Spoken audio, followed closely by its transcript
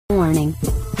Warning.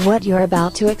 What you're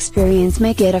about to experience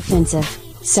may get offensive,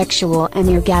 sexual and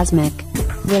orgasmic.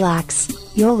 Relax,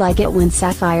 you'll like it when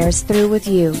Sapphire's through with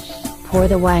you. Pour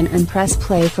the wine and press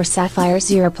play for Sapphire's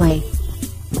Earplay.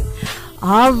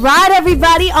 Alright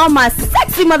everybody, all my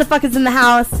sexy motherfuckers in the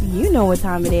house, you know what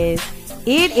time it is.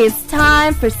 It is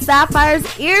time for Sapphire's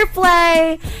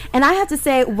Earplay. And I have to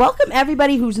say, welcome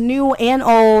everybody who's new and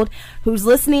old, who's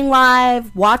listening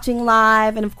live, watching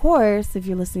live, and of course, if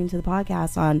you're listening to the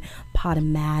podcast on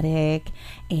Podomatic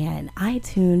and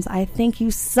iTunes, I thank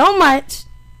you so much.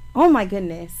 Oh my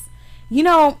goodness. You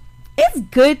know, it's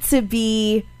good to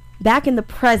be back in the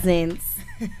presence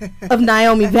of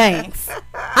Naomi Banks.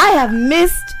 I have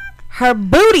missed her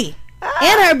booty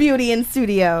and her beauty in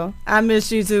studio. I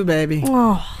miss you too, baby.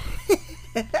 Oh,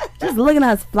 just looking at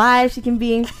how fly she can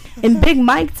be. And Big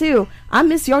Mike too. I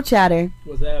miss your chatter.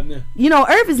 What's happening? You know,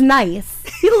 Irv is nice.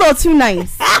 He's a little too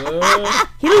nice.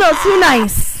 He's a little too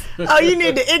nice. Oh, you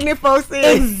need the ignorant folks in.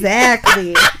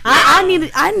 Exactly. I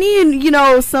need, you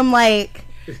know, some puns.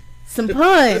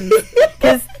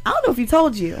 Because I don't know if he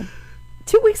told you.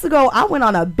 2 weeks ago, I went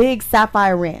on a big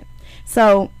Sapphire rant.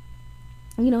 So,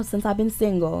 you know, since I've been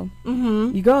single,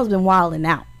 your girl's been wilding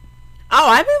out. Oh,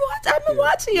 I've been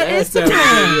watching your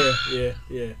Instagram.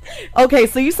 Yeah. Okay,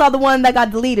 so you saw the one that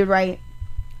got deleted, right?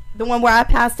 The one where I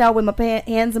passed out with my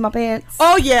hands in my pants.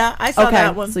 Oh yeah, I saw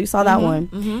that one. So you saw that one.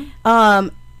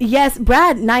 Yes,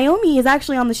 Brad, Naomi is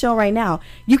actually on the show right now.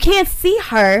 You can't see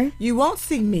her. You won't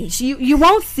see me. You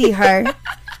won't see her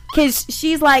because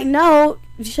she's like, no,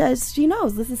 she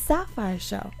knows this is Sapphire's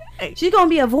show. She's gonna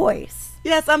be a voice.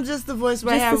 Yes, I'm just the voice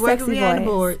right here, working behind the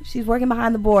board. She's working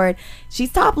behind the board.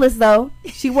 She's topless though.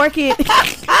 She working. No,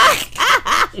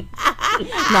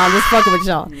 I'm just fucking with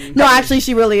y'all. No, actually,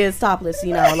 she really is topless.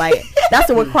 You know, like that's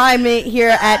a requirement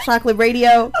here at Chocolate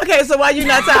Radio. Okay, so why you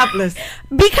not topless?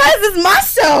 Because it's my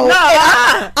show. No,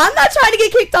 I'm not trying to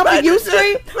get kicked off of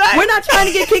Ustream. Right. We're not trying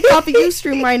to get kicked off of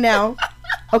Ustream right now.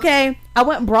 Okay, I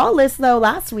went braless though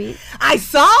last week. I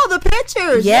saw the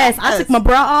pictures. Yes, I took my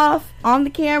bra off on the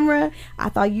camera. I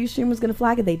thought Ustream was gonna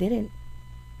flag it. They didn't.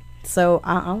 So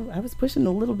I was pushing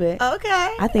a little bit.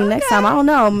 Okay. I think next time, I don't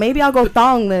know. Maybe I'll go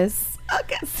thongless.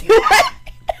 Okay.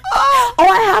 Oh,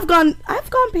 I've gone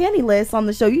pantyless on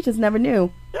the show. You just never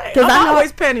knew. Because I'm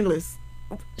always penniless.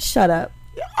 Shut up.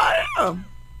 Yeah, I am.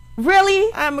 Really?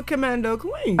 I'm a commando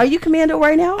queen. Are you commando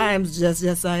right now? I am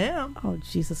yes I am. Oh,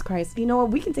 Jesus Christ. You know what?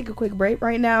 We can take a quick break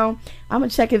right now. I'm going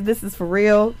to check if this is for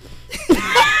real.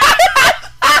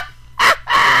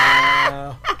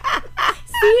 Wow.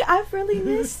 See, I've really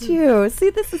missed you. See,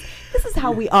 this is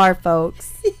how we are,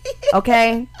 folks.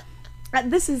 Okay?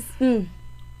 This is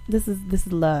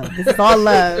love. This is all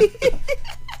love.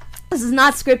 This is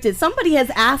not scripted. Somebody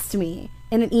has asked me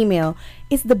in an email,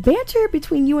 is the banter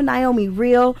between you and Naomi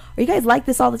real? Are you guys like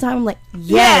this all the time? I'm like,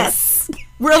 yes.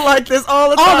 We're like this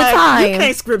all the time. All the time. You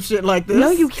can't script shit like this. No,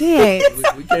 you can't.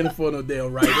 we can't afford no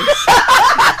damn writers.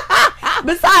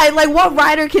 Besides, like, what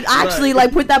writer could actually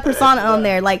like put that persona on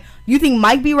there? Like, you think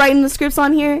Mike be writing the scripts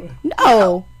on here?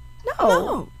 No.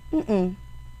 Mm-mm.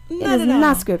 It is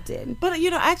not scripted. But, you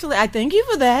know, actually, I thank you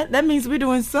for that. That means we're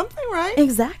doing something right.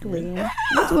 Exactly. Yeah.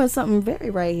 We're doing something very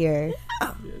right here.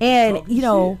 Yeah. And, you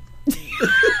know,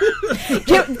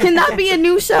 can that be a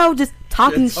new show? Just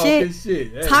talking shit.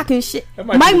 Hey. Talking shit.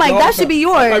 Mike, that should be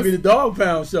yours. That might be the Dog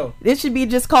Pound show. It should be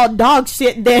just called Dog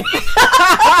Shit then.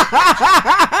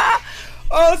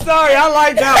 Oh, sorry. I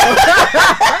like that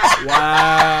one.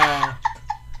 Wow.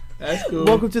 That's cool.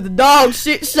 Welcome to the Dog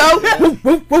Shit Show.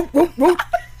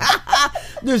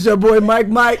 This is your boy Mike.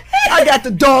 I got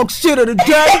the dog shit of the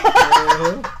day.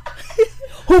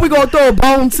 Who we gonna throw a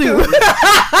bone to?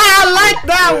 I like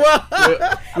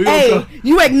that one. Hey,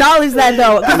 you acknowledge that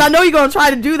though, because I know you're gonna try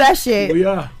to do that shit. We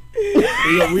are.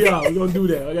 We're gonna do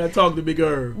that. I gotta talk to Big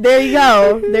Herb. There you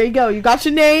go. You got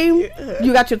your name.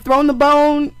 You got your throwing the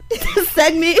bone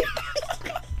segment.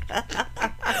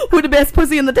 Who the best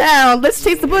pussy in the town? Let's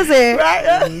chase the pussy.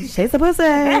 Right. Chase the pussy.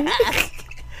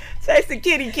 Chase the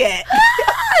kitty cat.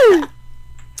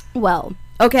 Well,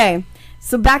 okay.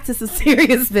 So back to some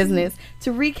serious business.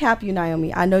 To recap you,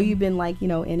 Naomi, I know you've been like, you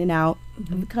know, in and out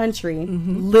of the country,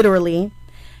 literally.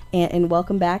 And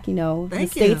welcome back, you know.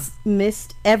 Thank the States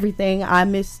missed everything. I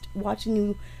missed watching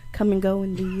you come and go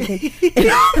and leave.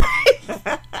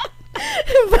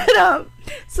 But,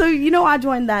 so, you know, I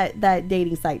joined that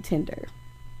dating site, Tinder.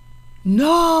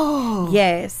 No.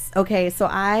 Yes. Okay, so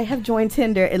I have joined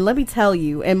Tinder, and let me tell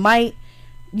you, and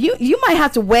you might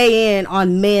have to weigh in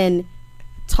on men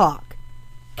talk,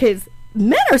 because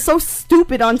men are so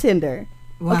stupid on Tinder.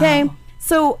 Wow. Okay,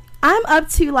 so I'm up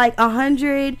to like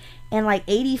 100 and like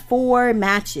 84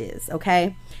 matches,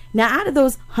 okay? Now, out of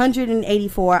those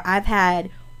 184, I've had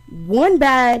one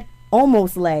bad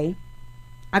almost lay.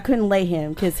 I couldn't lay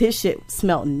him because his shit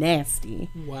smelled nasty.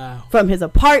 Wow. From his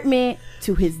apartment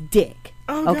to his dick.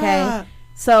 Oh, okay? God.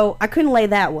 So, I couldn't lay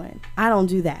that one. I don't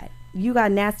do that. You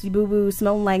got nasty boo-boo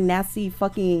smelling like nasty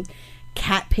fucking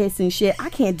cat piss and shit. I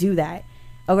can't do that.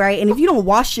 Okay? And if you don't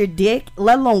wash your dick,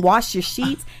 let alone wash your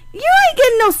sheets, you ain't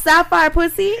getting no sapphire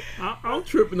pussy. I'm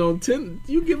tripping on Tinder.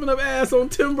 You giving up ass on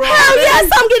Timber? Hell yes,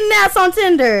 I'm getting ass on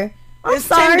Tinder. I'm It's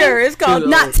sorry. Tinder. It's called.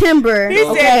 Not timber. He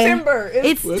okay? said timber.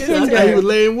 It's Well, I thought you was Tinder.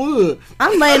 laying wood.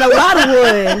 I'm laying a lot of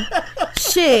wood.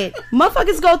 Shit.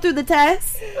 Motherfuckers go through the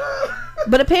test.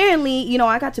 But apparently, you know,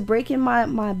 I got to break in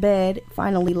my bed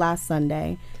finally last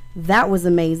Sunday. That was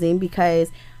amazing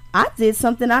because I did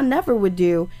something I never would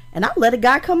do, and I let a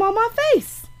guy come on my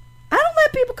face. I don't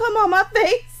let people come on my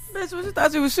face. Bitch, what you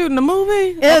thought you was shooting a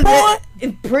movie?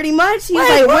 Pretty much. He was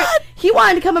Wait, like, what? He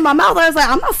wanted to come in my mouth. I was like,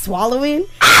 I'm not swallowing.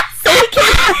 So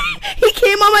he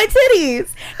came on my titties,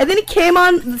 and then he came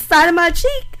on the side of my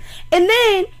cheek, and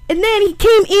then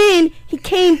he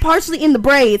came partially in the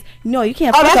braids. No, you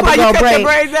can't fuck that's up why a you girl cut braid. your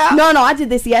braids out? No, I did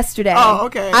this yesterday. Oh,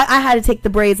 okay. I had to take the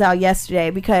braids out yesterday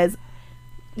because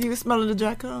You was smelling the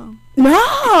dry cum.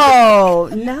 no.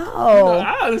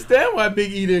 I understand why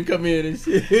Big E didn't come in and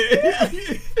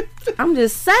shit. I'm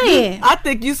just saying. I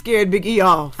think you scared Big E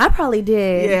off. I probably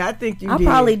did. Yeah, I think you I did.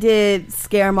 probably did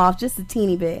scare him off just a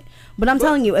teeny bit. But I'm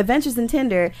telling you, Adventures in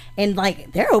Tinder, and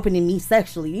like, they're opening me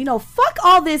sexually. You know, fuck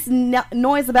all this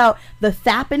noise about the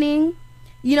fappening,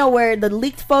 you know, where the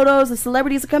leaked photos of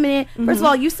celebrities are coming in. First of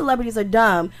all, you celebrities are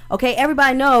dumb. Okay,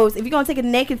 everybody knows if you're going to take a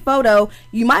naked photo,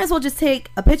 you might as well just take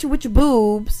a picture with your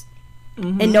boobs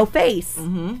and no face.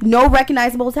 No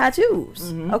recognizable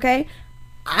tattoos. Okay?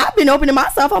 I've been opening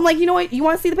myself. I'm like, you know what? You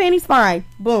want to see the panties? Fine.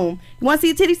 Boom. You want to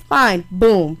see the titties? Fine.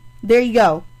 Boom. There you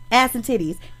go. Ass and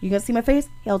titties. You gonna see my face?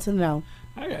 Hell to the no.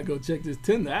 I gotta go check this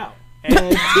Tinder out. Ass,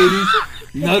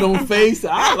 titties, nut on face.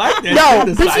 I like that. No,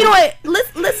 Tinder but site. you know what?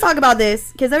 Let's talk about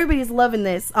this because everybody's loving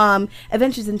this.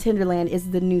 Adventures in Tinderland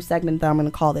is the new segment that I'm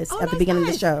gonna call this at the beginning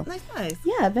of the show. Nice.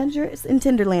 Yeah, Adventures in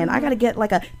Tinderland. I gotta get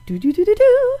like a do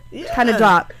kind of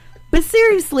drop. But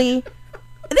seriously,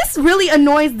 this really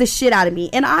annoys the shit out of me,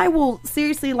 and I will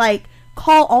seriously like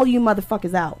call all you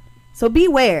motherfuckers out. So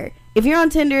beware. If you're on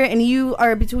Tinder and you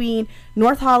are between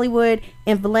North Hollywood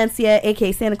and Valencia,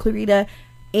 aka Santa Clarita,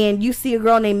 and you see a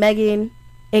girl named Megan,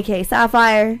 aka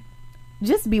Sapphire,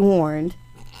 just be warned.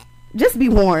 Just be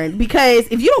warned, because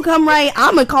if you don't come right,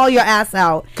 I'm gonna call your ass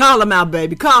out. Call them out,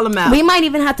 baby. Call them out. We might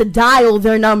even have to dial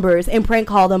their numbers and prank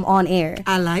call them on air.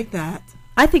 I like that.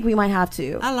 I think we might have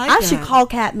to. I should that. call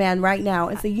Catman right now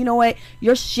and say, you know what?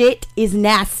 Your shit is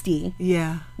nasty.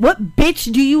 Yeah, What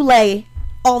bitch do you lay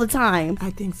all the time? I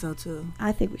think so too.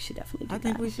 I think we should definitely do I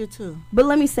think that. we should too. But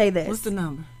let me say this. What's the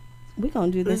number? We're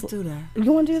going to do this. Let's do that.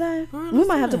 You want to do that? Girl, We let's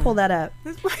might do have to that. pull that up.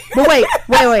 Let's- But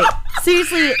wait.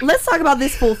 Seriously, let's talk about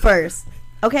this fool first.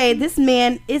 Okay, this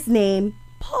man is named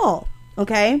Paul.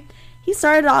 Okay? He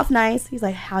started off nice. He's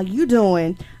like, how you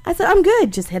doing? I said, I'm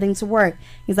good, just heading to work.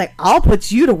 He's like, I'll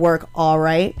put you to work, all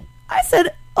right. I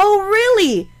said, oh,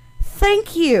 really?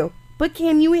 Thank you. But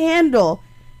can you handle?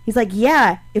 He's like,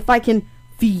 yeah, if I can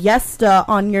fiesta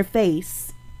on your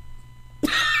face.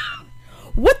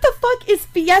 What the fuck is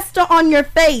fiesta on your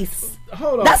face?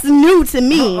 Hold on. That's new to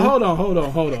me. Hold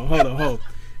on.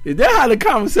 Is that how the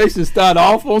conversation started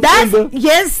off on That's Tinder?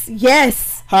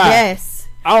 yes. Hi. Yes.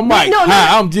 I'm Mike. No.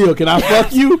 Hi, I'm Jill. Can I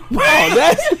fuck you?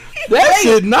 Oh, that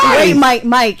shit nice. Wait,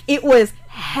 Mike. It was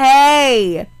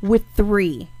hey with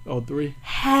 3. Oh, 3.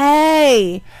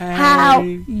 Hey. How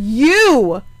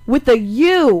you with the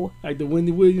U? Like the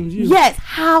Wendy Williams. You. Yes.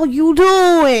 How you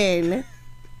doing?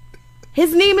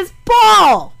 His name is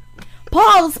Paul.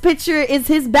 Paul's picture is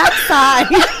his backside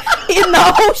in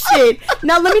the ocean.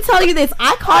 Now let me tell you this.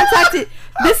 I contacted.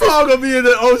 This is all gonna be in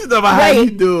the ocean of how you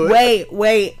do it.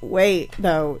 Wait.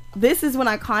 No, this is when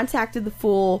I contacted the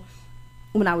fool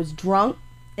when I was drunk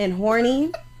and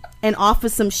horny and off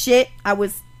of some shit.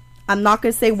 I'm not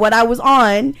gonna say what I was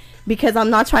on because I'm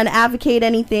not trying to advocate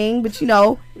anything. But you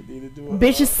know,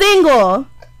 bitch is single.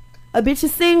 A bitch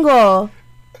is single.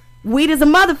 Weed is a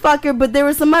motherfucker, but there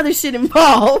was some other shit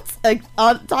involved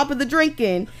on top of the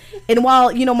drinking. And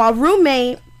while, you know, my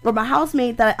roommate or my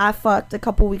housemate that I fucked a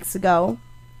couple weeks ago,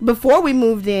 before we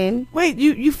moved in. Wait,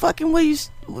 you fucking really?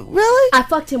 I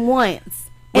fucked him once.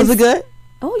 Was it good?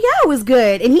 Oh yeah, it was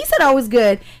good. And he said I was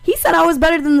good. He said I was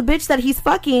better than the bitch that he's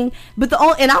fucking. But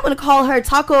and I'm gonna call her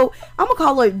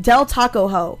Del Taco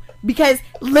Ho. Because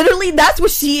literally that's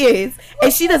what she is,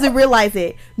 and she doesn't realize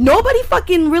it. Nobody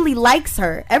fucking really likes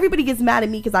her. Everybody gets mad at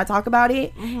me because I talk about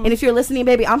it. And if you're listening,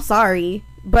 baby, I'm sorry,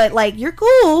 but like, you're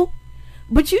cool,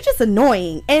 but you're just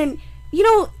annoying. And you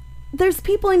know, there's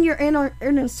people in your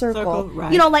inner circle,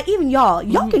 right. You know, like even y'all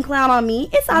can clown on me.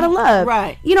 It's out of love,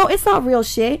 right? You know, it's not real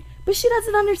shit. But she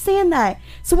doesn't understand that.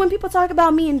 So when people talk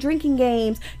about me in drinking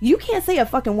games, you can't say a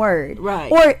fucking word.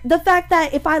 Right. Or the fact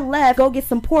that if I left, go get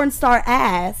some porn star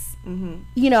ass,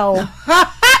 you know.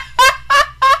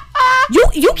 you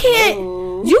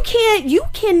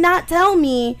cannot tell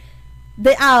me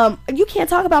that you can't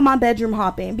talk about my bedroom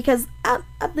hopping, because at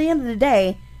the end of the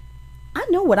day, I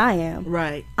know what I am.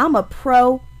 Right. I'm a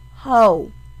pro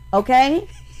hoe. Okay?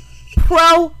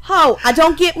 Pro hoe. I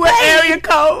don't get paid. What area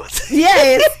codes?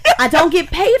 Yes. I don't get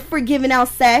paid for giving out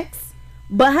sex.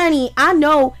 But honey, I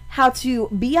know how to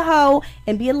be a hoe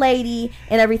and be a lady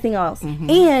and everything else.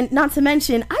 And not to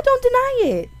mention, I don't deny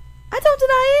it.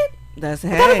 That's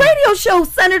I got a radio show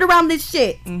centered around this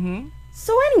shit.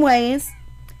 So anyways,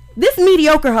 this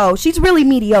mediocre hoe, she's really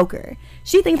mediocre.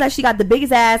 She thinks that she got the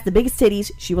biggest ass, the biggest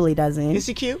titties. She really doesn't. Is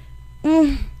she cute?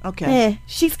 Okay.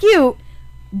 She's cute.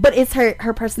 But it's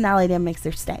her personality that makes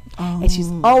her stay. And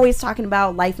she's always talking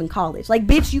about life in college. Like,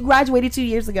 bitch, you graduated 2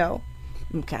 years ago.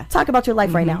 Okay. Talk about your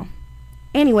life right now.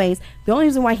 Anyways, the only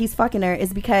reason why he's fucking her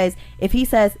is because if he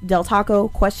says Del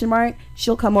Taco ?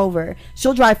 She'll come over.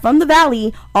 She'll drive from the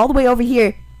valley all the way over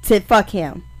here to fuck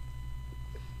him.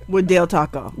 With Del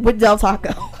Taco.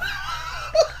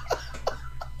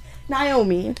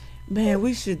 Naomi.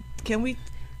 Man, can we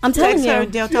I'm telling text her you.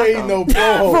 Del She Taco? ain't no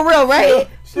pro. For real, right?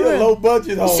 She a low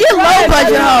budget hoe. She a low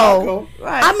budget hoe.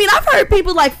 Right. I mean, I've heard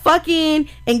people like fucking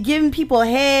and giving people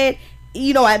head,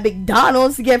 you know, at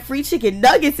McDonald's to get free chicken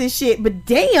nuggets and shit. But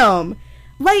damn,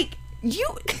 like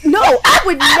I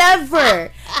would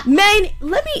never. Man,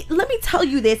 let me tell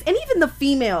you this, and even the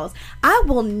females, I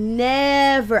will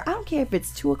never. I don't care if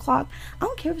it's 2:00. I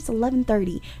don't care if it's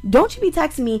 11:30. Don't you be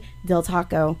texting me Del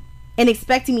Taco and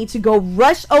expecting me to go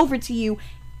rush over to you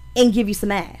and give you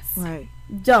some ass. Right.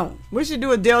 Don't. We should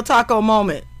do a Del Taco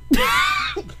moment.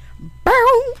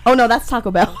 Oh no, that's Taco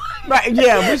Bell. Right,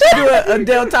 yeah, we should do a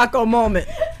Del Taco moment.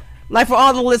 Like, for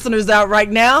all the listeners out right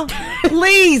now,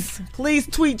 please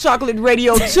tweet Chocolate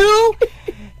Radio 2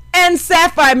 and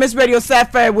Sapphire, Miss Radio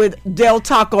Sapphire, with Del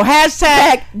Taco.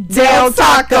 Hashtag Del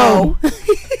Taco.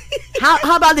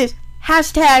 How about this?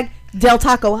 Hashtag Del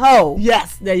Taco Ho.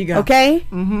 Yes, there you go. Okay?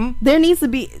 There needs to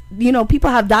be, you know, people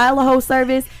have dial-a-ho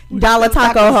service, Dollar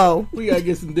Taco Ho. We gotta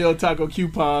get some Del Taco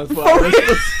coupons for our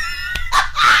listeners.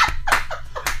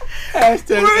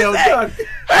 Hashtag Del Taco.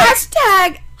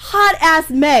 Hashtag hot ass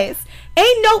mess.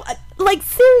 Ain't no, like,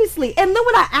 seriously. And then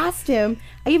when I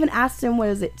even asked him, what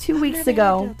is it, 2 weeks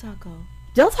ago.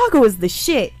 Del Taco is the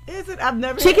shit. Is it? I've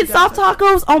never Chicken had Del soft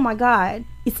tacos, oh my god.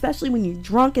 Especially when you're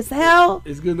drunk as hell.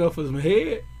 It's good enough for some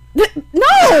head. No.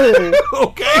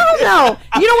 Okay. Hell no.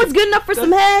 You know what's good enough for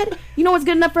some head? You know what's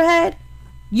good enough for head?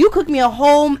 You cook me a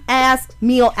home ass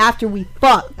meal after we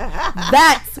fuck.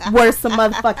 That's worth some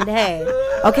motherfucking head.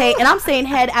 Okay? And I'm saying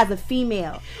head as a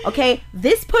female. Okay?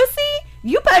 This pussy,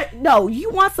 you better, no, you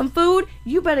want some food,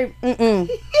 you better,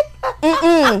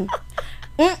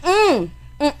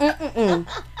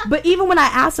 But even when I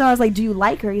asked him, I was like, do you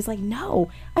like her? He's like,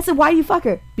 no. I said, why do you fuck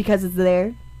her? Because it's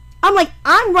there. I'm like,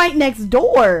 I'm right next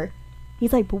door.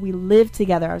 He's like, but we live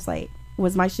together. I was like,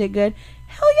 was my shit good?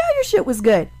 Hell yeah, your shit was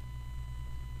good.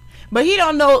 But he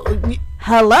don't know.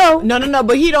 Hello? No.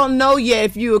 But he don't know yet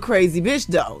if you a crazy bitch,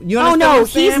 though. You understand? Oh no,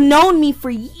 he's known me for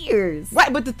years.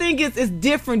 Right, but the thing is, it's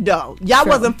different though. Y'all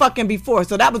wasn't fucking before,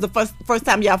 so that was the first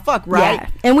time y'all fucked, right? Yeah.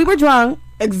 And we were drunk.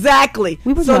 Exactly.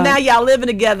 We were so drunk. now y'all living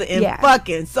together and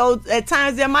fucking. So at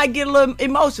times there might get a little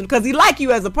emotional because he like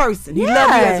you as a person. He love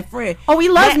you as a friend. Oh, he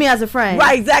loves me as a friend.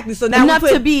 Right, exactly. So now enough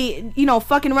to be, you know,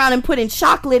 fucking around and putting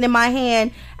chocolate in my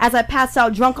hand as I passed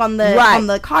out drunk on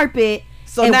the carpet.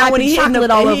 So now when he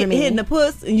hitting the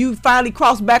puss and you finally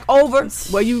cross back over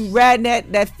where you riding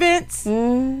that fence,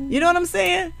 you know what I'm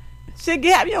saying? Shit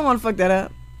get happy. You don't want to fuck that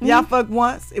up. Y'all fucked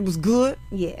once. It was good.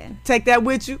 Yeah. Take that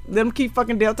with you. Let him keep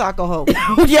fucking Del Taco Ho.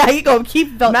 Yeah, he gonna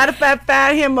keep. Matter of fact,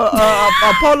 find him a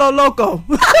Polo Loco.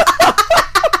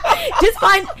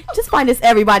 Just find us,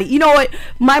 everybody. You know what?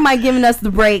 Mike giving us the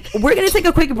break. We're gonna take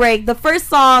a quick break. The first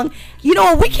song, you know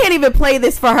what? We can't even play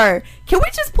this for her. Can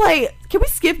we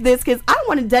skip this? Because I don't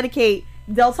want to dedicate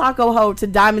Del Taco Ho to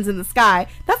Diamonds in the Sky.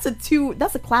 That's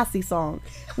a classy song.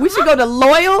 We should go to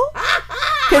Loyal.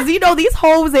 Because you know these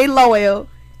hoes ain't loyal.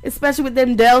 Especially with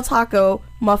them Del Taco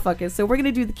motherfuckers. So we're going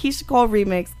to do the Keisha Cole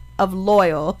remix of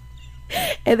Loyal.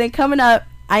 And then coming up,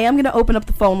 I am going to open up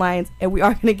the phone lines, and we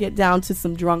are going to get down to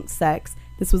some drunk sex.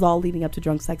 This was all leading up to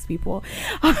drunk sex, people.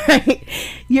 All right.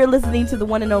 You're listening to the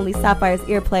one and only Sapphire's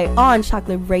Earplay on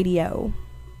Chocolate Radio.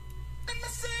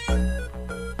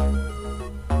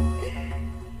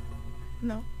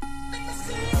 No.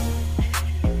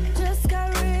 Just got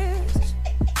rich.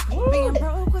 Being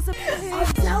broke was a bitch. I'm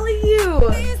telling you.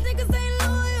 These niggas ain't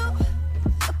loyal.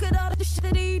 Look at all the shit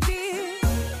that he did.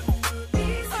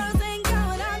 These girls ain't got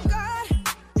what I got.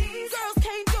 These girls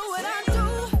can't do what I do.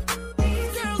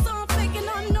 These girls all fake and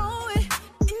I know it.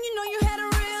 And you know you had a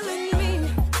real in me.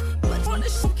 But for the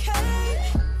shit came,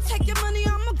 take your money,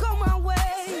 I'ma go my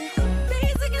way.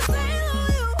 These niggas ain't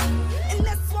loyal. And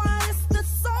that's why it's the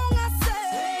song I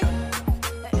say.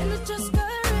 And it just got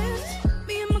rich.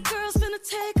 Me and my girls finna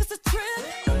take us a trip.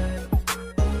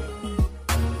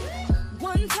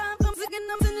 One time I'm thinking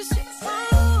I'm in the shit.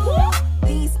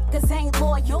 These niggas ain't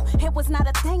loyal. It was not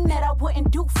a thing that I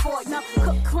wouldn't do for you.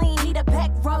 Cook clean, need a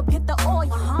back rub, get the oil.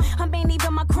 I mean,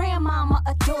 even my grandmama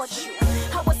adored you.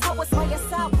 I was always by your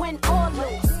side, win or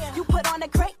lose. You put on a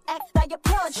great act, I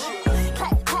applaud you.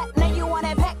 Clap, clap, now you want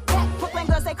it back, back. Brooklyn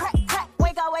girls say crack, crack,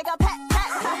 wake up, pat,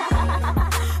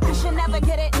 pat. You should never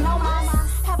get it, no mama.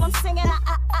 Have them singing,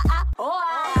 oh,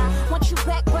 I want you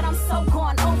back, but I'm so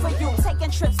gone over you.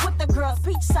 Taking trips with the girls,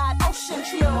 beachside, ocean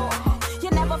view. You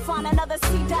never find another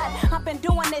C-Dot. I've been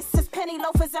doing this since penny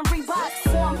loafers and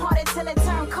Reeboks. Warm hearted till it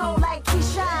turned cold like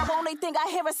Keisha. The only thing I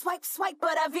hear is swipe, swipe,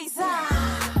 but a visa.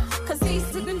 Cause these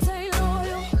niggas ain't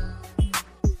loyal.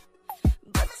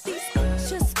 But these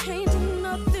bitches can't do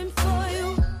nothing for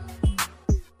you.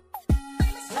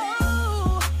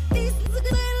 Oh, these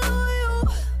niggas ain't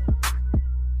loyal.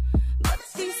 But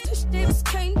these bitches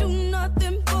can't do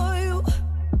nothing for you.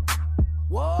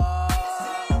 Whoa,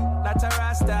 not a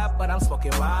Rasta, but I'm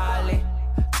smoking Wally.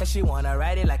 Says she wanna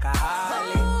ride it like a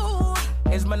Harley.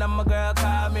 Is my number, girl,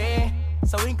 call me.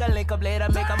 So we can link up later,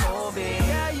 make a movie.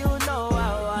 Yeah, you know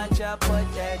I want you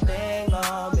put that thing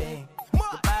on me.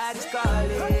 Your body's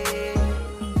calling.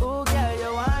 Ooh, girl,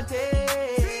 you want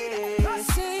it.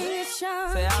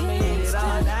 Say I'm gonna hit it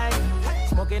all night.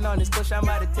 Smoking on this kush, I'm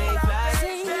about to take flight.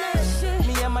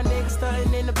 Me and my niggas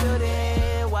starting in the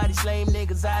building. Why these lame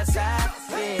niggas outside?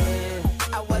 Yeah.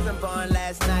 I wasn't born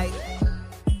last night.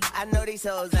 I know these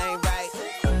hoes ain't right.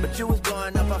 But you was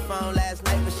blowing up her phone last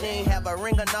night. But she ain't have a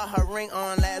ring or not her ring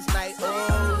on last night.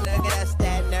 Ooh, nigga, that's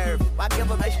that nerve. Why give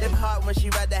a bitch them heart when she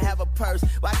rather have a purse?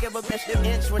 Why give a bitch them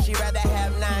inch when she rather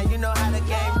have 9? You know how the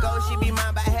game goes. She be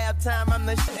mine by halftime. I'm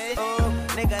the shit. Ooh,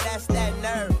 nigga, that's that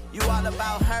nerve. You all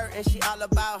about her and she all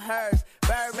about hers.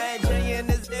 Birdman Jr. in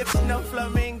this bitch, no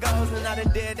flamingos. And I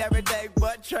done did every day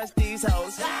but trust these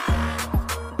hoes.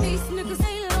 These niggas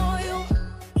ain't loyal.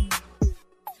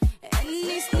 And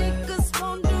these niggas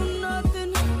won't do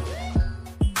nothing.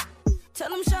 Tell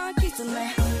them Sean keeps them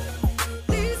there.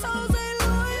 These hoes ain't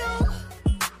loyal.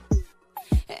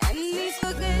 And these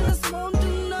niggas won't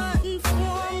do nothing for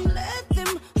them. Let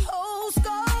them hoes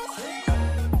go.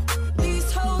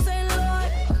 These hoes ain't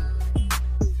loyal.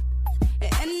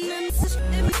 And them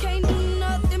sisters can't do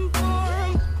nothing for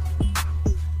them.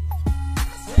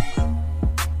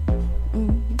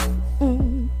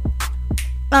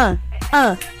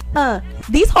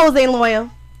 These hoes ain't loyal.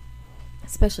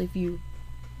 Especially if you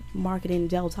marketing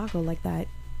Del Taco like that.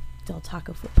 Del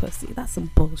Taco for pussy. That's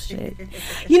some bullshit.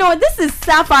 You know what? This is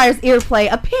Sapphire's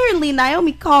Earplay. Apparently,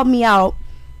 Naomi called me out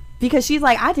because she's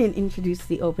like, I didn't introduce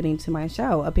the opening to my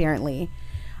show, apparently.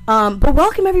 But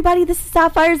welcome, everybody. This is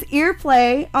Sapphire's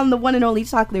Earplay on the one and only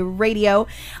Chocolate Radio.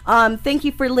 Thank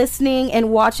you for listening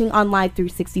and watching on Live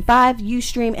 365,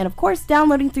 Ustream, and, of course,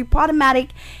 downloading through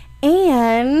Podomatic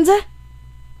and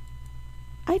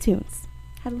iTunes.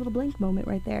 Had a little blank moment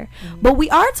right there. But we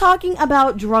are talking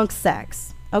about drunk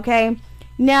sex, okay?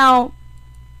 Now,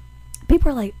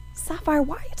 people are like, Sapphire,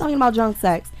 why are you talking about drunk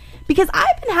sex? Because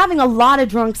I've been having a lot of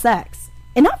drunk sex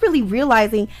and not really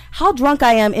realizing how drunk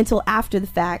I am until after the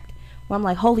fact, where I'm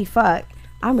like, holy fuck,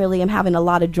 I really am having a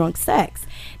lot of drunk sex.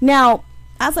 Now,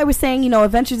 as I was saying, you know,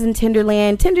 Adventures in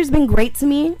Tinderland, Tinder's been great to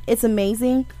me. It's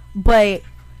amazing. But,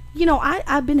 you know,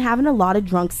 I've been having a lot of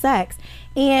drunk sex.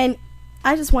 And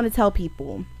I just want to tell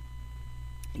people,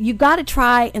 you got to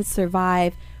try and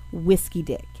survive whiskey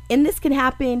dick. And this can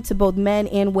happen to both men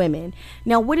and women.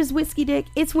 Now, what is whiskey dick?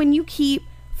 It's when you keep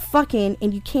fucking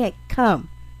and you can't come.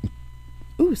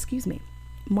 Ooh, excuse me.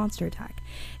 Monster attack.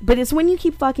 But it's when you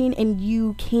keep fucking and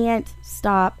you can't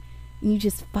stop. And you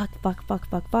just fuck,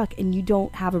 and you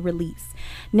don't have a release.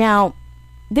 Now,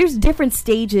 there's different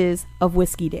stages of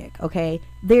whiskey dick, okay?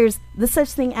 There's the such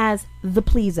thing as the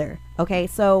pleaser, okay?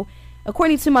 So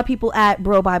according to my people at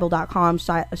brobible.com,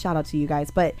 shout out to you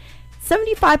guys, but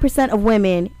 75% of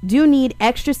women do need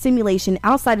extra stimulation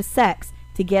outside of sex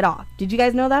to get off. Did you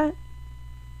guys know that?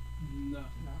 No.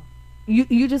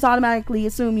 You just automatically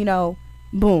assume, you know,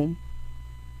 boom,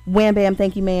 wham bam,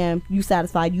 thank you ma'am, you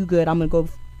satisfied, you good, I'm gonna go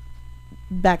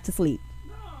back to sleep.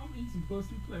 No, I'm eating some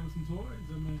pussy, play with some toys.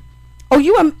 I mean, Oh,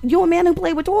 you a man who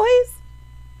play with toys?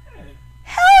 yeah.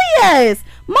 Hell yes.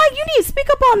 Mike, you need to speak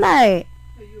up on that.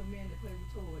 Hey, you a man that play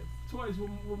with toys? Toys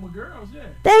with my girls, yeah.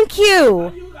 Thank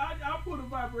you. I'll put a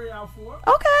vibrator out for her.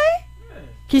 Okay. Yeah.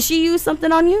 Can she use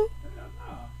something on you? Hell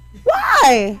no.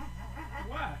 Why?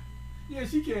 Why? Yeah,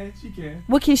 she can. She can.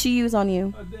 What can she use on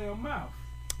you? A damn mouth.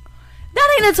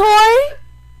 That ain't a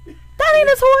toy. That ain't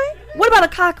a toy. What about a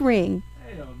cock ring?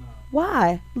 Hell no.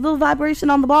 Why? A little vibration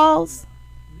on the balls?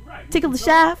 You're right. Tickle With the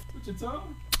your tongue? shaft? With your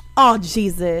tongue? Oh,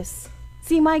 Jesus.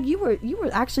 See, Mike, you were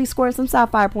actually scoring some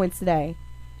Sapphire points today.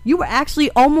 You were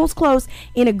actually almost close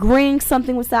in agreeing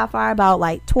something with Sapphire about,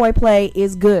 like, toy play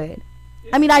is good.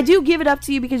 I mean, I do give it up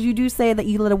to you because you do say that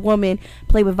you let a woman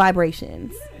play with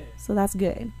vibrations. Yeah. So that's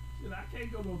good. Shit, I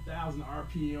can't go no 1,000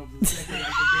 RPMs a second like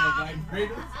the damn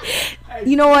vibrators. Hey,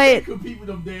 You know what? can't compete with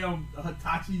them damn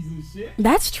Hitachis and shit.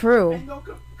 That's true. Ain't no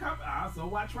so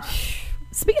why try?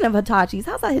 Speaking of Hitachis,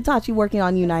 how's that Hitachi working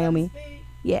on you, Naomi?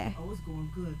 Yeah. Oh, it's going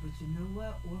good, but you know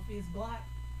what? Orpheus Black,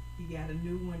 he got a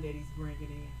new one that he's bringing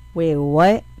in. Wait,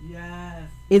 what? Yes.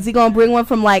 Is he gonna bring one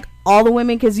from, like, all the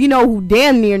women? Because you know who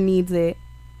damn near needs it.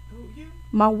 Who, you?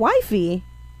 My wifey.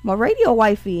 My radio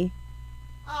wifey.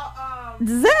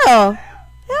 Giselle.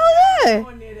 Hell yeah.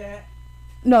 Going near that.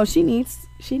 No, she needs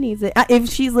it. If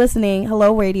she's listening,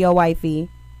 hello, radio wifey.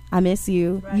 I miss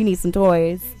you. Right. You need some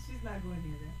toys. She's not going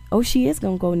near that. Oh, she is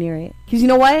gonna go near it. Because you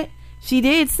know what? She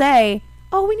did say,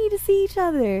 oh, we need to see each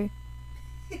other.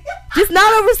 Just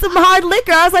not over some hard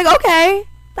liquor. I was like, okay,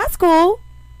 that's cool.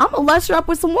 I'm gonna lush her up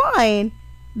with some wine.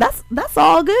 That's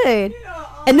all good. You know,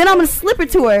 And then I'm gonna slip her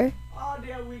to her. all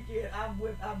damn weekend,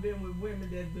 I've been with women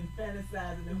that's been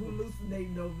fantasizing and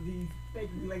hallucinating over these fake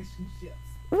relationships.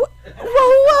 Well,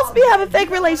 who else be having fake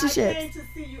When I relationships? came to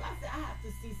see you, I said, I have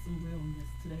to see some realness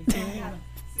today. So I gotta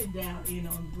sit down in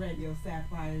on Radio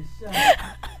Sapphire's show.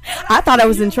 I thought I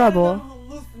was in You trouble.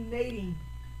 hallucinating.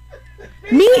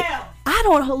 Me? Females, I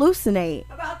don't hallucinate.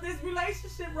 about this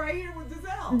relationship right here with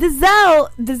Giselle.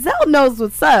 Dizelle knows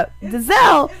what's up.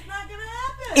 Dizelle, It's not gonna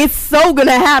happen. it's so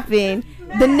gonna happen.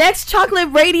 The next chocolate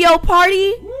radio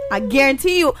party, I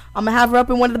guarantee you, I'm gonna have her up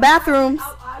in one of the bathrooms.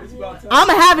 It's about time. I'm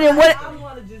gonna have it in what? I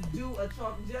want to just do a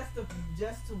talk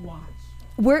just to watch.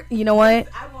 You know what?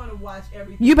 I want to watch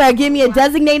everything. You better give me a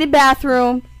designated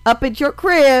bathroom up at your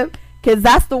crib, cause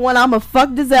that's the one I'ma fuck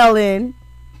Dizelle in.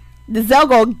 Dizelle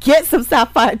gonna get some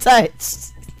Sapphire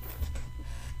touch.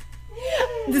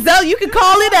 Dizelle, you can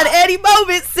call in at any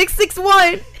moment.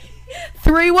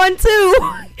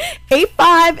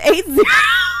 661-312-8580.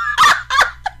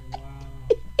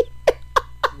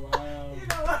 Wow. You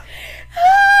know what?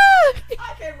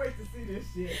 I can't wait to see this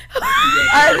shit.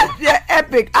 Yeah,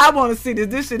 epic. I want to see this.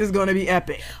 This shit is going to be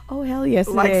epic. Oh, hell yes,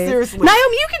 it Like, is. seriously. Naomi,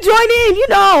 you can join in, you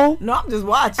know. No, I'm just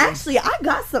watching. Actually, I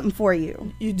got something for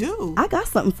you. You do. I got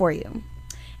something for you.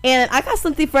 And I got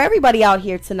something for everybody out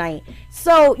here tonight.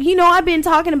 So, you know, I've been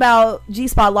talking about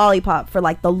G-Spot Lollipop for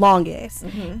like the longest.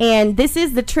 And this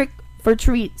is the Trick for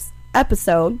Treats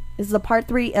episode. This is a part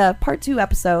 2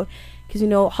 episode. Because, you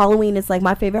know, Halloween is like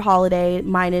my favorite holiday,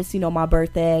 minus, you know, my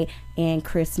birthday and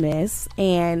Christmas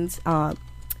and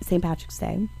St. Patrick's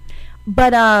Day.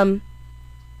 But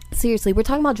seriously, we're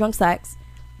talking about drunk sex.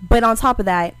 But on top of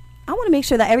that, I want to make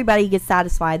sure that everybody gets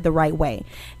satisfied the right way.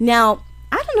 Now,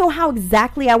 I don't know how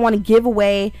exactly I want to give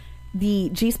away the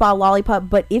G-Spot Lollipop,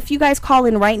 but if you guys call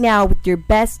in right now with your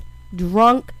best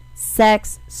drunk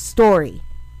sex story,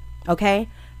 okay?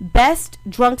 Best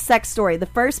drunk sex story. The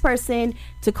first person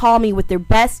to call me with their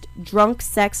best drunk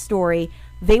sex story,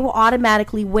 they will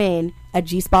automatically win a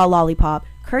G-Spot Lollipop,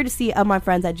 courtesy of my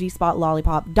friends at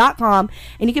gspotlollipop.com,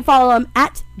 and you can follow them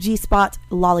at G-Spot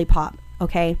Lollipop,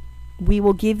 okay? We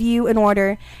will give you an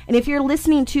order, and if you're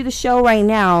listening to the show right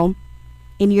now,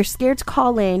 and you're scared to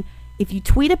call in, if you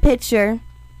tweet a picture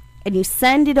and you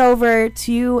send it over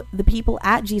to the people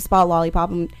at G-Spot Lollipop,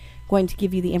 I'm going to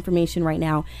give you the information right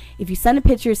now. If you send a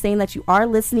picture saying that you are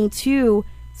listening to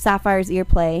Sapphire's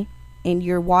Earplay and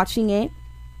you're watching it,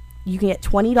 you can get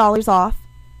 $20 off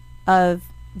of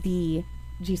the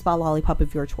G-Spot Lollipop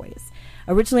of your choice.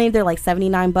 Originally, they're like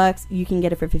 $79. You can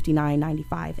get it for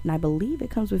 $59.95, and I believe it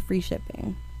comes with free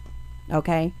shipping.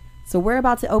 Okay? So we're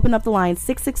about to open up the line,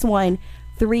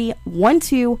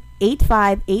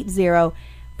 661-312-8580.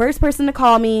 First person to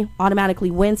call me automatically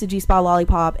wins a G-Spot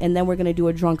lollipop, and then we're going to do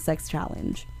a drunk sex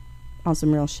challenge on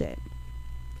some real shit.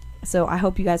 So I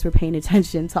hope you guys were paying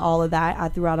attention to all of that. I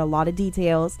threw out a lot of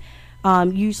details.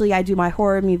 Usually I do my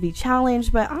horror movie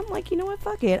challenge, but I'm like, you know what,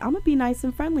 fuck it. I'm going to be nice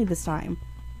and friendly this time.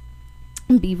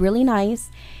 And be really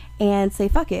nice and say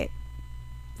fuck it.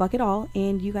 Fuck it all,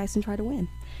 and you guys can try to win.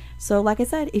 So like I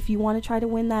said, if you want to try to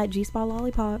win that G-Spot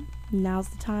lollipop, now's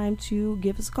the time to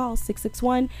give us a call.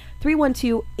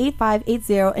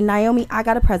 661-312-8580. And Naomi, I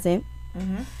got a present.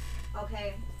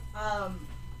 Okay.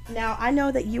 Now, I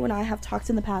know that you and I have talked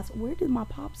in the past. Where did my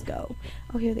pops go?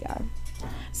 Oh, here they are.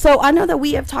 So, I know that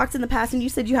we have talked in the past, and you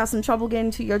said you have some trouble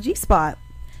getting to your G-Spot.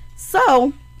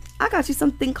 So, I got you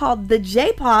something called the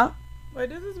J-Pop. Wait,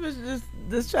 this bitch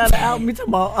just trying to out me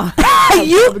tomorrow. Wait,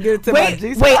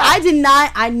 I did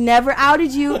not. I never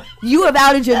outed you. You have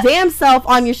outed your damn self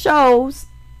on your shows.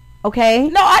 Okay?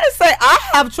 No, I didn't say I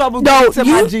have trouble getting to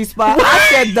my G-Spot. I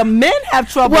said the men have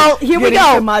trouble. Well, here we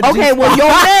go. Okay, G-spot. well, your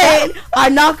men are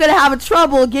not going to have a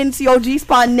trouble getting to your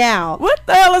G-Spot now. What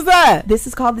the hell is that? This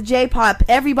is called the J-Pop.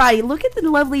 Everybody, look at the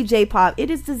lovely J-Pop. It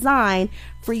is designed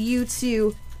for you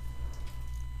to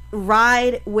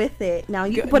ride with it. Now,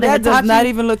 you can put that does not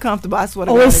even look comfortable. I swear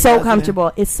to God. God, It's so comfortable.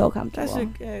 It's so comfortable. That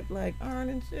should get like iron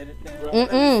and shit.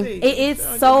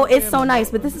 It's so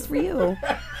nice, but this is for you.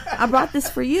 I brought this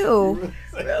for you.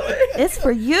 Really? It's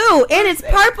for you, and it's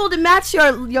purple to match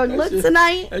your look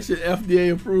tonight. That shit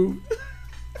FDA approved.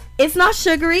 It's not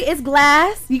sugary. It's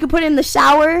glass. You can put it in the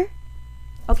shower.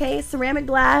 Okay, ceramic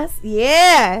glass.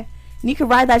 Yeah, and you can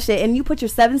ride that shit, and you put your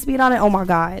 7-speed on it. Oh my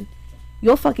God,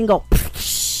 you'll fucking go.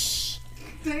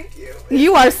 Thank you.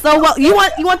 You are so well. You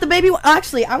want the baby one?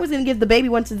 Actually, I was gonna give the baby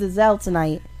one to Giselle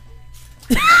tonight.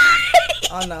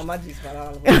 Oh no, my G-Spot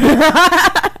all the way.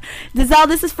 Giselle,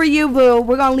 this is for you, boo.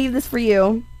 We're gonna leave this for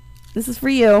you. This is for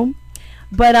you.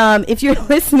 But if you're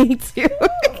listening to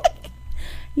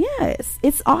yes,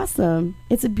 it's awesome.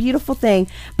 It's a beautiful thing.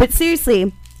 But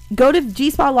seriously, go to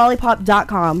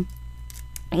gspotlollipop.com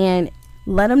and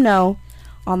let them know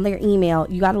on their email.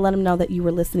 You got to let them know that you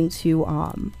were listening to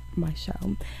my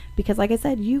show, because like I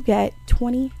said, you get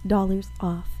 $20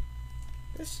 off.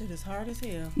 This shit is hard as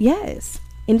hell. Yes,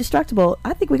 indestructible.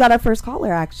 I think we got our first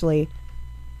caller actually.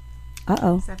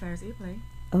 Sapphire's Earplay.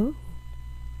 Oh.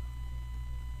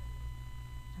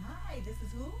 Hi, this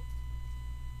is who?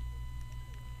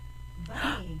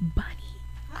 Bunny.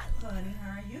 Hi, Bunny.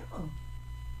 How are you?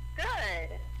 Good.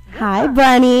 Hi,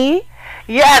 Bunny.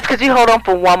 Yes, could you hold on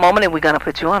for one moment and we're going to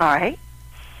put you on, all right?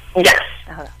 Yes.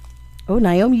 Oh,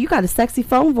 Naomi, you got a sexy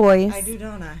phone voice. I do,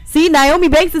 don't I? See, Naomi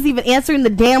Banks is even answering the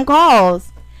damn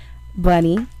calls.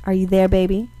 Bunny, are you there,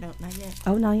 baby? No, not yet.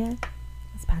 Oh, not yet?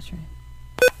 Let's patch her in.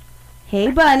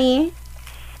 Hey, Bunny.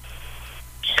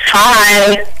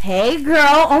 Hi. Hey,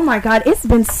 girl. Oh, my God. It's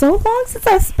been so long since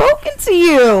I've spoken to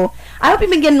you. I hope you've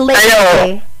been getting late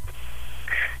today.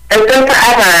 It's been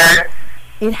forever.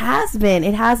 It has been.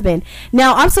 It has been.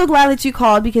 Now, I'm so glad that you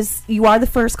called because you are the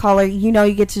first caller. You know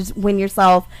you get to win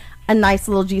yourself a nice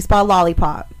little G-Spot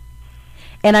lollipop.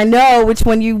 And I know which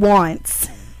one you want.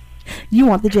 You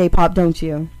want the J-Pop, don't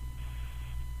you?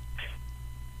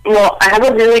 Well, I have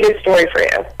a really good story for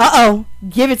you. Uh-oh.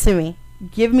 Give it to me.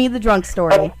 Give me the drunk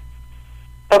story.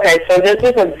 Okay, so this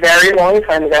was a very long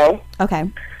time ago. Okay.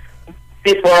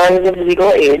 Before I was of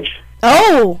legal age.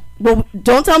 Oh, well,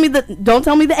 don't tell me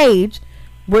the age.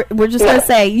 We're just gonna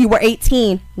say you were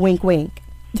 18. Wink, wink.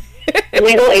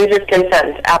 Legal age is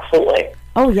consent, absolutely.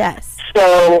 Oh yes.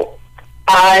 So,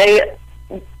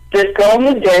 this girl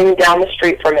moved in down the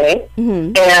street from me,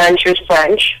 and she was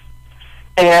French,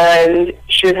 and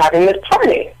she was having this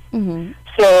party.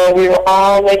 So we were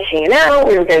all like hanging out,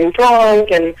 we were getting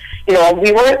drunk, and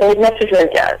we weren't old enough to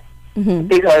drink yet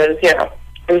because it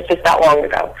was just that long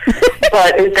ago.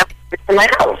 But it was down from my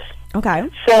house. Okay.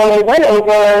 So we went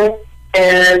over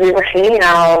and we were hanging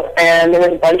out, and there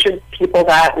was a bunch of people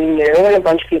that we knew and a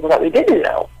bunch of people that we didn't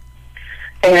know.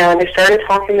 And we started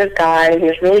talking to this guy. He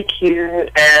was really cute,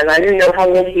 and I didn't know how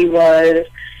old he was.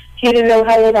 He didn't know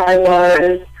how old I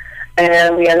was,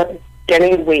 and we ended up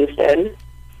getting wasted.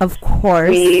 Of course.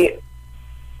 We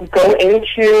go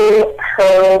into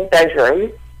her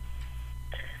bedroom,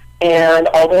 and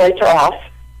all the lights are off,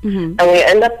 and we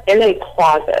end up in a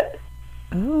closet.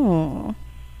 Oh.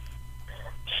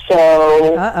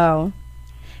 So. Uh-oh.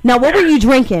 Now, what were you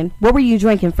drinking? What were you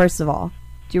drinking, first of all?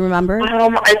 Do you remember?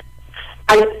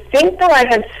 I think that I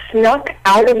had snuck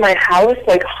out of my house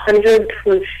like 100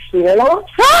 proof Smirnoff.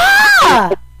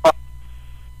 Ah!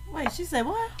 Wait, she said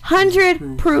what?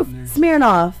 100 proof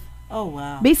Smirnoff. Oh,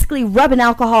 wow. Basically rubbing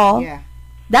alcohol. Yeah.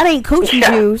 That ain't coochie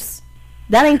juice.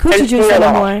 That ain't coochie juice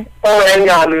anymore. Oh, and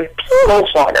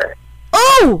Goldschlager.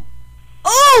 Oh!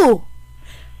 Oh!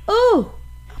 Oh!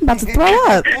 I'm about to throw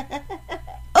up.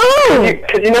 Oh!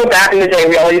 Because back in the day,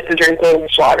 we all used to drink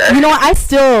Goldschlager. You know what? I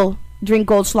still drink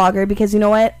Goldschlager because you know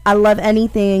what? I love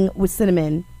anything with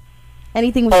cinnamon.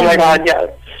 Anything with cinnamon. Oh my God, yeah.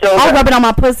 So I'll rub it on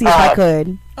my pussy if I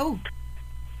could. Oh.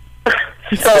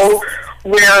 So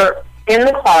we're in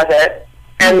the closet,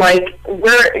 and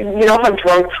we're how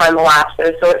drunk time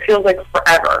elapses, so it feels like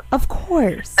forever. Of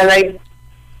course. And I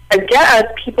guess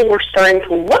people were starting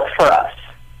to look for us.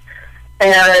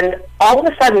 And all of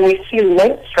a sudden, we see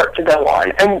lights start to go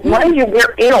on. And mind you,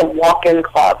 we're in a walk-in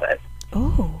closet.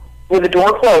 Oh. With the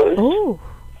door closed. Oh.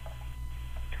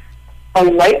 A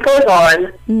light goes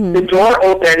on. The door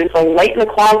opens. A light in the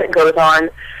closet goes on.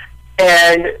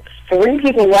 And 3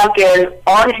 people walk in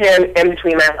on him in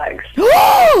between my legs. Who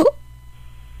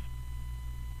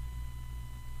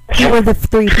were the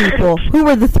 3 people? Who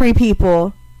were the 3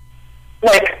 people?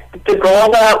 The girl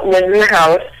that lives in the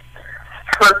house,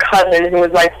 her cousin, who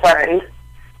was my friend,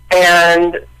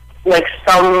 and one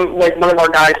of our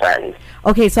guy friends.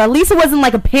 Okay, so at least it wasn't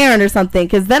like a parent or something,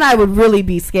 because then I would really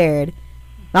be scared.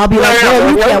 I'll be There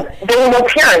were no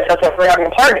parents. That's why we're having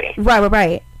a party.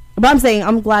 Right. But I'm saying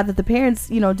I'm glad that the parents,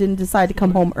 didn't decide to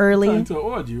come home early. Turned to an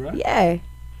orgy, right? Yeah.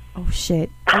 Oh shit.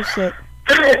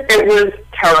 It was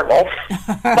terrible.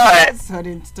 But so it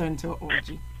didn't turn into an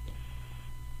orgy.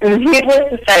 Needless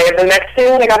to say, the next day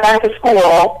when I got back to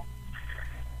school,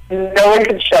 no one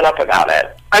could shut up about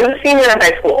it. I'm a senior in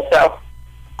high school, so.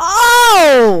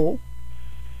 Oh!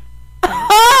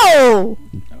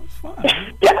 That was fun.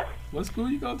 Yeah. What school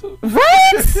you go to?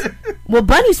 Right? Well,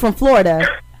 Bunny's from Florida.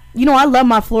 I love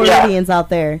my Floridians out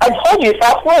there. I told you,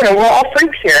 South Florida, we're all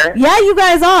freaks here. Yeah, you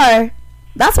guys are.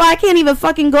 That's why I can't even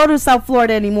fucking go to South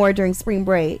Florida anymore during spring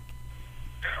break.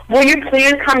 Will you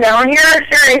please come down here?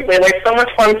 Seriously, so much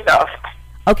fun stuff.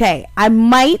 Okay, I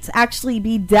might actually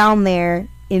be down there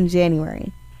in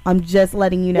January. I'm just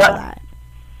letting you know that.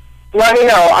 Let me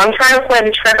know. I'm trying to plan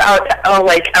a trip out to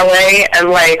LA and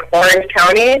Orange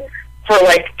County for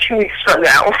 2 weeks from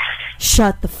now.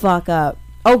 Shut the fuck up.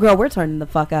 Oh girl, we're turning the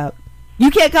fuck up.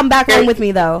 You can't come back home with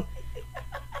me though.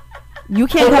 You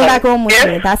can't come back home with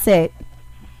me. That's it.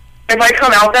 If I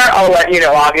come out there, I'll let you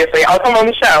know, obviously. I'll come on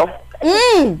the show.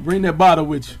 Bring that bottle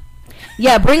with you.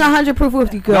 Yeah, bring 100 proof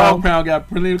with you, girl. Dog Pound got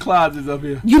plenty of closets up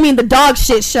here. You mean the dog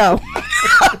shit show?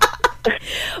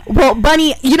 Well,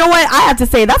 Bunny, you know what? I have to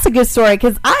say, that's a good story,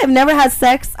 because I have never had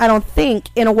sex, I don't think,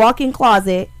 in a walk-in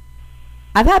closet.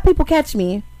 I've had people catch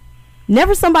me.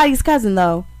 Never somebody's cousin,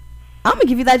 though. I'm going to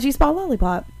give you that G-spot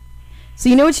lollipop. So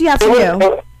you know what you have to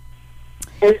do.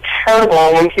 It was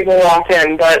terrible when people walked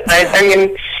in, but I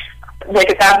mean...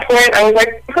 at that point, I was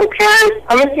like, who cares?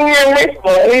 I'm a senior in high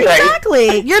school anyway.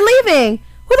 Exactly. You're leaving.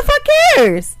 Who the fuck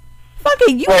cares? Fuck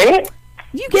it.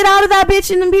 You get out of that bitch,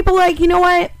 and then people like, you know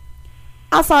what?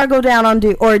 I saw her go down on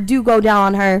do go down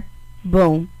on her.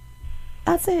 Boom.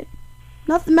 That's it.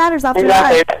 Nothing matters after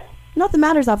that. Nothing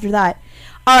matters after that.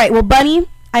 All right. Well, Bunny,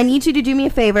 I need you to do me a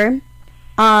favor.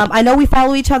 I know we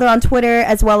follow each other on Twitter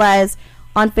as well as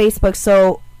on Facebook,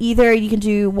 so either you can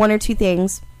do one or two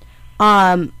things.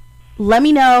 Let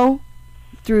me know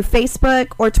through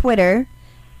Facebook or Twitter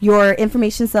your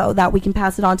information so that we can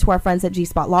pass it on to our friends at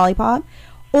G-Spot Lollipop,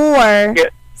 or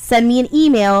send me an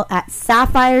email at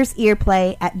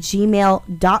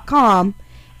sapphiresearplay@gmail.com,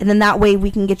 and then that way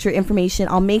we can get your information.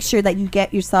 I'll make sure that you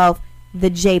get yourself the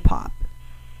J-Pop.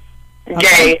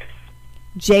 Okay?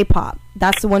 J-Pop.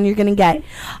 That's the one you're going to get.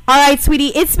 All right,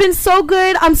 sweetie. It's been so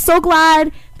good. I'm so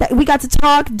glad that we got to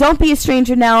talk. Don't be a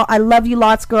stranger now. I love you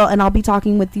lots, girl, and I'll be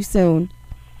talking with you soon.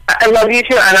 I love you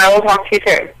too, and I will talk to you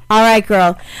soon. All right,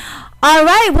 girl. All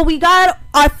right. Well, we got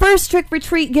our first trick or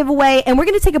treat giveaway, and we're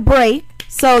going to take a break.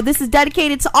 So this is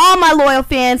dedicated to all my loyal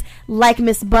fans like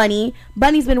Miss Bunny.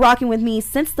 Bunny's been rocking with me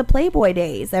since the Playboy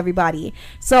days, everybody.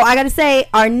 So I got to say,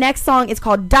 our next song is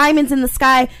called Diamonds in the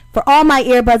Sky. For all my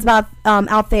earbuds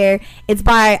out there, it's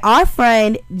by our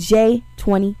friend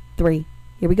J23.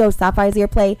 Here we go. Sapphire's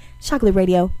Earplay, Chocolate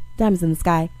Radio, Diamonds in the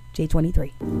Sky,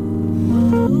 J23.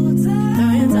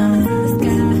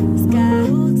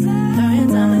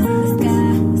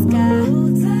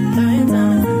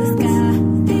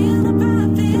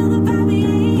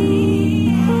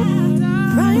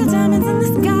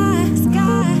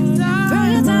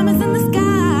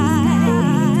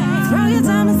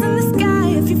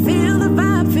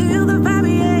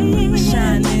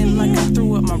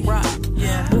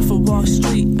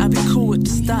 Street, I be cool with the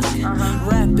stock.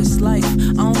 Rap is life,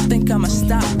 I don't think I'ma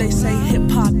stop. They say hip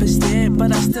hop is dead,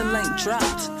 but I still ain't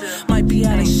dropped. Might be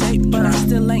out of shape, but I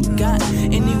still ain't got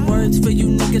any words words for you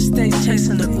niggas stay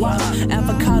chasing the guap.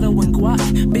 Avocado and guac,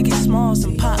 Biggie Smalls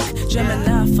and Pac.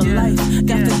 Gemini for life,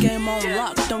 got the game on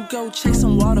lock. Don't go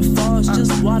chasing waterfalls,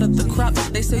 just water the crop.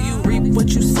 They say you reap what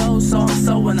you sow, so I'm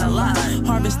sowing a lot.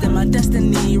 Harvesting my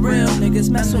destiny, real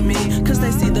niggas mess with me, cause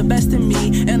they see the best in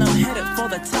me, and I'm headed for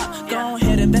the top. Go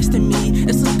ahead, invest in me,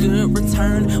 it's a good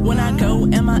return. When I go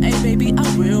MIA, baby,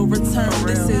 I will return.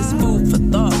 This is food for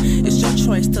thought, it's your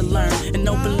choice to learn. An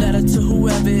open letter to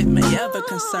whoever it may ever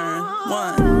concern.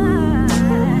 One.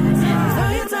 Throw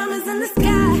your diamonds in the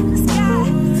sky,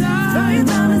 throw your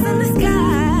diamonds in the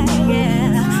sky,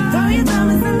 yeah. Throw your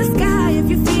diamonds in the sky if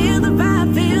you feel the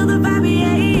vibe,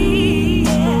 yeah,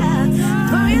 yeah.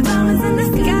 Throw your diamonds in the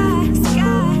sky,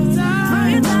 throw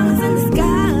your diamonds in the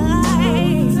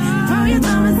sky, throw your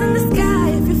diamonds in the sky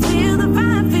if you feel the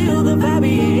vibe,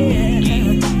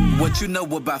 yeah. What you know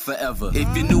about forever?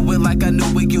 If you knew it like I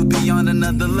knew it, you'd be on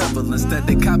another level. Instead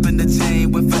of copping the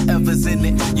chain with forever's in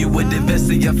it, you would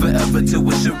invest in your forever to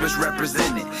ensure it's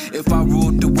represented. If I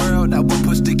ruled the world, I would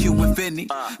push the Q infinity.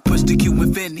 Push the Q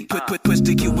infinity. Push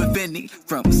the Q infinity.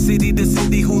 From city to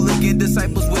city, hooligan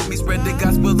disciples with me. Spread the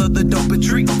gospel of the dope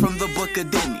tree from the book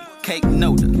of Denny. Cake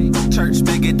Noda, church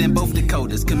bigger than both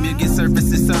Dakotas. Communion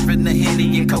services serving the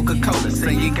Henny and Coca-Cola.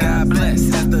 Saying God bless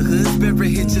as the hood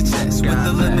spirit hit your chest. With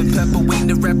the lemon pepper wing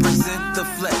to represent the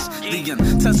flesh. The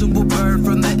untouchable bird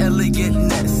from the elegant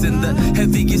nest. And the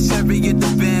heaviest chariot, the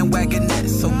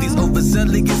bandwagonette. Hope these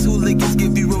overzealous hooligans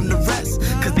give you room to rest.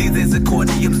 Cause these is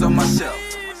accordions on my shelf.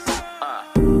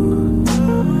 Throw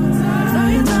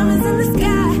your diamonds in the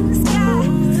sky,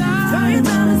 throw your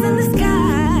diamonds in the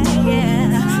sky,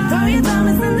 yeah. Throw your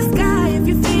diamonds in the sky if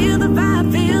you feel the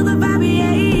vibe,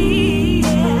 yeah,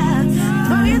 yeah.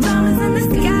 Throw your diamonds in the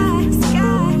sky,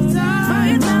 throw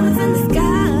your diamonds in the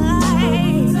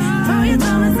sky, throw your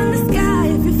diamonds in the sky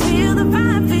if you feel the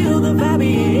vibe,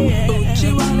 yeah. Ooh,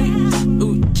 G-Wally,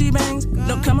 ooh, G-Bangs,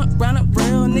 don't come around a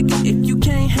real nigga if you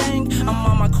can't hang. I'm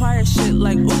on my choir shit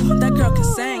like, ooh, that girl can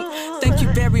sing. Thank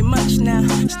you very much now,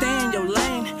 stay in your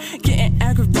lane. Getting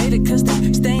aggravated cause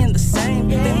they staying the same.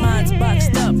 Their minds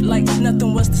boxed up like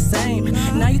nothing was the same.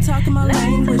 Now you talking my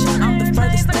language, I'm the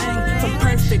furthest thing from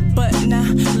perfect. But now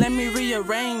let me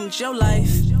rearrange your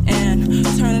life and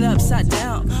turn it upside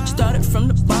down. Started from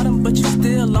the bottom but you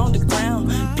still on the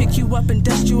ground. Pick you up and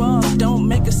dust you off, don't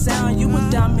make a sound. You a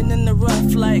diamond in the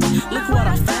rough like, look what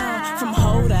I found. From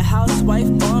hoe to housewife,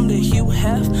 bum to Hugh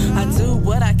Hef, I do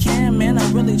what I can, man, I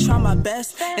really try my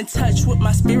best. In touch with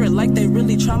my spirit like they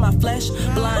really try my flesh.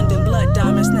 Blind and blood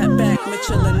diamond, snap back,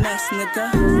 Mitchell and Ness,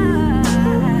 nigga.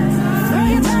 Throw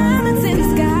your diamonds in the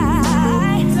sky,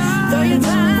 throw your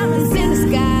diamonds in the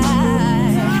sky.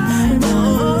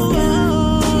 Oh,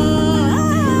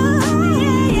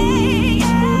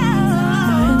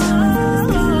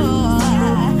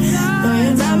 yeah, throw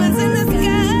your diamonds in the sky.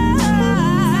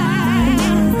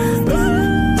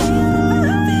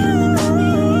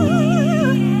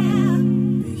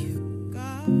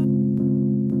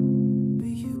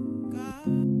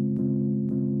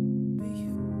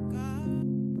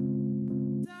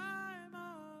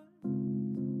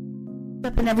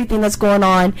 Up and everything that's going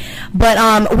on, but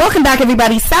welcome back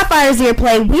everybody. Sapphire's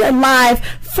Earplay. We are live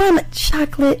from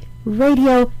Chocolate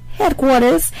Radio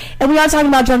headquarters, and we are talking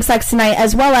about drunk sex tonight,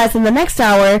 as well as in the next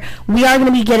hour we are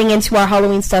going to be getting into our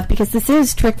Halloween stuff, because this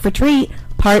is Trick for Treat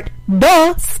Part 2.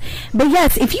 But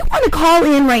yes, if you want to call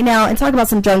in right now and talk about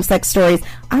some drunk sex stories,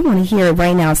 I want to hear it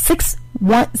right now.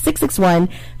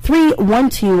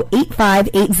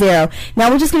 661-312-8580. Now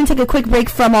we're just going to take a quick break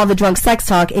from all the drunk sex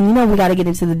talk, and we got to get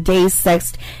into the dazed,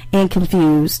 sexed, and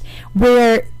confused,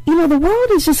 where the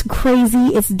world is just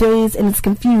crazy, it's dazed and it's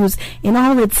confused in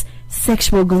all its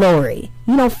sexual glory.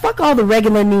 Fuck all the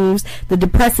regular news, the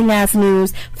depressing ass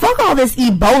news, fuck all this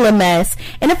Ebola mess.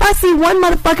 And if I see one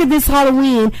motherfucker this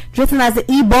Halloween dressing as an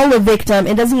Ebola victim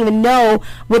and doesn't even know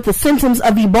what the symptoms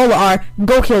of Ebola are,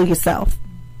 go kill yourself.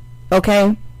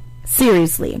 Okay?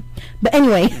 Seriously. But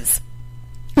anyways,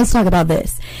 let's talk about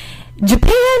this.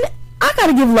 Japan, I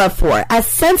gotta give love for. As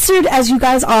censored as you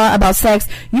guys are about sex,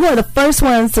 you are the first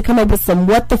ones to come up with some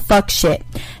what the fuck shit.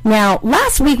 Now,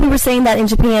 last week we were saying that in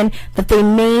Japan that they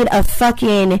made a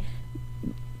fucking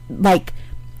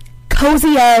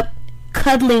cozy up,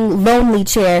 cuddling, lonely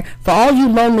chair for all you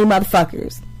lonely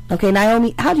motherfuckers. Okay,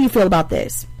 Naomi, how do you feel about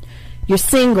this? You're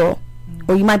single,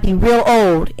 or you might be real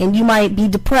old, and you might be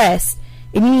depressed,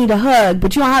 and you need a hug,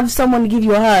 but you don't have someone to give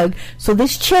you a hug. So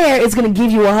this chair is going to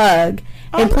give you a hug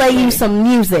and play you some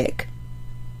music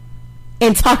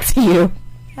and talk to you.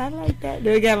 I like that.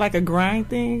 Do it got like a grind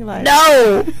thing? Like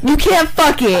No, you can't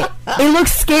fuck it. It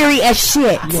looks scary as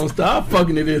shit. You gonna stop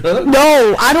fucking it, huh?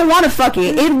 No, I don't want to fuck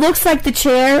it. It looks like the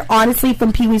chair, honestly,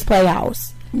 from Pee-wee's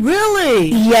Playhouse. Really?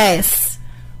 Yes.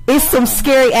 It's some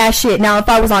scary ass shit. Now, if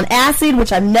I was on acid,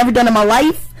 which I've never done in my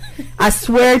life, I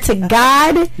swear to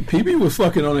God, Pee-wee was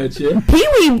fucking on that chair.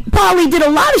 Pee-wee probably did a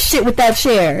lot of shit with that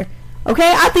chair.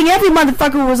 Okay, I think every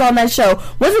motherfucker was on that show.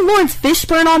 Wasn't Lawrence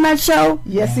Fishburne on that show?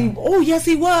 Yes, he. Oh, yes,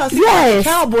 he was. Yes, like a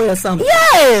cowboy or something.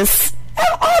 Yes,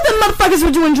 all them motherfuckers were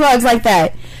doing drugs like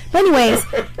that. But anyways,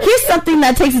 here's something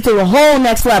that takes it to a whole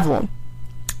next level.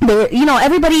 But, you know,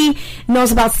 everybody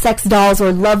knows about sex dolls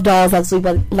or love dolls, as we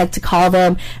like to call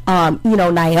them. You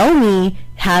know, Naomi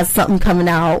has something coming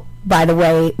out, by the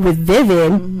way, with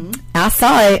Vivian. Mm-hmm. I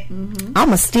saw it. Mm-hmm. I'm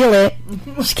gonna steal it.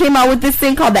 Mm-hmm. She came out with this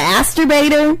thing called the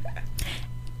Asturbator.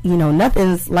 You know,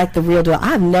 nothing's like the real deal.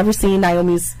 I've never seen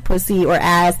Naomi's pussy or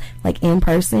ass, like, in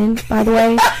person, by the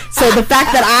way. So the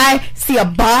fact that I see a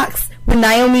box with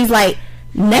Naomi's, like,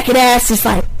 naked ass, just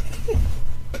like,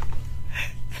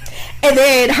 and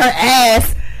then her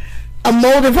ass, a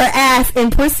mold of her ass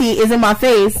and pussy is in my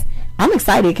face. I'm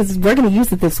excited because we're going to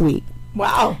use it this week.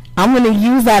 Wow. I'm going to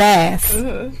use that ass,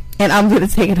 and I'm going to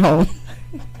take it home.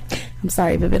 I'm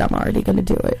sorry, Vivid, I'm already going to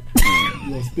do it.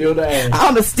 You gonna steal the ass.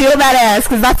 I'm gonna steal that ass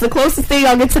because that's the closest thing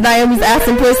I'll get to Naomi's ass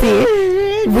and pussy.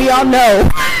 We all know.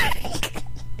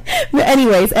 But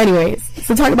anyways,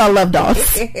 so talk about love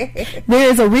dolls. There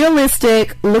is a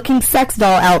realistic looking sex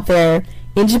doll out there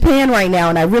in Japan right now,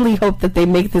 and I really hope that they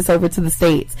make this over to the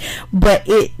States. But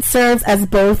it serves as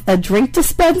both a drink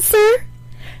dispenser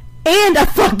and a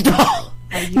fuck doll.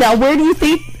 Now, where do you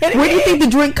think the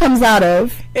drink comes out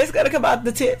of? It's gonna come out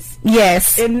the tits.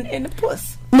 Yes. In the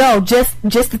puss. No, just the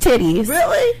titties.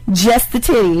 Really? Just the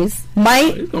titties.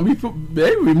 Mike? It's gonna be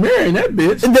baby marrying that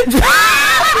bitch.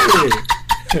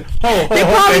 They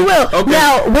probably will. Okay.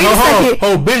 Now, wait a second.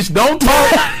 Oh, bitch, don't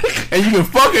talk. And you can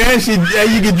fuck her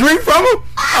and you can drink from her?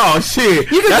 Oh, shit.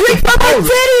 You can drink from her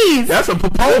titties. That's a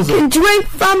proposal. You can drink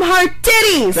from her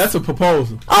titties. That's a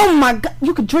proposal. Oh, my God.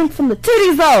 You can drink from the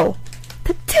titties, though.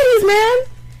 The titties, man.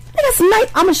 That's nice.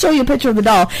 I'm going to show you a picture of the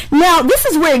doll. Now, this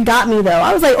is where it got me, though.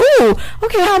 I was like, ooh,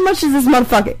 okay, how much is this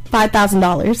motherfucker?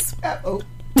 $5,000. Uh-oh.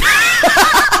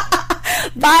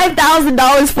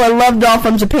 $5,000 for a love doll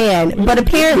from Japan. But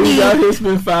apparently... Who's out here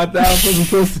spend $5,000 for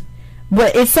pussy?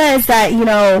 But it says that, you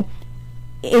know,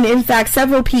 in fact,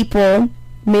 several people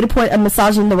made a point of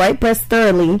massaging the right breast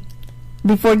thoroughly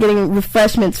before getting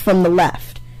refreshments from the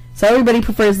left. So everybody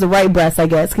prefers the right breast, I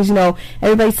guess, because, you know,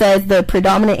 everybody says the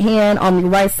predominant hand on the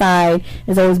right side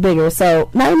is always bigger. So,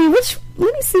 Naomi,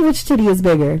 let me see which titty is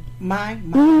bigger.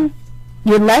 Mine.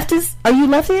 Your left is, are you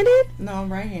left-handed? No,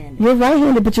 I'm right-handed. You're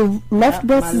right-handed, but your left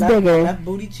breast is bigger. My left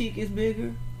booty cheek is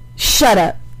bigger. Shut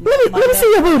up. Let me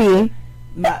see your booty.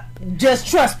 Just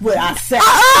trust what I said.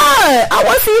 I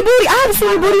want to see your booty. I haven't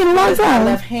seen your booty in a long time.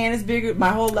 My left hand is bigger. My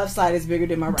whole left side is bigger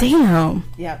than my right. Damn.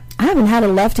 Yep. I haven't had a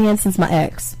left hand since my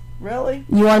ex. Really?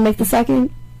 You want to make the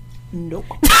second? Nope.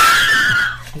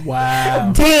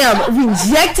 Wow. Damn.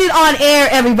 Rejected on air,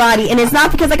 everybody. And it's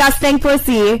not because I got stank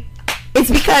pussy.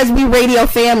 It's because we radio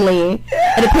family.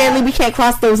 And apparently we can't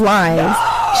cross those lines.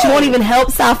 No. She won't even help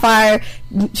Sapphire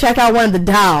check out one of the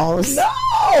dolls.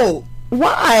 No.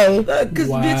 Why? Because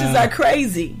bitches are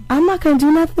crazy. I'm not going to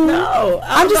do nothing. No.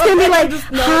 I'm just going to be like,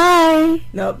 hi.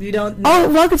 Nope, you don't. No. Oh,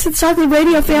 welcome to the Chocolate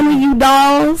Radio family, you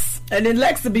dolls. And then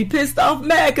Lex would be pissed off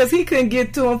mad because he couldn't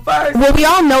get to him first. Well, we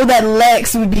all know that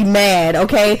Lex would be mad,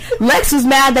 okay? Lex was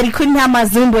mad that he couldn't have my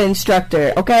Zumba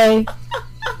instructor, okay?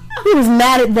 He was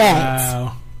mad at that.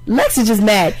 Wow. Lex is just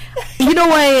mad. You know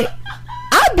what?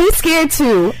 I'd be scared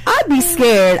too. I'd be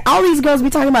scared. All these girls be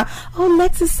talking about, oh,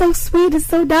 Lex is so sweet, it's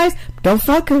so nice. Don't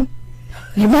fuck him.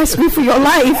 You might screw for your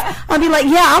life. I'll be like,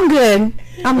 yeah, I'm good.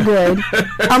 I'm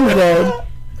good.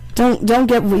 Don't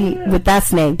get with that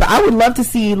snake. But I would love to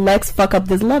see Lex fuck up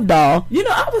this love doll. You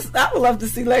know, I would love to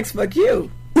see Lex fuck you.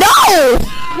 No!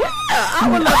 I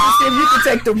would love to see if you could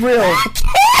take the real.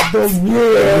 The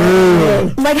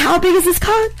real. Like, how big is this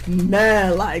cock?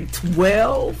 Man, like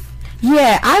 12.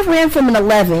 Yeah, I ran from an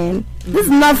 11. This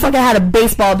motherfucker had a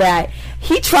baseball bat.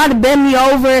 He tried to bend me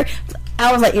over.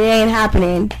 I was like, it ain't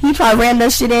happening. He tried to ram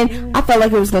that shit in. I felt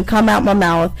like it was going to come out my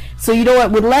mouth. So you know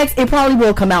what? With Lex, it probably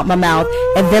will come out my mouth.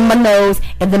 And then my nose.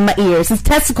 And then my ears. His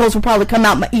testicles will probably come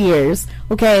out my ears.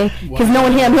 Okay? Because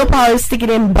knowing him, he'll probably stick it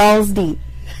in balls deep.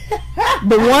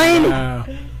 The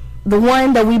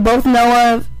one that we both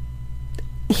know of,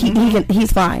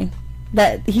 he's fine.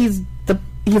 That he's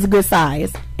a good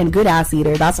size and good ass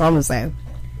eater. That's all I'm gonna say.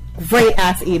 Great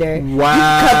ass eater. Wow. You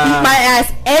can come eat my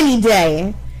ass any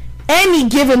day. any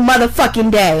given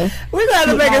motherfucking day. We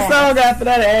gotta make a song after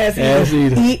that ass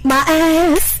eater. Eat my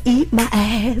ass, eat my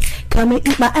ass. Come and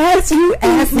eat my ass, you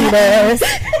ass eaters.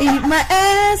 Eat my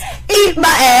ass, eat my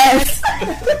ass.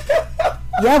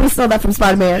 Yeah, we stole that from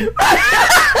Spider-Man.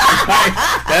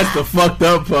 That's the fucked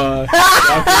up part.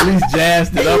 Y'all at least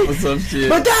jazzed it up or some shit.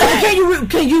 But Diamond,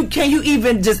 can you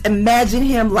even just imagine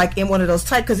him like in one of those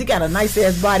tight? Because he got a nice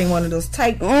ass body in one of those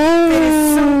tight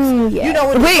fitted suits. Yeah. You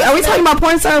know. Wait, are we talking about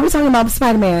porn star? Or are we talking about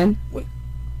Spider-Man?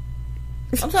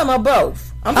 I'm talking about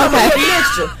both. I'm talking about a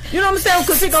mixture. You know what I'm saying?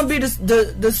 Because he's gonna be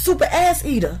the super ass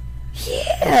eater.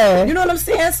 Yeah. You know what I'm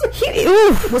saying?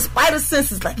 With spider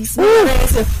senses, like he smells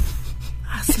ass. And,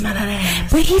 I smell that ass.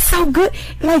 But he's so good.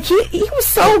 Like he was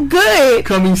so good.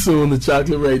 Coming soon to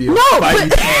Chocolate Radio. No,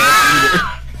 but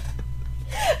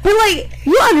like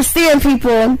you understand,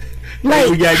 people.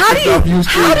 Like how do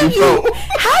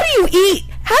you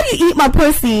eat my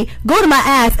pussy? Go to my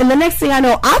ass, and the next thing I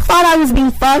know, I thought I was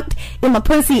being fucked in my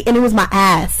pussy, and it was my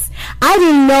ass. I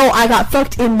didn't know I got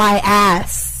fucked in my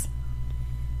ass.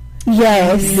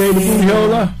 Yes.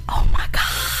 Oh my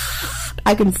god.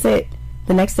 I couldn't sit.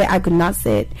 The next day I could not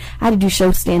sit. I had to do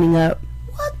shows standing up.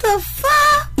 What the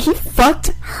fuck? He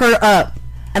fucked her up,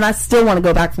 and I still want to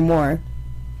go back for more.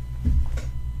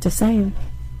 Just saying.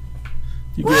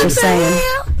 Just saying.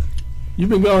 You've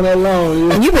been going that long.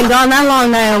 Yeah? And you've been gone that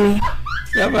long, Naomi.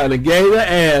 I'm about to gave the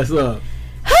ass up.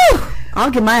 Whew.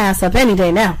 I'll get my ass up any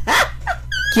day now.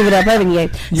 Give it up every day.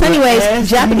 So anyways,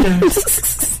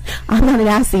 Japanese. I'm not an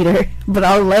ass eater, but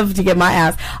I'll love to get my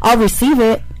ass. I'll receive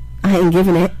it. I ain't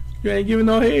giving it. You ain't giving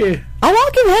no head. Oh,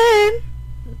 I'll give head.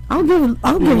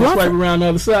 I'll give lots. Swipe around the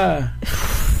other side.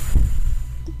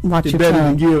 Watch it's your better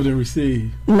tongue. to give than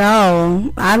receive.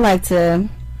 No, I like to.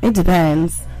 It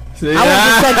depends. See? I won't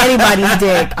just suck anybody's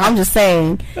dick. I'm just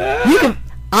saying.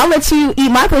 I'll let you eat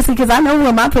my pussy because I know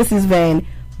where my pussy's been.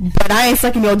 But I ain't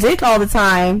sucking your dick all the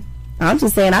time. I'm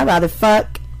just saying I'd rather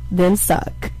fuck than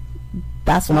suck.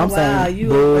 That's what I'm saying. Wow, you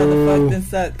would rather fuck than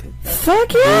suck.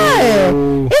 Fuck yeah.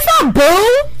 Boo. It's not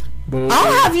boo. Boo.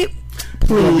 I'll have you.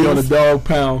 Please. Gonna be on the Please. dog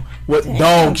pound. What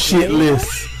dog shit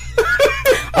list?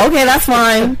 Okay, that's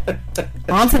fine.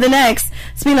 On to the next.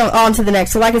 Speaking of on to the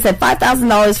next. So like I said,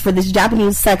 $5,000 for this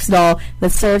Japanese sex doll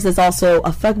that serves as also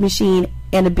a fuck machine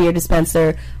and a beer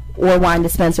dispenser or wine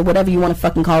dispenser, whatever you want to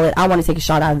fucking call it. I want to take a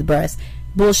shot out of the breast.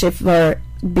 Bullshit for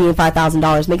being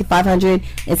 $5,000. Make it $500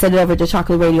 and send it over to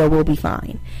Chocolate Radio. We'll be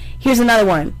fine. Here's another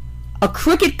one. A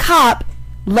crooked cop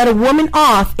let a woman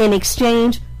off in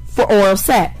exchange for oral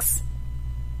sex.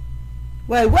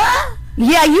 Wait, what?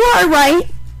 Yeah, you are right.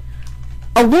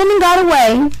 A woman got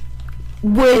away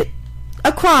with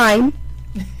a crime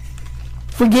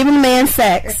for giving a man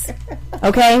sex.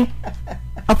 Okay?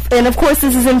 And of course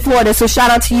this is in Florida, so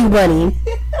shout out to you, Bunny.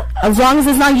 As long as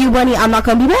it's not you, Bunny, I'm not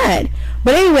gonna be mad.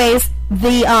 But anyways,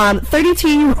 the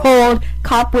 32-year-old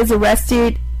cop was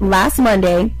arrested last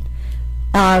Monday.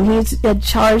 He's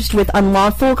charged with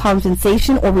unlawful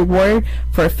compensation or reward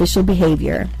for official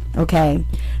behavior. Okay,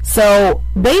 so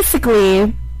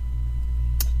basically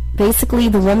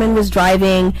the woman was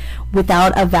driving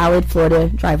without a valid Florida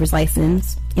driver's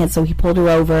license, and so he pulled her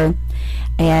over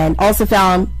and also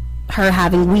found her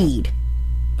having weed.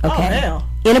 Okay,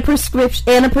 in a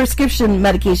prescription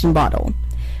medication bottle.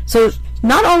 So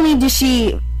not only did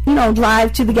she,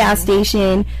 drive to the gas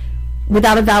station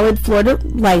without a valid Florida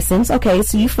license, okay,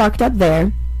 so you fucked up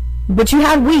there, but you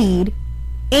had weed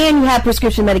and you had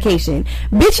prescription medication.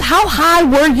 Bitch, how high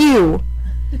were you?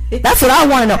 That's what I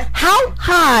want to know. How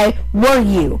high were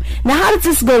you? Now, how did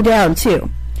this go down, too?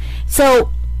 So,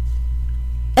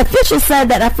 officials said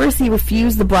that at first he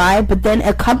refused the bribe, but then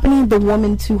accompanied the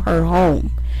woman to her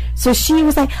home. So she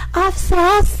was like, "Officer,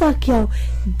 I'll suck your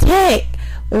dick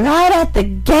right at the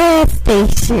gas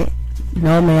station."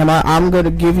 "No, ma'am, I'm going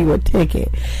to give you a ticket."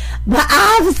 "But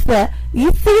officer,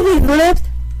 you see these lips?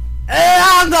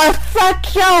 I'm going to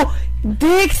suck your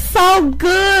dick so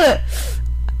good.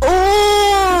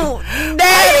 Ooh,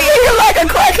 daddy, you're like a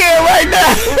crackhead right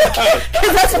now."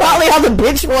 Because that's probably how the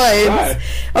bitch was. Right.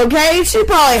 Okay? She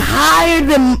probably hired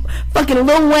them fucking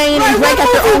Lil Wayne and drank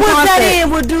at their own concert. That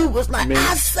where dude was like,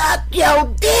 "I suck your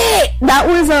dick." That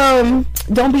was,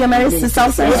 Don't Be a Menace to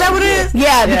Southside. Was that what it is?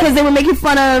 Yeah, because they were making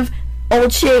fun of old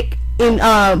chick in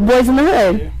Boys in the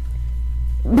Hood. Yeah.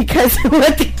 Because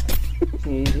what the...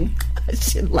 I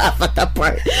should laugh at that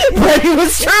part, but it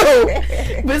was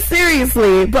true. But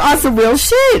seriously, but also real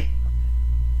shit.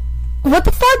 What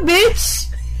the fuck, bitch?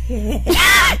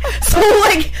 So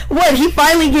like, what? He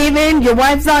finally gave in. Your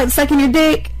wife's not sucking your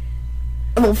dick.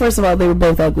 Well, first of all, they were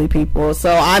both ugly people.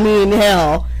 So I mean,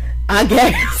 hell, I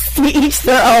guess to each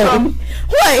their own.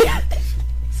 What?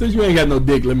 Since you ain't got no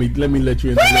dick, let me let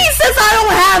you in. What do you mean since I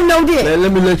don't have no dick?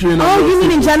 Let me let you in. Oh, you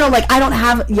mean in general? Like I don't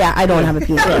have? Yeah, I don't have a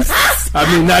penis.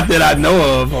 I mean, not that I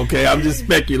know of. Okay, I'm just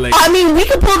speculating. I mean, we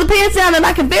can pull the pants down and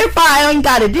I can verify I ain't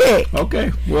got a dick.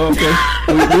 Okay, well, okay.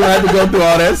 we don't have to go through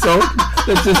all that, so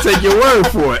let's just take your word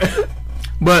for it.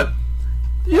 But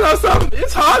you know something?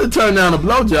 It's hard to turn down a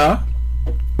blowjob.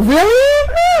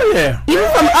 Really? Yeah. Even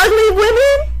from ugly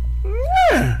women?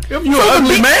 Yeah. If you're an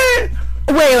ugly man.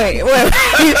 Wait.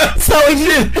 So if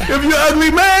you're an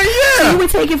ugly man, yeah. So you would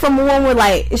take it from a woman with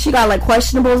like she got like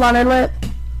questionables on her lip?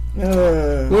 We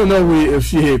don't know if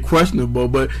she had questionable,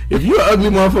 but if you're an ugly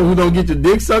motherfucker who don't get your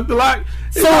dick sucked a lot,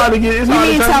 it's hard to get. It's hard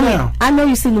to turn down. I know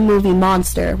you seen the movie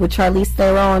Monster with Charlize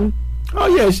Theron. Oh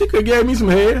yeah, she could give me some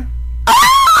head.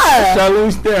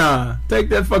 Charlize Theron, take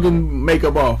that fucking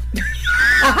makeup off.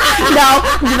 No,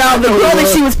 the girl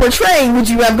that she was portraying, would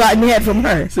you have gotten head from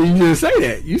her? So you didn't say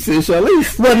that. You said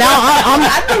Charlize. Well, now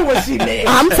I knew what she meant.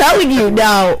 I'm telling you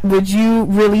now. Would you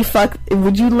really fuck?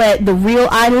 Would you let the real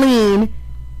Eileen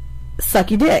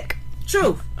suck your dick?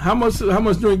 True. How much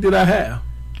drink did I have?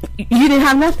 You didn't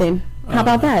have nothing. How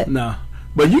about that? Nah.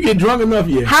 But you get drunk enough,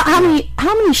 yeah. How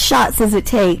many shots does it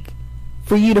take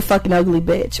for you to fuck an ugly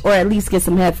bitch, or at least get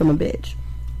some head from a bitch?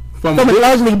 From an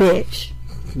ugly bitch.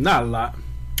 Not a lot.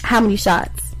 How many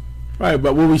shots? Right,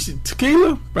 but when we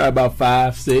tequila, probably about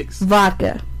 5, 6.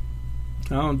 Vodka.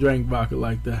 I don't drink vodka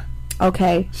like that.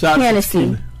 Okay. Shots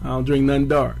Hennessy. I don't drink nothing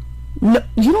dark. No,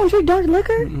 you don't drink dark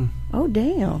liquor? Mm-mm. Oh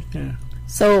damn. Yeah.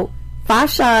 So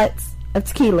 5 shots of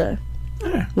tequila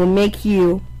will make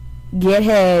you get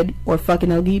head or fuck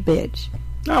an ugly bitch.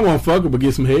 I won't fuck her, but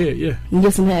get some head, yeah. You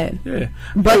get some head. Yeah.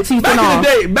 But teeth and all.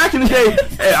 Back in the day,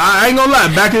 hey, I ain't gonna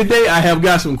lie. Back in the day, I have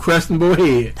got some questionable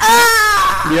head.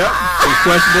 Yep, some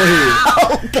questionable head.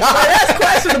 Oh God, that's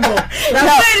questionable.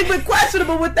 Now, but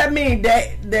questionable. What that mean?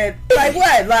 That like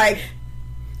what? Like.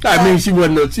 I mean, she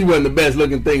wasn't the best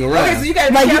looking thing around. Okay, so you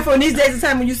gotta be careful in these days of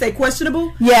time when you say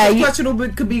questionable. Yeah, questionable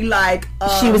could be like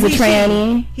she was a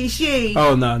tranny. She.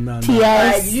 Oh no.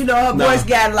 T.S. Like, you know, her voice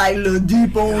got like a little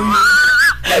deep on you.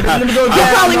 Like, let me go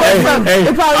hey,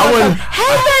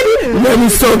 let me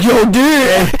suck your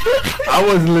dick. I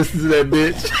wasn't listening to that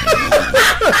bitch.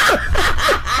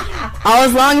 Oh,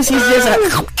 as long as she's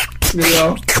just you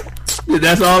know.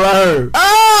 That's all I heard.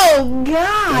 Oh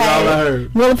God! That's all I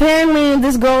heard. Well, apparently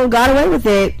this girl got away with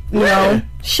it. You know,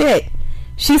 shit.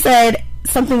 She said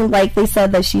something like they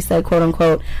said that she said, "quote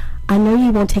unquote," "I know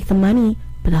you won't take the money,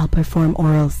 but I'll perform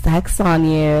oral sex on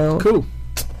you." Cool.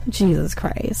 Jesus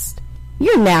Christ,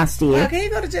 you're nasty. Well, can you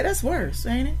go to jail? That's worse,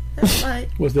 ain't it? That's like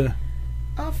what's that?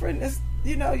 Offering this.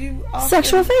 You know, you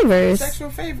sexual favors. Sexual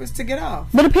favors to get off.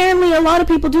 But apparently, a lot of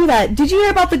people do that. Did you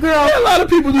hear about the girl? Yeah, a lot of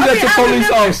people do that to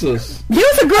police officers. There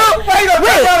was a girl. Wait,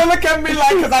 don't look at me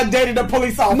like because I dated a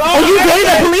police officer. No, you dated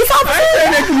a police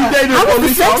officer? How was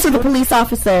the sex with the police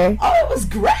officer? Oh, it was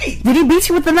great. Did he beat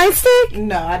you with the nightstick?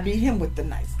 No, I beat him with the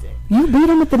nightstick. You beat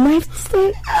him with the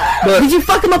nightstick? Did you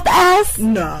fuck him up the ass?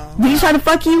 No. Did he try to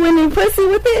fuck you in the pussy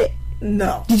with it?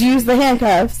 No. Did you use the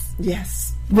handcuffs?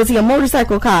 Yes. Was he a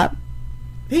motorcycle cop?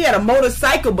 He had a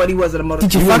motorcycle, but he wasn't a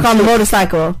motorcycle. Did you fuck on the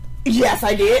motorcycle? Yes,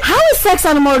 I did. How is sex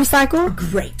on a motorcycle?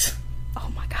 Great.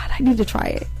 Oh my God, I need to try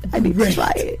it. To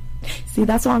try it. See,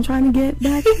 that's what I'm trying to get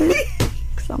back to.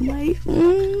 Because I'm like, let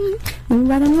me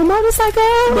ride on a motorcycle.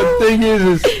 But the thing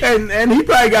is and he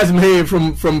probably got some head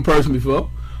from a person before.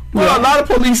 Well, a lot of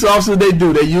police officers, they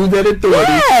use that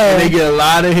authority, and they get a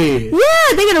lot of head.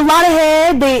 Yeah, they get a lot of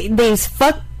head. They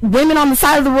fuck women on the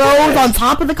side of the road, on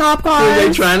top of the cop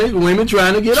cars. So women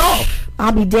trying to get off.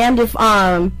 I'll be damned if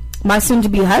my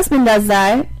soon-to-be husband does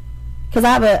that, because I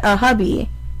have a hubby.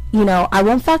 You know, I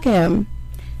won't fuck him.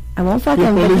 Police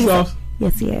officer?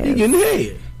 Yes, he is. He getting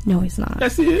head. No, he's not.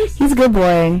 Yes, he is. He's a good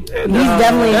boy. Yeah, he's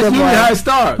definitely a good boy. That's usually how it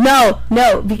starts.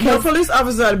 No, because police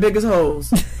officers are the biggest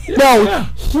hoes. No,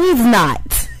 he's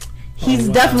not. He's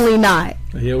definitely not.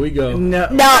 Here we go. No,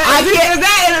 I can't. Is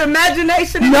that an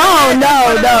imagination?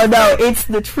 No. It's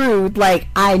the truth. Like,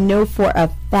 I know for a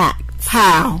fact.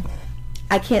 How?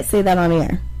 I can't say that on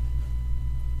air.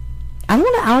 I don't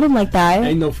want to out him like that.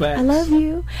 Ain't no facts. I love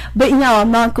you, but no,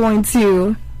 I'm not going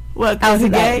to. What? Is he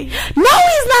gay? No,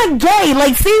 he's not gay.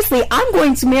 Like, seriously, I'm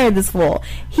going to marry this fool.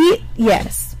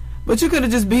 Yes. But you could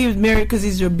have just been married because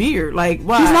he's your beard. Like,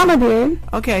 why? He's not my beard.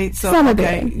 Okay, so he's not my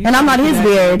beard, and I'm not his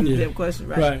beard. Yeah. Question,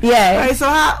 right? Yeah. Right. So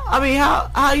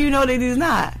how you know that he's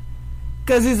not?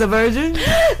 Because he's a virgin.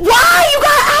 Why you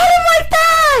got out him like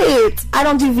that? I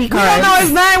don't do V cards. You don't know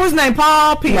his name? What's his name?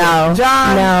 Paul, Peter,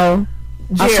 John. No.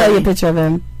 Jerry. I'll show you a picture of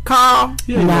him. Carl.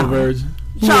 He ain't no virgin.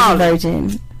 He's a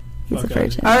virgin. He's a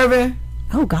virgin. Irvin.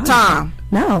 Oh God. Tom.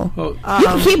 No. You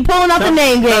can keep pulling up the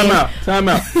name game. Time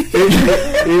out.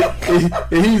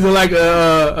 He's like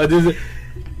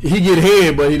he get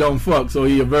head, but he don't fuck, so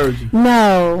he a virgin.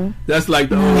 No. That's like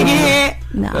the. He get head.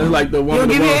 No. That's like the one. You don't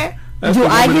give head. Do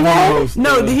I give head?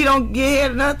 No, he don't get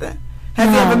head or nothing. Has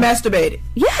he ever masturbated?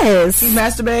 Yes. He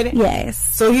masturbated? Yes.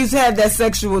 So he's had that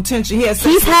sexual tension. He has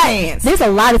sexual hands. There's a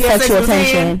lot of sexual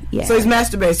tension. Yeah. So he's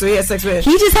masturbated. So he has sex with.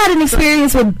 He just had an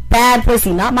experience with bad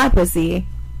pussy, not my pussy.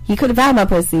 He could have had my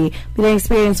pussy, but an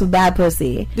experience with bad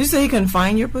pussy. Did you say he couldn't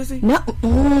find your pussy? No.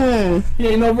 He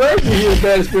ain't no virgin. He was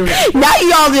bad experience. Now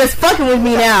y'all just fucking with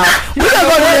me now. We're going to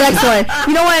go to the next one.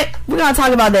 You know what? We're going to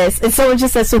talk about this. And someone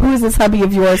just said, so who is this hubby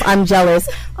of yours? I'm jealous.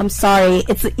 I'm sorry.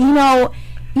 It's, you know,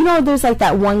 there's like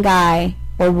that one guy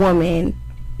or woman,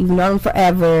 you've known him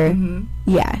forever. Mm-hmm.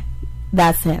 Yeah,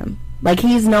 that's him. Like,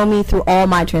 he's known me through all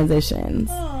my transitions.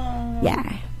 Aww.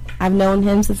 Yeah. I've known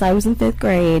him since I was in 5th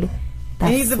grade.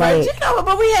 And he's a virgin. No,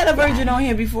 but we had a virgin on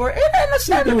here before. It ain't no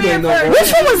shit to be a virgin.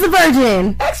 Which one was the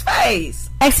virgin? X-Face.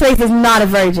 X-Face is not a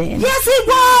virgin. Yes, he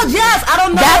was. Yes, I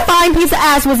don't know. That fine piece of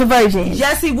ass was a virgin.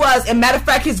 Yes, he was. And matter of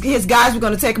fact, his guys were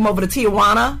going to take him over to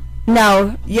Tijuana.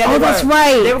 No. Yeah, that's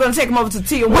right. They were going to take him over to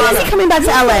Tijuana. When is he coming back to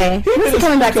LA? When is he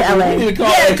coming back to LA?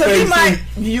 Yeah, because he might.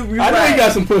 I know he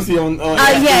got some pussy on.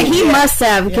 Yeah, he must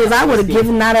have, because I would have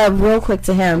given that up real quick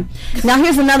to him. Now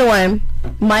here's another one.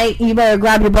 Mike, you better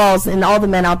grab your balls, and all the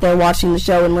men out there watching the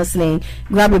show and listening,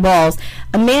 grab your balls.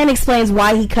 A man explains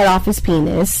why he cut off his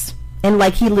penis, and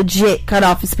like he legit cut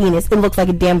off his penis. It looked like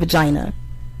a damn vagina.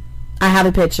 I have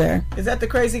a picture. Is that the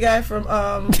crazy guy from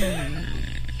Wu-Tang?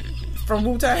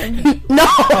 No.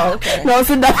 Oh, okay. No, it's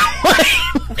another one.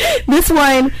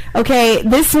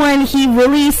 This one, he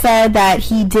really said that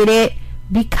he did it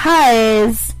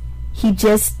because he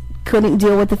just couldn't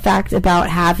deal with the fact about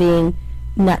having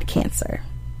nut cancer,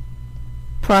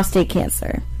 prostate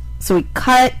cancer. So he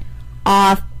cut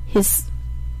off his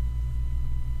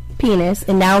penis,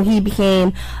 and now he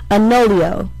became a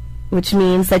nolio, which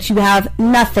means that you have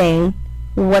nothing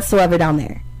whatsoever down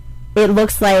there. It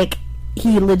looks like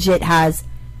he legit has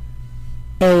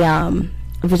a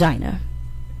vagina.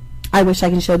 I wish I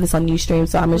can show this on Ustream,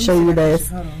 so I'm going to show you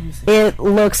this. It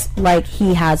looks like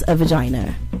he has a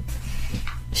vagina.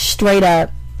 Straight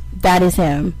up, that is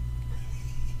him.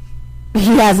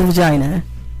 He has a vagina.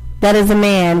 That is a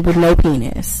man with no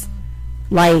penis.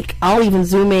 Like, I'll even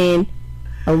zoom in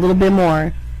a little bit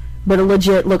more, but it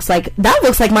legit looks like, that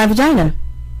looks like my vagina.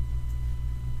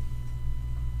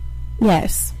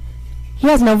 Yes. He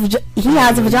has no he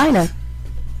has a vagina.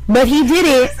 But he did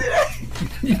it.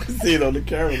 You can see it on the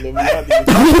camera. You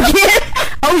can?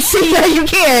 Oh shit, yeah, you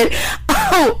can.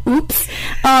 Oh, oops.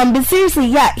 But seriously,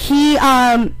 yeah, he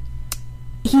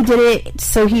did it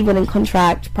so he wouldn't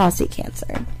contract prostate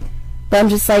cancer. But I'm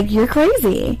just like, you're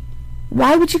crazy.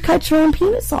 Why would you cut your own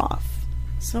penis off?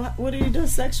 So what do you do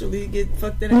sexually? You get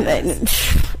fucked in the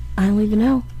ass? I don't even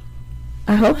know.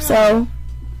 I hope so.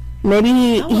 Maybe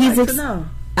he's like to know.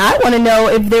 I want to know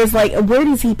if there's like, where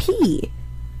does he pee?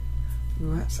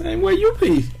 Same way you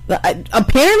pee.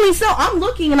 Apparently so. I'm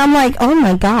looking and I'm like, oh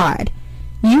my god,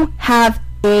 you have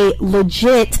a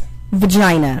legit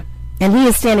vagina, and he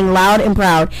is standing loud and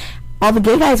proud. All the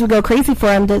gay guys would go crazy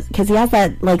for him because he has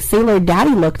that like sailor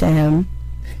daddy look to him.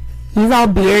 He's all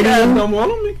beardy. Don't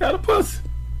want him. He got a pussy.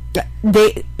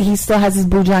 He still has his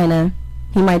vagina.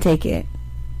 He might take it.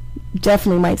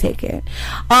 Definitely might take it.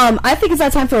 I think it's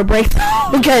that time for a break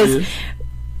because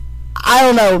I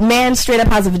don't know, man straight up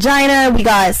has a vagina. We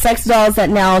got sex dolls that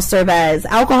now serve as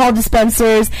alcohol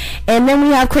dispensers, and then we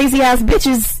have crazy ass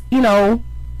bitches, you know,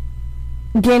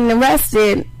 getting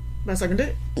arrested by sucking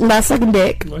dick. Why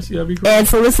she gotta be crazy? And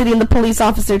soliciting the police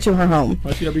officer to her home.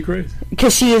 Why she gotta be crazy?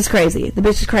 Because she is crazy. The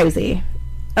bitch is crazy.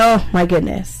 Oh my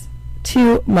goodness.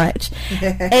 Too much.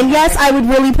 And yes, I would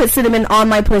really put cinnamon on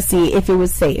my pussy if it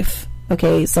was safe.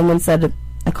 Okay, someone said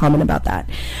a comment about that.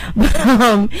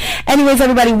 Anyways,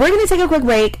 everybody, we're going to take a quick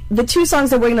break. The two songs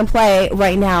that we're going to play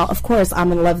right now, of course, I'm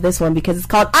going to love this one because it's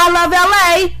called I Love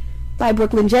LA by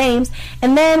Brooklyn James.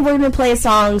 And then we're going to play a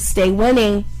song, Stay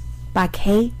Winning by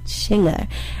Kay Chinga.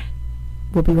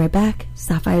 We'll be right back.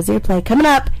 Sapphire's Earplay coming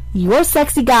up. Your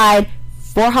sexy guide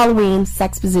for Halloween,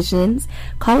 sex positions,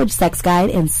 college sex guide,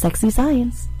 and sexy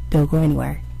science. Don't go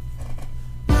anywhere.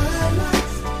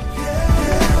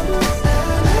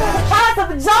 Has a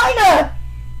vagina!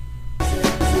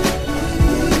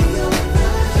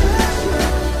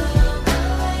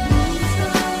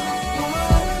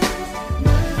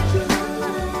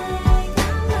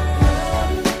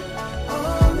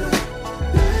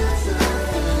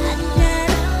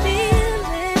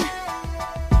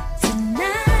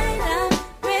 Tonight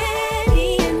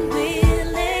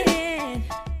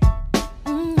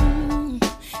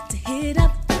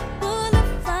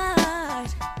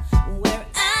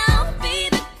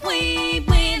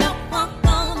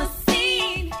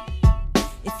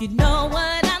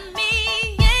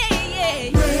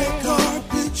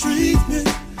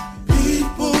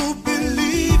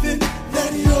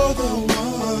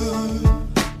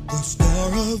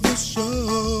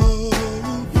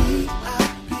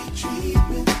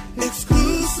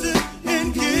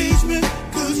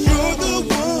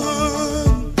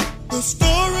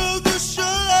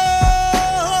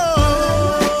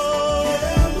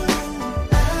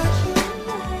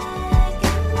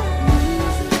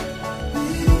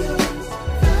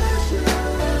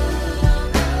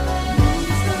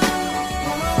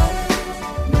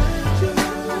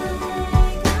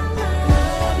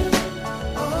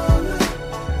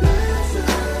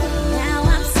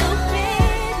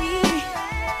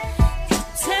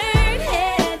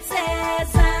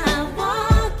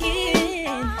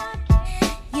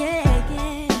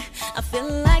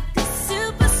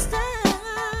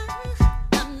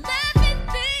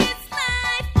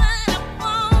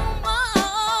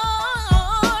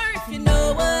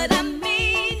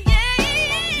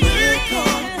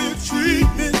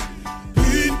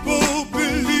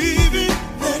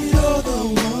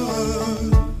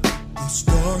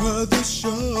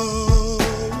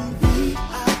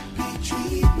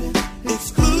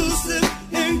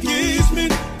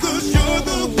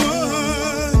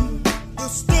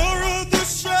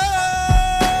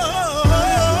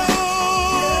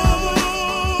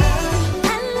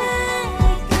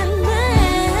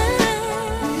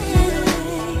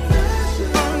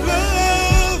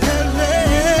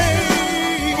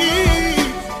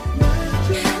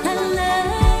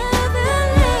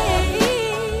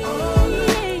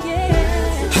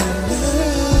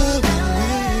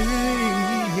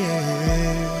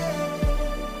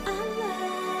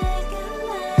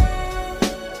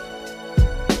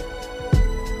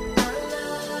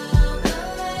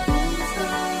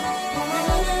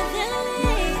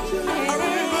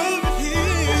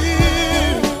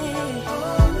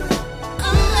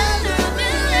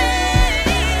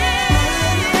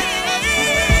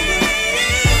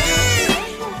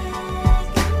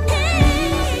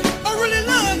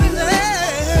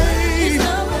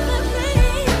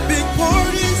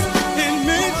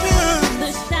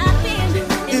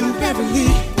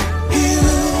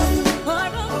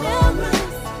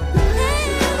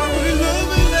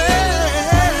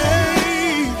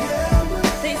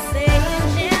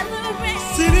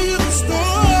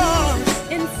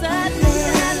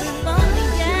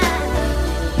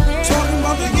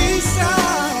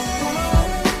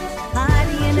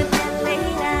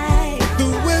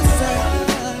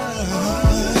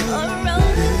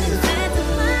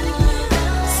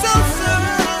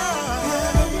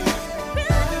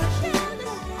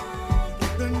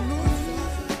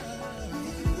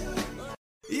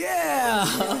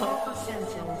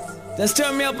Just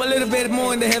turn me up a little bit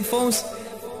more in the headphones.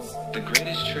 The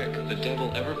greatest trick the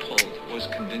devil ever pulled was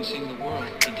convincing the world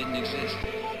he didn't exist.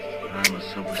 I'm a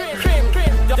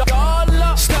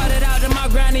Started out in my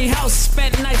granny house,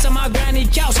 spent nights on my granny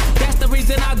couch. That's the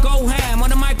reason I go ham. On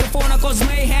the microphone I cause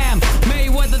mayhem.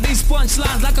 Mayweather these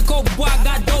punchlines like a coke boy, I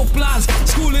got dope lines.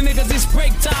 Schooling niggas it's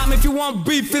break time. If you want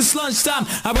beef it's lunchtime.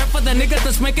 I rap for the niggas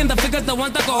that's making the figures, the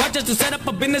ones that go hard just to set up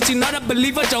a business. You not a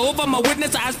believer, Jehovah my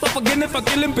witness. I ask for forgiveness for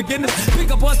killing beginners.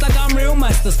 Pick up boys like I'm real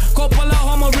masters. Coppola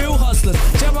home of real hustlers.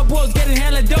 Terror boys getting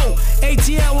hella dope.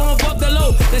 ATL I'm above the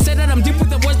low. They say that I'm deep with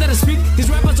the words that I speak. These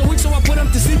rappers are weak so I put them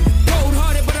to sleep. Cold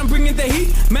hearted but I'm bringing the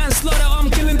heat. Manslaughter I'm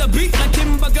killing the beat. Like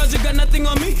him but girls you got nothing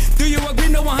on me. Do you agree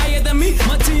no one higher than me?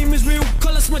 My team is real,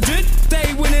 colors Madrid.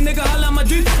 Stay winning nigga holla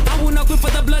Madrid. I will not quit for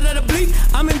the blood of the bleed.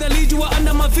 I'm in the lead, you are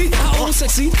under my feet. I always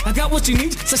succeed, I got what you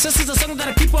need. Success is a song that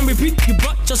I keep on repeat. You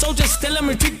brought your soldiers, still in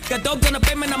retreat. Got dogs on the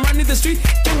pavement, I'm running the street.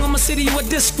 King of my city, you a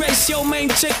disgrace. Yo main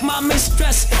chick, my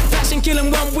mistress. Fashion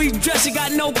killing when we dress. You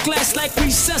got no class like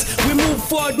recess. We move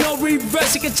forward, no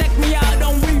reverse. You can check me out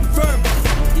on Reverb.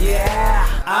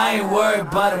 Yeah, I ain't worried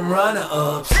about them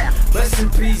runner-ups. Rest in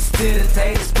peace to the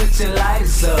taters, put your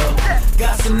lighters up.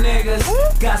 Got some niggas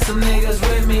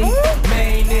with me.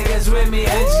 Main niggas with me,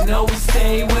 and you know we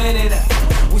stay winning.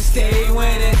 We stay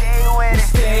winning, we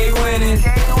stay winning,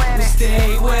 we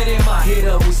stay winning. My hit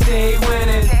up, we stay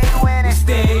winning, we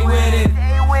stay winning,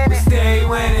 we stay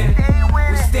winning,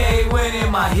 we stay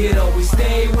winning. My hit up, we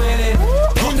stay winning.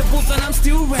 On the booth and I'm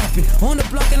still rapping. On the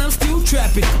block and I'm still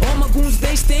trapping. All my goons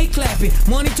they stay clapping.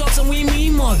 Money talks and we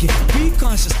mean mugging. Be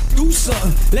conscious, do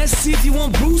something. Let's see if you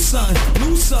want bruise something.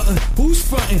 Lose something. Who's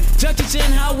frontin'? Jackie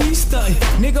Chan how we stuntin'.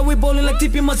 Nigga we bowling like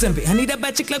Tippy Mazembe. I need a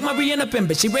bad chick like Mariana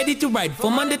Pembe. She ready to ride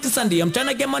from Monday to Sunday. I'm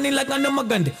tryna get money like under my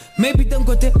gun. Maybe don't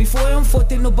go there before I'm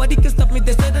 40. Nobody can stop me.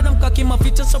 They say that I'm cocky. My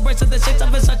features so bright so the shades of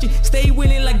Versace. Stay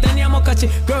winning like Daniel Mokachi.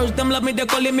 Girls them love me. They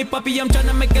calling me papi. I'm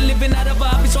tryna make a living out of a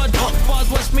hobby. So I drop bars.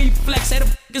 Watch me flex. Say the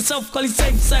f*** yourself, call it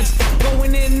safe sex.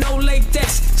 Going in, no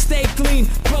latex. Stay clean,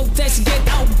 protest, get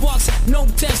outbox. No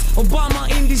text, Obama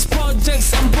in these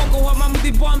projects. I'm Boko Haram with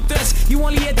the bomb threats. You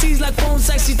only hear tease like phone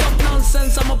sex. You talk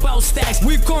nonsense, I'm about stacks.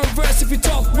 We converse if you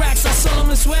talk racks. I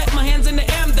solemnly sweat, my hands in the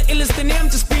air. I'm the illest in them,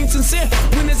 just being sincere.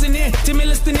 Winners in here, Timmy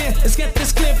in here. Let's get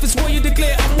this clear, it's what you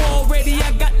declare. I'm already,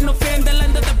 I got no fear in the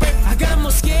land of the brave. I got them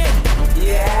all scared.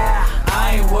 Yeah,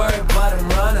 I ain't worried about them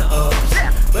runner-ups.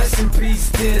 Rest in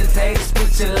peace to the taters,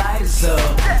 put your lighters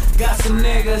up. Got some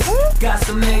niggas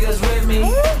with me.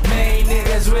 Main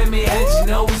niggas with me, and you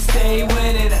know we stay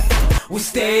winning. We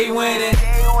stay winning,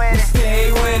 we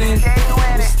stay winning,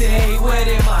 we stay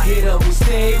winning. My hit up, we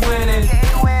stay winning,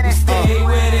 we stay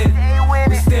winning,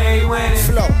 we stay winning,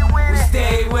 we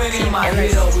stay winning. My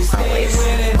hit up, we stay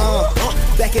winning.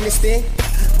 Back in this thing.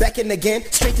 Back in again,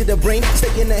 straight to the brain,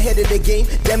 staying ahead of the game,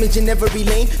 damaging every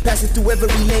lane, passing through every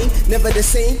lane, never the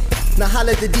same. Now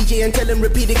holla at the DJ and tell him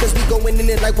repeat it, cause we going in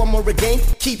it like one more again.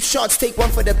 Keep shots, take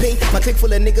one for the pain. My clique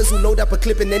full of niggas who load up a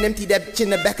clip and then empty that bitch in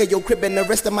the back of your crib. And the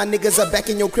rest of my niggas are back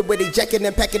in your crib where they jacking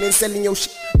and packing and selling your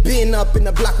shit. Been up in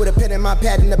the block with a pen and my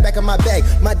pad in the back of my bag.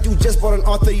 My dude just bought an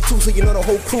R32, so you know the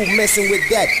whole crew messing with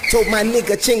that. Told my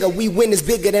nigga Chinga, we win is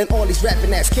bigger than all these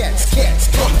rapping ass cats. Yeah,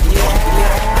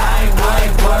 I ain't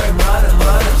worried about them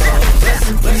runner-ups. Rest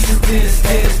in peace to the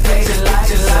taters, put your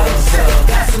lighters up.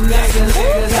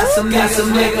 Got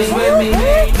some niggas with me.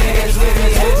 Main niggas with me,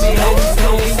 and you know we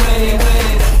stay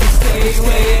winning. We stay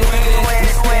winning, we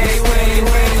stay winning,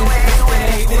 we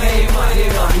stay winning. My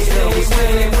hit up, we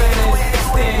stay winning,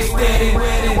 stay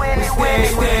winning, we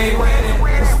stay winning,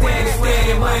 we stay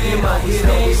winning. My hit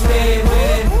up, we stay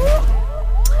winning.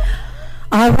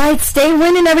 All right, stay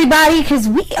winning, everybody, because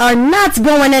we are not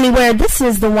going anywhere. This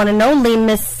is the one and only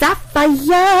Miss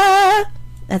Sapphire.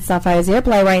 That's Sapphire's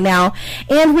Airplay right now.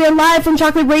 And we're live from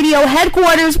Chocolate Radio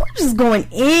headquarters. We're just going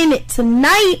in it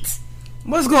tonight.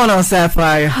 What's going on,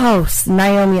 Sapphire? Oh,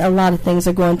 Naomi, a lot of things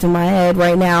are going through my head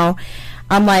right now.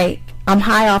 I'm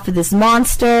high off of this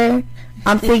monster.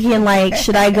 I'm thinking,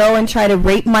 should I go and try to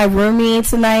rape my roomie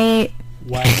tonight?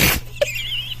 Wow.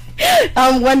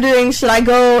 I'm wondering, should I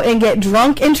go and get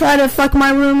drunk and try to fuck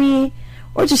my roomie?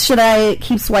 Or just should I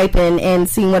keep swiping and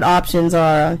seeing what options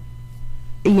are,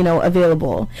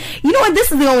 available? You know what?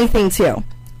 This is the only thing, too.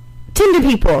 Tinder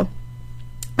people,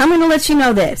 I'm going to let you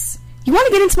know this. You want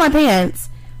to get into my pants,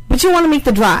 but you want to make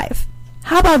the drive.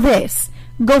 How about this?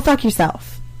 Go fuck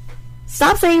yourself.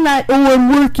 Stop saying that, oh, I'm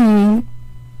working,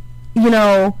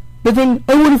 but then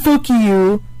I want to fuck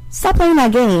you. Stop playing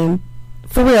that game.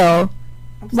 For real.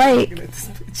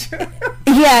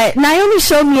 Yeah, Naomi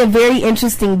showed me a very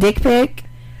interesting dick pic.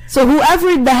 So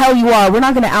whoever the hell you are, we're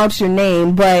not going to out your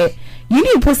name, but You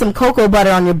need to put some cocoa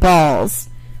butter on your balls.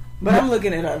 But I'm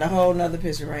looking at a whole nother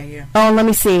picture right here. Oh, let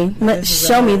me see.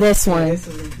 Show me this one.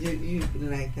 You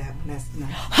like that one. That's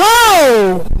nice.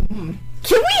 Oh!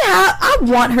 Can we have... I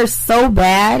want her so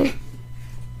bad.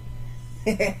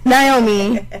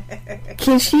 Naomi,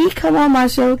 can she come on my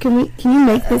show? Can you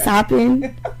make this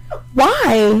happen?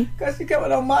 Why? Because she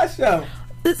coming on my show.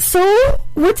 So,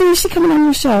 what day is she coming on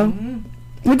your show?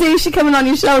 What day is she coming on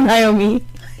your show, Naomi?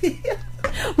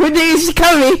 What day is she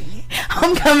coming?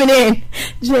 I'm coming in.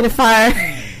 Jennifer.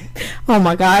 Oh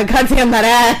my God. Goddamn that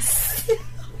ass.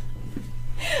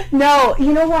 No,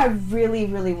 you know who I really,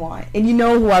 really want? And you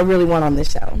know who I really want on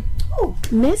this show? Oh,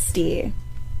 Misty.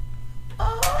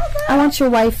 Oh, okay. I want your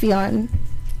wifey on.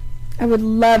 I would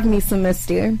love me some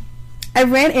Misty. I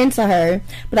ran into her,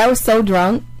 but I was so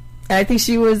drunk. And I think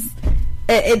she was...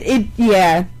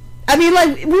 yeah. I mean,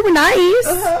 like, we were nice.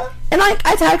 And, like,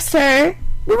 I texted her.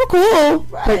 We were cool.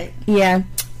 Right. But, yeah.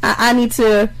 I need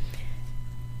to...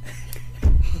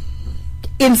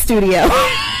 in studio.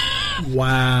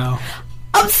 Wow.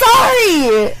 I'm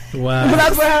sorry. Wow. But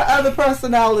that's where her other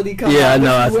personality comes out. Yeah, I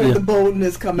know. This is where the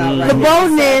boldness come out. Right the here.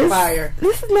 boldness. Fire.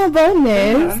 This is no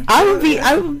boldness.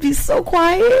 I would be so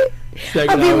quiet.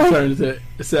 Second hour turns to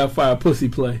Sapphire pussy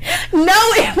play. No,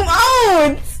 it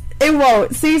won't. It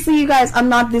won't. Seriously, you guys, I'm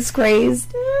not this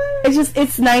crazed.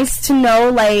 It's nice to know,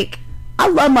 like, I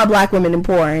love my black women in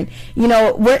porn. You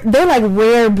know, they're like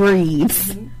rare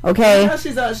breeds. Okay? You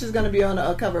know she's going to be on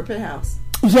a cover of Penthouse.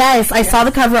 Yes, I saw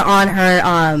the cover on her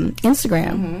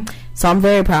Instagram. So I'm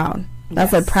very proud.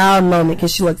 That's a proud moment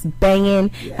because she looks banging.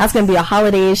 That's going to be a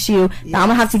holiday issue that I'm going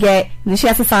to have to get. And then she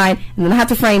has to sign. And then I have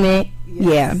to frame it.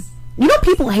 Yeah. You know,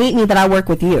 people hate me that I work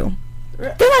with you. They're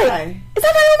like, is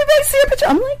that Naomi Banks? See her picture?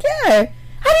 I'm like, yeah.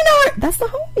 How do you know her? That's the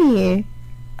homie.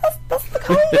 That's the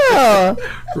homegirl.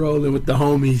 Rolling with the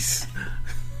homies.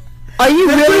 Are you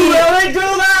really do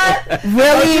that?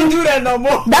 Really? Don't do that no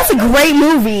more. That's a great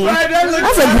movie. Right,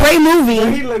 that's a great movie.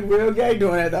 Well, he looked real gay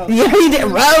doing it though. Yeah, he did.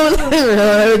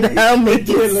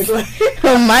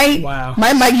 Mike, wow.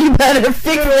 Mike, you better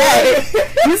fix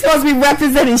that. You're supposed to be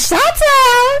representing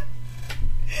Shanta.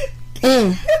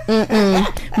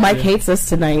 Mike hates us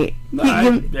tonight.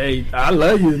 Hey, I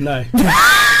love you tonight.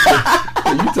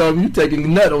 You told me you taking a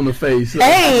nut on the face. So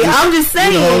hey, I'm just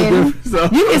saying. You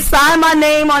can sign my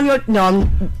name on your... No,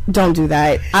 don't do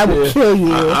that. I will kill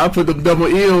you. I'll put the double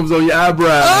M's on your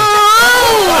eyebrows.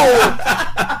 Oh!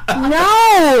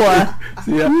 No!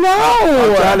 See, no!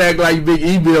 I'm trying to act like Big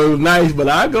E-Bill was nice, but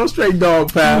I go straight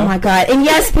dog pound. Oh my God. And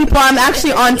yes, people, I'm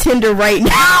actually on Tinder right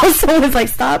now. So it's like,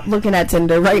 stop looking at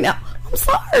Tinder right now. I'm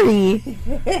sorry.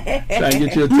 Trying to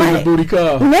get you a Tinder booty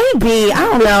call. Maybe. I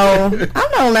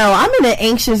don't know. I'm in an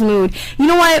anxious mood. You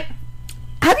know what?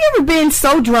 Have you ever been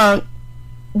so drunk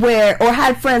or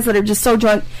had friends that are just so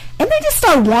drunk and they just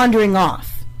start wandering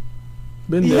off?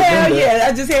 Been there. Yeah.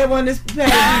 I just had one this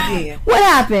past weekend. What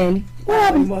happened? We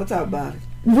won't talk about it.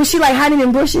 Was she like hiding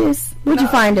in bushes? Where'd you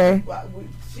find her?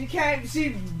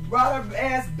 She brought her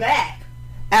ass back.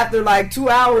 After like 2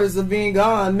 hours of being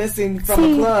gone, missing from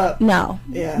a club. No.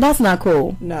 Yeah. That's not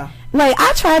cool. No. Like,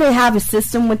 I try to have a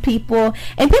system with people,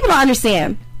 and people don't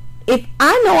understand. If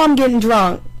I know I'm getting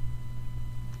drunk,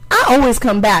 I always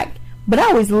come back, but I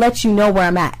always let you know where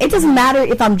I'm at. It doesn't matter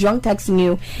if I'm drunk texting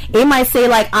you. It might say,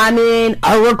 like, I'm in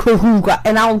Aracahuga,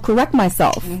 and I'll correct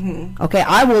myself. Okay?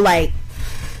 I will, like,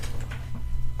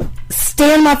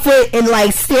 stand my foot and,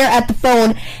 like, stare at the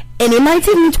phone. And it might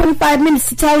take me 25 minutes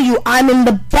to tell you I'm in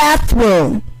the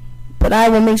bathroom. But I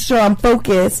will make sure I'm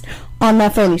focused on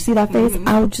that phone. You see that face?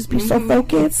 I will just be so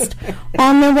focused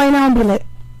on there right now and be like,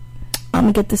 I'm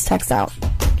going to get this text out.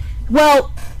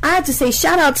 Well, I have to say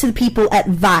shout out to the people at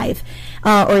Vive.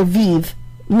 Or Vive.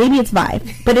 Maybe it's Vive.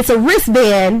 But it's a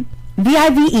wristband.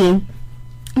 V-I-V-E.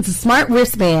 It's a smart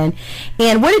wristband.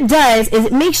 And what it does is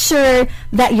it makes sure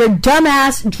that your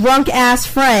dumbass, drunk-ass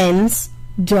friends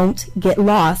don't get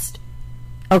lost.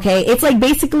 Okay? It's like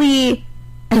basically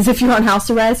as if you're on house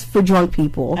arrest for drunk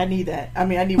people. I need that. I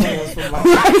mean, I need one of those for my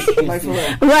life. Like, for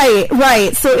real.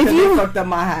 Right. So if you fucked up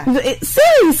my high.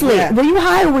 Seriously, were you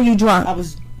high or were you drunk?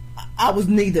 I was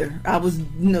neither. I was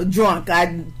drunk.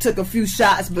 I took a few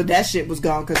shots, but that shit was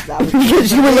gone because I was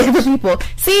because you were looking for people.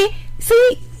 See,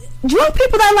 drunk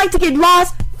people that like to get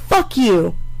lost. Fuck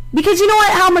you. Because you know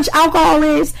what? How much alcohol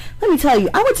is? Let me tell you.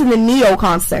 I went to the Neo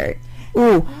concert.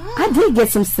 Ooh, I did get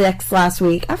some sex last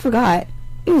week. I forgot.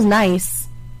 It was nice.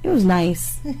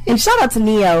 And shout out to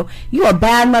Neo. You a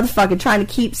bad motherfucker trying to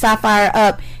keep Sapphire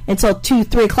up until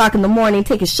 2-3 o'clock in the morning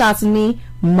taking shots of me.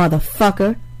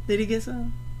 Motherfucker. Did he get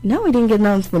some? No, he didn't get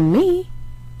none from me.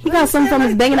 He got some from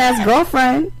his banging ass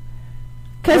girlfriend.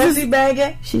 Cause she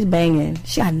banging? She's banging.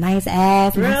 She got a nice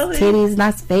ass, Really? nice titties,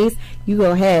 nice face. You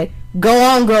go ahead. Go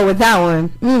on, girl, with that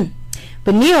one.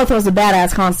 But Neo throws a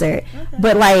badass concert. Okay.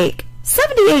 But like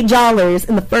 $78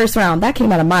 in the first round, that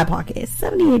came out of my pocket.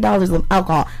 $78 of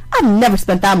alcohol. I've never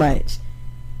spent that much.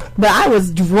 But I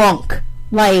was drunk.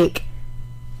 Like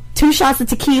 2 shots of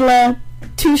tequila,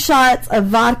 2 shots of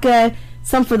vodka,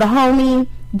 some for the homie.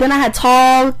 Then I had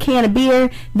tall can of beer.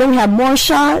 Then we had more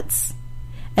shots.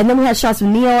 And then we had shots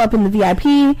with Neo up in the VIP.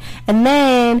 And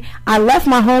then I left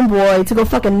my homeboy to go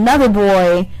fuck another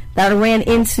boy that I ran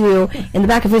into in the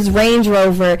back of his Range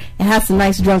Rover and had some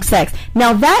nice drunk sex.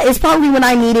 Now that is probably when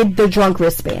I needed the drunk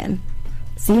wristband.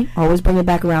 See? Always bring it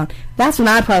back around. That's when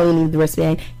I probably needed the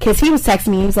wristband. Because he was texting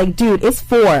me. He was like, dude, it's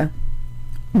 4.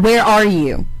 Where are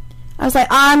you? I was like,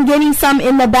 I'm getting some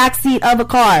in the backseat of a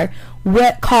car.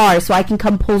 What car? So I can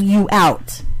come pull you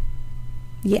out.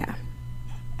 Yeah.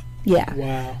 Yeah.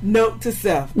 Wow. Note to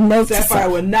self. Note to Sapphire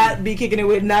self. will not be kicking it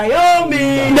with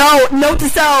Naomi. No, note to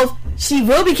self. She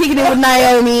will be kicking it with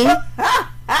Naomi.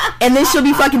 And then she'll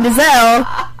be fucking Giselle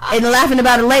and laughing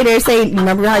about it later, saying,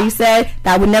 remember how you said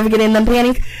that I would never get in them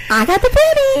panties? I got the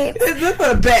panties. Let's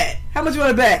put a bet. How much you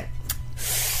want to bet?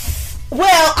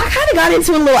 Well, I kind of got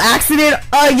into a little accident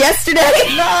yesterday.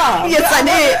 No. Yes, I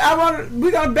did.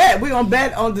 We're going to bet. We're going to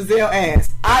bet on Giselle ass.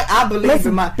 I believe Let's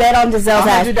in my... bet on Giselle's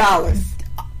ass. $100.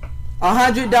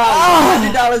 $100.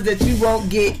 $100 that you won't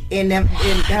get in them. In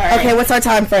her Okay, ass. what's our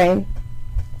time frame?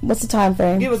 What's the time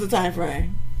frame? Give us a time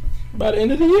frame. By the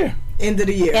end of the year. End of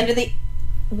the year. End of the...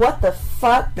 What the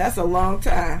fuck? That's a long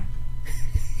time.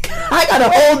 I gotta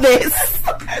hold this.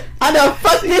 I know.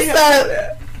 Fuck this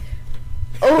up.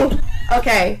 Oh,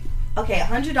 okay. Okay,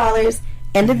 $100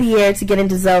 end of the year to get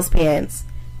into Giselle's pants.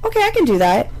 Okay, I can do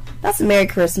that. That's a Merry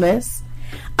Christmas.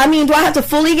 I mean, do I have to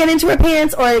fully get into her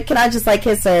pants, or can I just like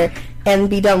kiss her and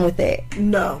be done with it?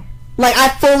 No. Like I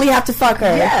fully have to fuck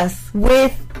her. Yes.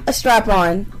 With a strap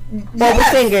on. Yes. With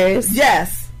fingers.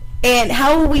 Yes. And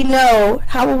how will we know?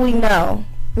 How will we know?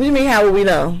 What do you mean, how will we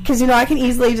know? Because, you know, I can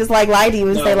easily just, like, lie to you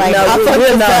and say, like, no, I'll fuck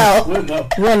we'll know. Giselle.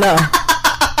 We'll know.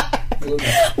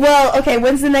 Well, okay,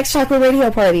 when's the next chocolate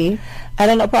radio party? I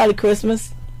don't know, probably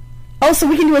Christmas. Oh, so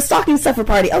we can do a stocking stuffer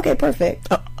party. Okay, perfect.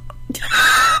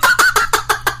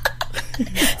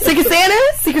 Secret Santa?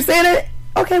 Secret Santa?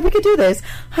 Okay, we could do this.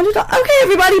 $100. Okay,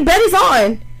 everybody, bet is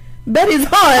on. Bet is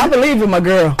on. I believe in my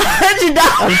girl. $100.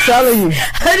 I'm telling you.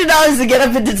 $100 to get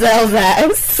up into Giselle's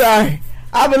ass. Sorry.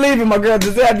 I believe in my girl.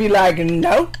 Giselle be like,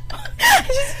 no.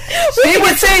 She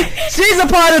would say she's a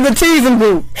part of the teasing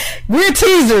group. We're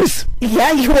teasers.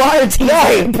 Yeah, you are a teaser,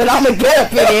 right, but I'm gonna get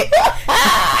up in it.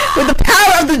 With the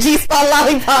power of the G-spot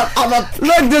lollipop, I'm a...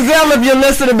 Look, Giselle, if you're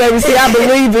listening, baby, see, I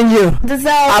believe in you.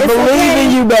 Giselle, I believe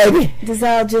in you, baby.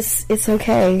 Giselle, just, it's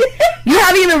okay. You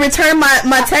haven't even returned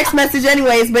my text message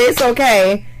anyways, but it's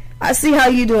okay. I see how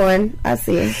you doing. I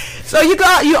see. So you all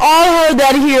heard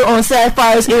that here on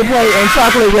Sapphire's Earplay and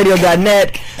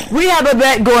ChocolateRadio.net. We have a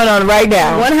bet going on right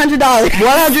now. $100.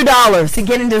 $100 to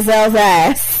get in Giselle's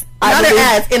ass. Not her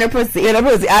ass, in her pussy. In her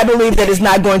pussy. I believe that it's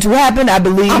not going to happen. I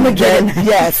believe I'm gonna get that, it.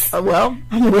 yes. Well,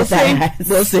 I'm gonna we'll get that see. ass.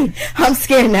 We'll see. I'm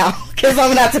scared now because I'm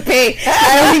gonna have to pay.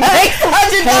 I only pay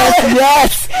 $100.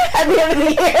 Yes. At the end of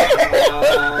the year.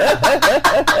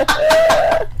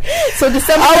 So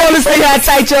December. I want to see how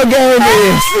tight your game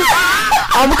is.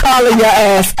 I'm calling your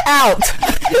ass out.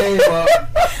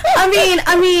 I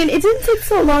mean, it didn't take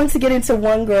so long to get into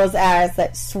one girl's ass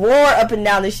that swore up and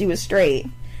down that she was straight.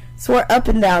 Swore up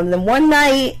and down. And then one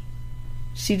night,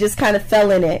 she just kind of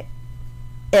fell in it.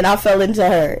 And I fell into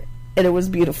her. And it was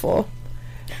beautiful.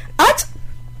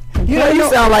 You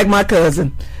sound like my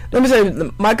cousin. Let me tell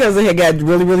you, my cousin had got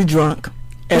really, really drunk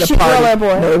at Was a she a party. girl or a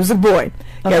boy? No, it was a boy.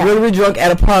 Okay. Got really, really drunk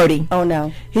at a party. Oh,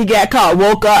 no. He got caught,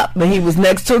 woke up, but he was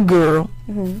next to a girl.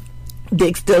 Mm-hmm.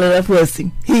 Dick still in her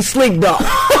pussy. He sleep, dog.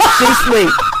 She sleep.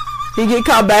 He get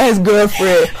caught by his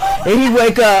girlfriend. And he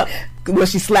wake up. Well,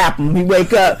 she slap him. He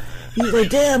wake up. He's like,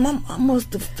 damn, I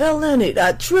must have fell in it.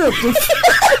 I tripped. Have you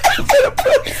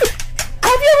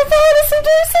ever fallen asleep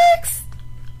during sex?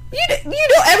 You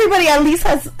know, everybody at least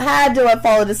has had to have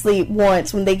fallen asleep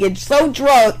once when they get so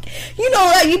drunk. You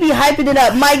know that you be hyping it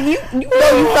up, Mike. You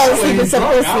know you fell asleep in some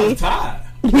pussy.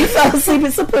 You fell asleep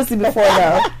in some pussy before,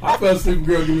 though. I fell asleep,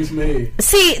 girl, give me some head.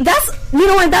 See, you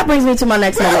know what? That brings me to my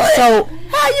next moment. So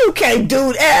how you can't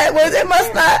do that? Well, it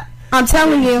must not. I'm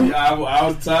telling you. I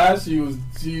was tired. She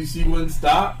wouldn't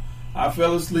stop. I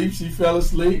fell asleep. She fell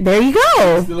asleep. There you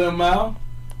go. Still in her mouth.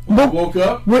 When I woke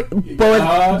up.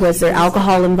 Was there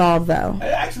alcohol involved, though?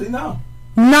 Actually, no.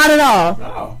 Not at all.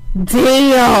 No.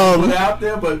 Damn. Put it out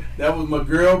there, but that was my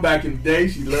girl back in the day.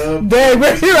 She loved. Dang,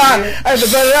 right. I had to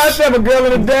put it out there, my girl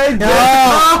in the day.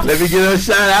 Oh. Let me get a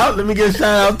shout out. Let me get a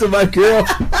shout out to my girl.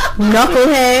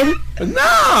 Knucklehead.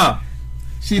 Nah.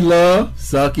 She loved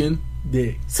sucking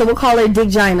dick. So we'll call her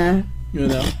Dick-gina. You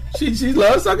know, she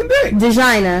loves sucking dick.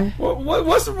 Dick-gina.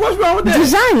 What's wrong with that?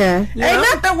 Dick-gina. Ain't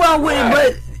nothing wrong with it,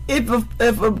 but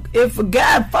if a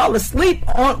guy fall asleep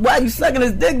on while you sucking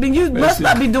his dick, then you must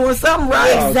not be doing something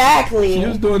right. Exactly. She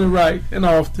was doing it right and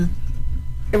often.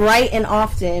 Right and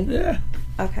often. Yeah.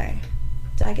 Okay.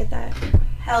 Did I get that?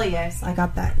 Hell yes, I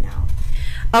got that now.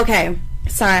 Okay.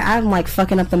 Sorry, I'm like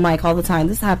fucking up the mic all the time.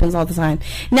 This happens all the time.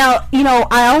 Now, you know,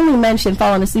 I only mentioned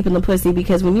falling asleep in the pussy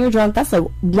because when you're drunk, that's like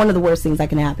one of the worst things that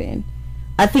can happen.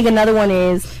 I think another one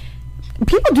is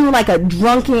people do like a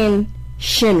drunken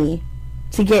shimmy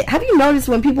to get. Have you noticed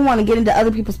when people want to get into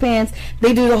other people's pants,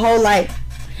 they do the whole like,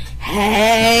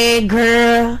 "Hey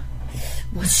girl,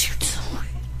 what you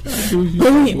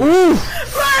doing? Ooh,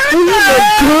 you look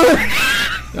good."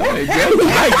 Hey,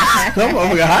 hypes. Some of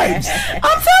them are hypes. I'm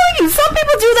telling you, some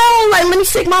people do that whole like, let me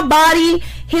shake my body,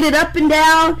 hit it up and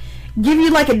down, give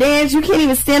you like a dance. You can't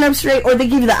even stand up straight, or they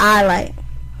give you the eye like,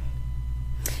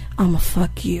 I'ma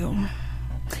fuck you.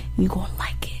 You gonna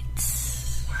like it.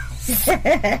 You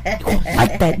gonna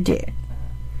like that dick.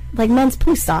 Like, men's,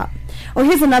 please stop. Or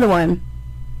here's another one.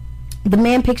 The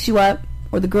man picks you up,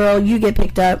 or the girl, you get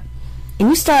picked up, and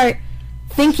you start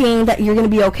thinking that you're gonna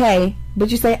be okay, but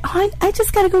you say, oh, I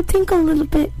just gotta go tinkle a little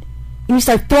bit, and you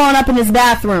start throwing up in his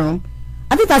bathroom.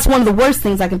 I think that's one of the worst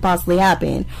things that can possibly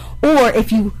happen. Or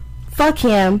if you fuck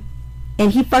him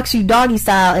and he fucks you doggy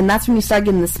style, and that's when you start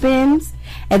getting the spins,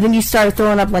 and then you start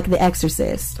throwing up like The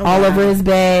Exorcist, all over his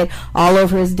bed, all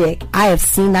over his dick. I have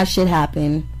seen that shit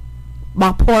happen.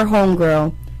 My poor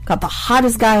homegirl got the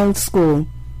hottest guy in school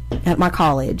at my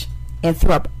college and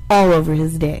threw up all over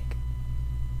his dick.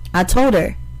 I told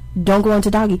her, don't go into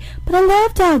doggy, but I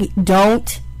love doggy.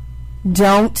 Don't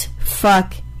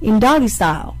fuck in doggy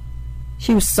style.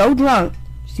 She was so drunk,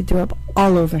 she threw up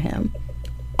all over him,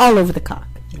 all over the cock.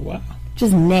 Wow.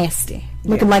 Just nasty,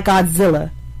 looking like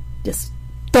Godzilla, just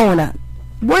throwing up.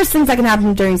 Worst things that can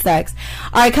happen during sex.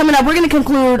 All right, coming up, we're going to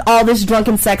conclude all this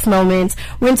drunken sex moments.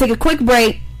 We're going to take a quick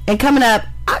break, and coming up,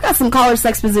 I got some college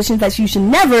sex positions that you should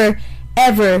never,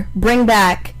 ever bring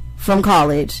back from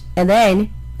college. And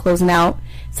then, closing out,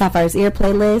 Sapphire's Ear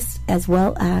playlist, as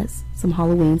well as some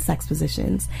Halloween sex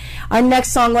positions. Our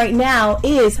next song right now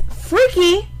is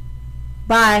Freaky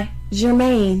by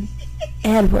Jermaine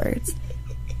Edwards.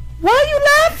 Why are you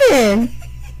laughing?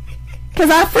 Because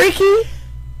I'm freaky? If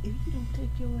you don't take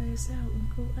your ass out and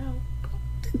go out.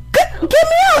 Get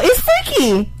me out. It's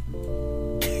freaky.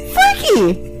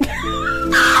 Freaky.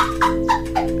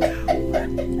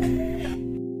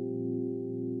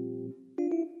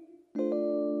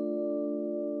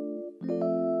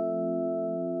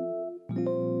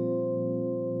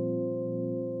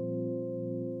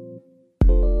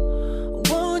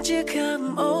 Won't you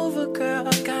come over, girl? I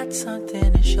got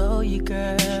something to show you,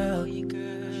 girl.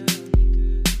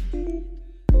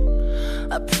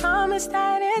 I promise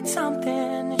that it's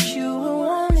something that you will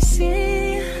want to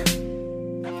see.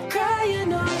 Girl, you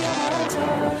know you want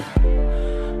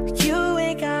to. You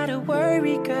ain't gotta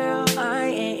worry, girl. I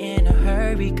ain't in a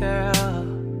hurry, girl.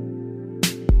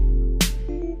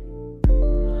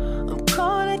 I'm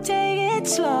gonna take it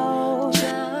slow.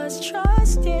 Just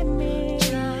trust in me.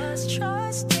 Just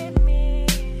trust in me.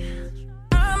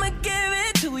 I'ma give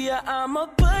it to ya. I'ma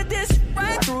put this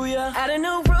right through ya. I don't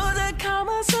know rules of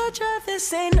Kama Sutra.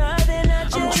 This ain't nothing.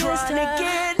 I'm just trying to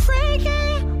get freaky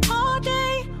all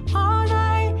day, all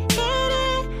night. Get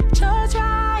it just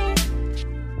right.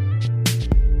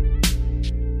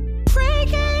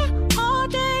 Freaky all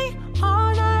day,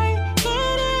 all night.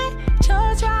 Get it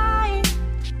just right.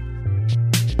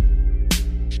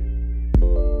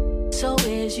 So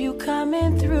is you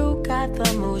coming through? Got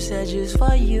the moves that just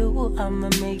for you. I'ma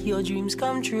make your dreams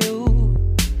come true.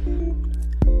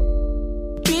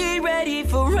 Be ready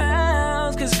for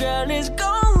rounds, cause girl, it's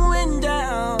going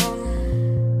down.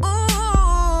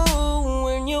 Ooh,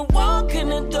 when you walk in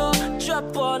the door,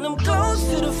 drop all them clothes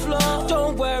to the floor.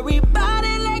 Don't worry about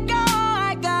it, let go,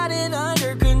 I got it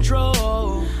under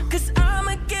control. Cause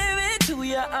I'ma give it to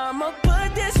ya, I'ma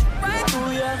put this right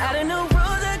through ya. I don't know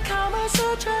rules of Kama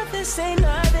Sutra, this ain't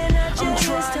nothing, I'm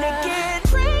just trying to get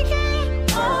freaky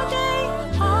all day,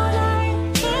 all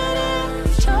night. Get it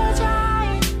just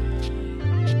right.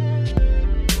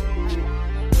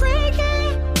 Freaky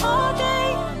all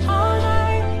day, all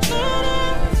night. Get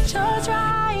it just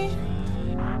right.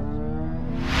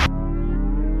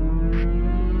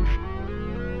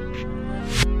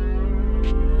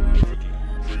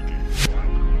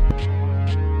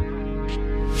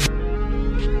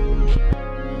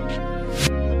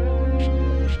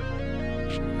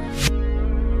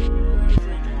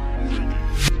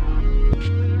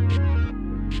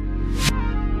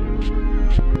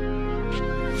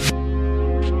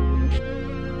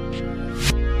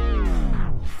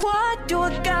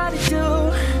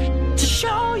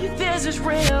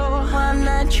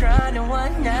 trying to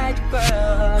one night,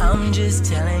 girl. I'm just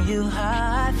telling you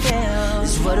how I feel.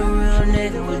 It's what a real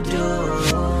nigga would do.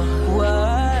 What?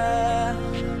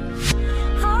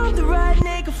 I'm the right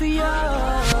nigga for you.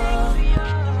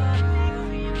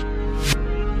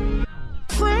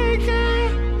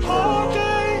 Freaking all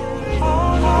day,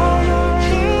 all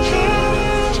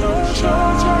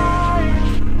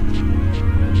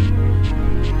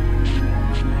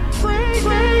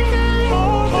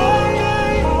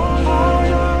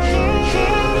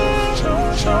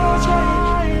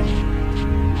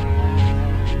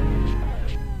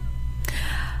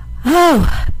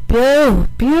Oh,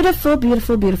 beautiful,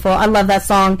 beautiful, beautiful. I love that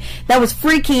song. That was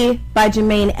Freaky by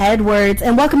Jermaine Edwards.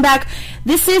 And welcome back.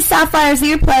 This is Sapphire's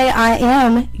Earplay. I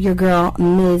am your girl,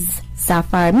 Ms.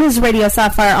 Sapphire, Ms. Radio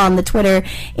Sapphire on the Twitter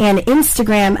and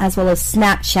Instagram as well as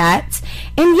Snapchat.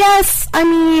 And yes, I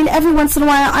mean, every once in a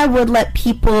while I would let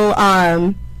people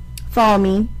follow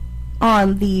me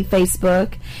on the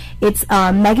Facebook. It's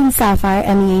Megan Sapphire,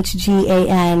 MEHGAN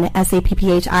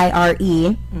SAPPHIRE.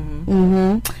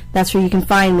 That's where you can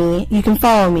find me. You can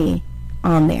follow me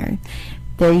on there.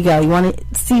 There you go. You want to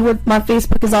see what my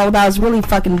Facebook is all about? It's really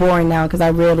fucking boring now because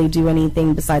I rarely do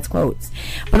anything besides quotes.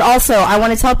 But also, I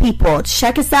want to tell people,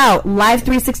 check us out, Live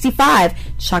 365,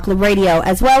 Chocolate Radio,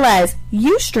 as well as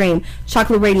Ustream,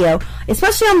 Chocolate Radio.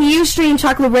 Especially on the Ustream,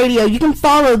 Chocolate Radio, you can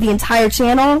follow the entire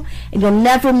channel, and you'll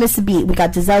never miss a beat. We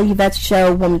got Giselle Yvette's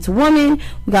show, Woman to Woman.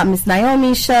 We got Miss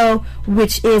Naomi's show,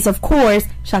 which is, of course,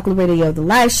 Chocolate Radio, the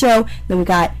live show. Then we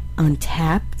got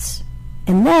Untapped.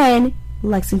 And then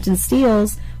Lexington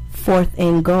Steele's Fourth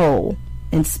and Goal.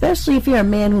 And especially if you're a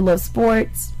man who loves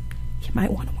sports, you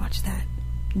might want to watch that.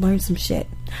 Learn some shit.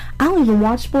 I don't even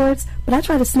watch sports, but I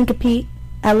try to sneak a peek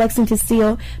at Lexington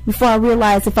Steele before I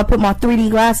realize if I put my 3D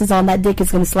glasses on, that dick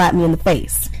is going to slap me in the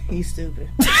face. He's stupid.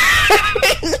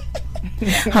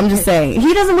 I'm just saying.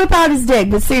 He doesn't whip out his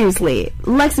dick, but seriously,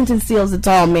 Lexington Steele's a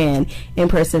tall man in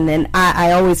person, and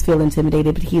I always feel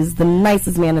intimidated, but he's the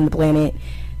nicest man on the planet.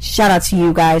 Shout out to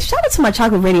you guys. Shout out to my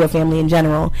Chocolate Radio family in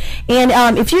general.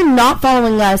 And if you're not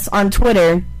following us on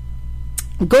Twitter,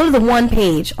 go to the one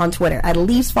page on Twitter. At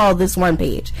least follow this one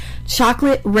page.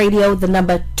 Chocolate Radio, the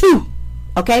number 2.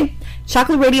 Okay?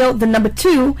 Chocolate Radio, the number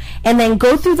 2. And then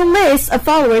go through the list of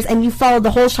followers and you follow the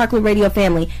whole Chocolate Radio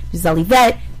family. Giselle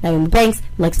Yvette, Naomi Banks,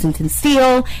 Lexington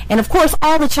Steele, and of course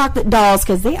all the chocolate dolls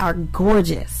because they are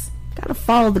gorgeous. Gotta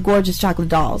follow the gorgeous chocolate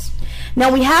dolls.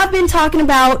 Now, we have been talking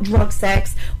about drunk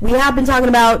sex. We have been talking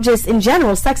about just in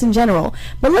general, sex in general.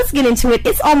 But let's get into it.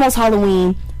 It's almost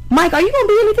Halloween. Mike, are you gonna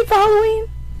be anything for Halloween?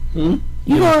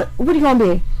 What are you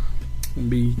gonna be?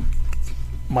 Be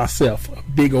myself, a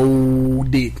big old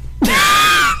dick.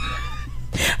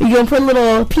 You gonna put a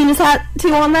little penis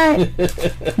tattoo on that?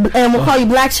 And we'll call you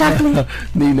Black Chocolate?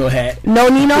 Need no hat. No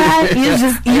need no hat? You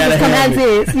just come as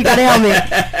is. You got a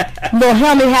helmet. Little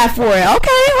helmet hat for it.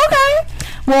 Okay.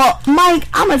 Well, Mike,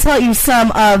 I'm gonna tell you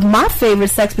some of my favorite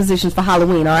sex positions for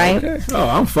Halloween, alright? Okay. Oh,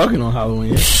 I'm fucking on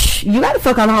Halloween. You gotta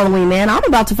fuck on Halloween, man. I'm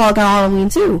about to fuck on Halloween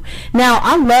too. Now,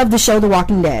 I love the show The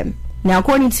Walking Dead. Now,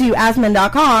 according to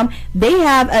AskMen.com, they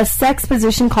have a sex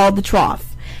position called the trough.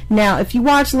 Now, if you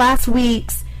watched last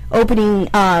week's opening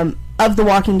of The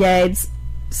Walking Dead's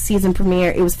season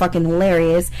premiere, it was fucking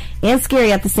hilarious and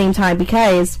scary at the same time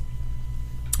because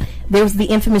there was the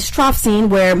infamous trough scene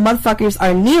where motherfuckers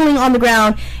are kneeling on the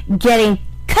ground getting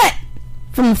cut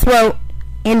from the throat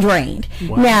and drained.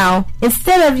 Wow. Now,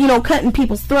 instead of, cutting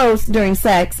people's throats during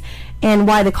sex and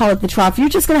why they call it the trough, you're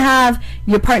just going to have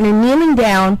your partner kneeling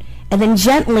down and then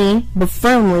gently but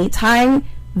firmly tying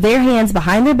their hands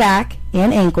behind their back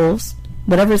and ankles,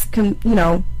 whatever's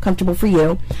comfortable for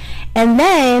you, and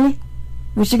then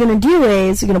what you're gonna do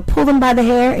is you're gonna pull them by the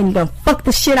hair and you're gonna fuck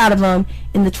the shit out of them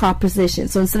in the trough position.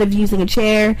 So instead of using a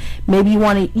chair, maybe you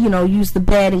want to use the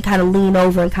bed and kind of lean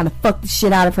over and kind of fuck the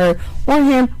shit out of her or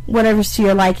him, whatever's to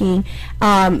your liking,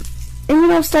 and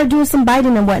start doing some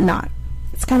biting and whatnot.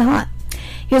 It's kind of hot.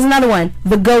 Here's another one,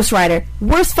 The Ghost Rider.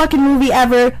 Worst fucking movie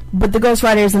ever, but The Ghost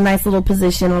Rider is a nice little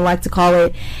position, I like to call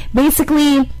it.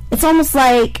 Basically, it's almost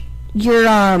like you're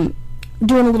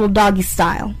doing a little doggy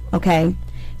style, okay?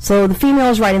 So the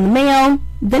female is riding the male,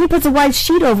 then he puts a white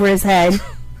sheet over his head,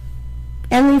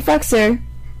 and then he fucks her,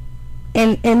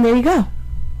 and there you go.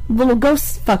 Little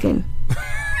ghost fucking.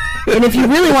 And if you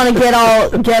really want to get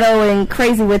all ghetto and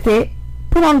crazy with it,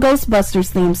 put on Ghostbusters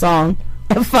theme song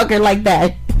and fuck her like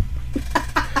that.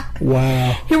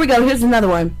 Wow. Here we go. Here's another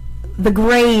one. The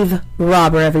Grave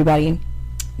Robber, everybody.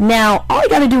 Now, all you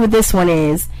got to do with this one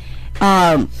is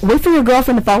wait for your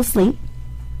girlfriend to fall asleep,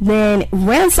 then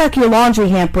ransack your laundry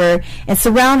hamper and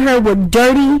surround her with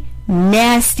dirty,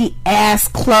 nasty-ass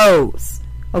clothes.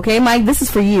 Okay, Mike, this is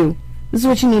for you. This is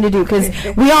what you need to do, because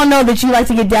we all know that you like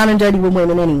to get down and dirty with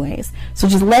women anyways. So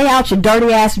just lay out your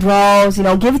dirty ass drawers, you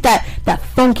know, give it that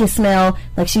funky smell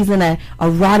like she's in a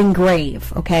rotting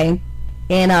grave, okay?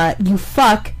 And you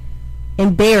fuck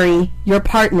and bury your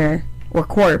partner or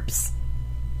corpse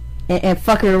and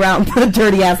fuck her around with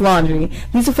dirty ass laundry.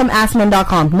 These are from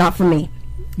AskMen.com, not from me.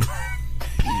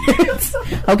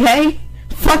 Okay?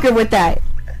 Fuck her with that.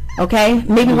 Okay?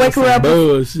 Maybe wake her up.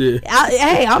 Bullshit.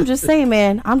 Hey, I'm just saying,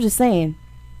 man. I'm just saying.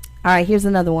 All right, here's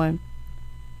another one.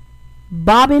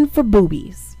 Bobbing for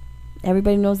Boobies.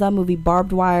 Everybody knows that movie,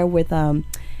 Barbed Wire, with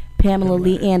Pamela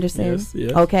Lee Anderson.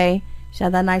 Yes. Okay? She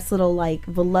had that nice little, like,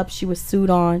 voluptuous suit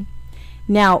on.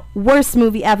 Now, worst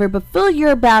movie ever, but fill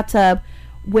your bathtub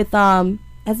with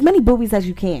as many boobies as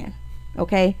you can.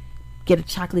 Okay? Get a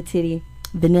chocolate titty,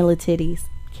 vanilla titties,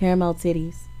 caramel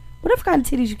titties, whatever kind of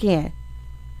titties you can.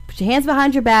 Put your hands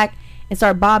behind your back and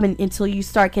start bobbing until you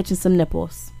start catching some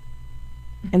nipples.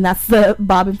 And that's the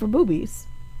bobbing for boobies.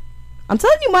 I'm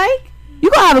telling you, Mike,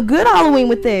 you're going to have a good Halloween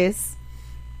with this.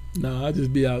 No, I'll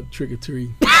just be out trick or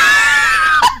treat.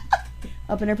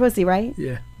 Up in her pussy, right?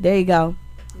 Yeah. There you go.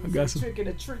 I got some, Trick or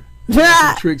the treat.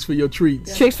 some tricks for your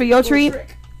treats. Tricks for your treat?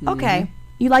 Okay.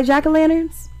 You like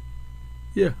jack-o'-lanterns?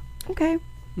 Yeah. Okay.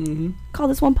 Mm-hmm. Call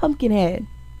this one Pumpkinhead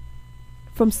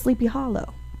from Sleepy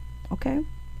Hollow. Okay?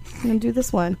 I'm going to do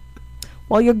this one.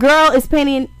 While your girl is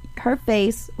painting her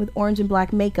face with orange and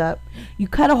black makeup, you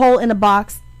cut a hole in a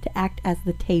box to act as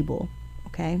the table.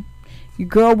 Okay? Your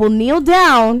girl will kneel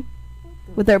down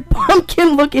with her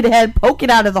pumpkin-looking head poking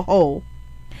out of the hole.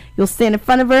 You'll stand in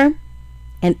front of her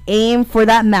and aim for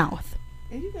that mouth.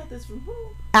 And you got this from who?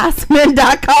 AskMen.com.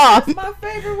 That's my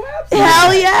favorite website.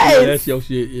 Hell yes. Yeah, that's your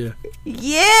shit, yeah.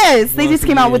 Yes. They just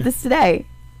came out with this today.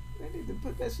 They need to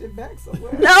put that shit back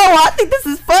somewhere. No, I think this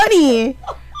is funny.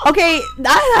 Okay,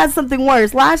 I had something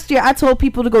worse. Last year, I told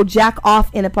people to go jack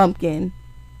off in a pumpkin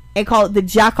and call it the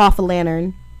jack off a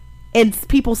lantern. And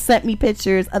people sent me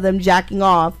pictures of them jacking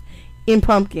off in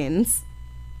pumpkins.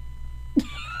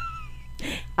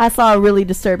 I saw a really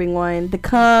disturbing one. The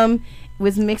cum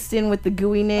was mixed in with the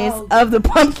gooiness of the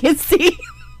pumpkin seeds.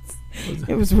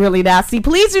 It was really nasty.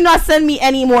 Please do not send me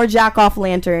any more jack off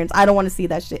lanterns. I don't want to see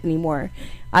that shit anymore.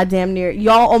 I damn near,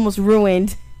 y'all almost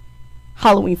ruined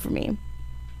Halloween for me.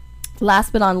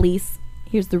 Last but not least,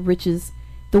 here's the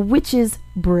Witch's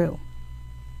Brew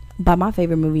by my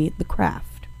favorite movie, The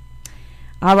Craft.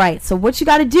 All right, so what you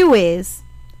got to do is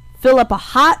fill up a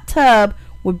hot tub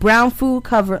with brown food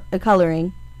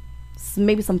coloring,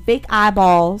 maybe some fake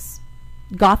eyeballs,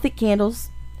 gothic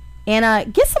candles,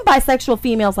 and get some bisexual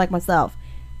females like myself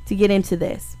to get into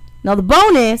this. Now the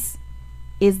bonus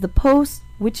is the post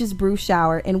Witch's Brew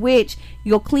shower, in which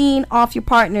you'll clean off your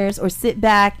partners or sit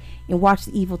back and watch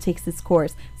the evil takes its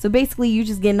course. So basically you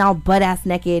just getting all butt ass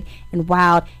naked and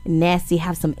wild and nasty,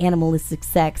 have some animalistic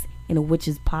sex in a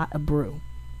witch's pot of brew.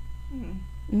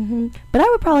 But I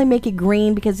would probably make it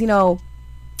green because, you know,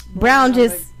 brown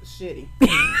just shitty.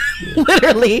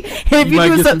 Literally. If you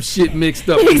might get some shit mixed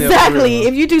up. Exactly.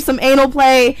 If you do some anal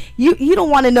play, you don't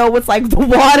want to know what's like the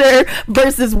water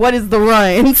versus what is the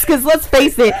runs. Because let's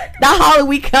face it, that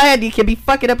Halloween candy can be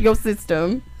fucking up your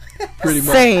system. Pretty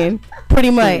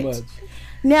much.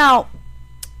 Now,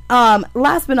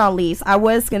 last but not least, I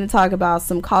was going to talk about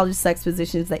some college sex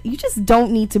positions that you just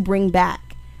don't need to bring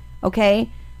back. Okay?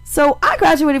 So I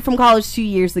graduated from college 2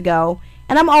 years ago,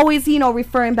 and I'm always,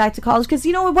 referring back to college because,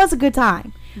 it was a good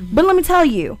time. But let me tell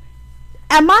you,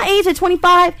 at my age, at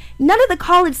 25, none of the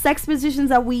college sex positions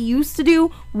that we used to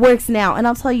do works now, and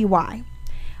I'll tell you why.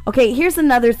 Okay, here's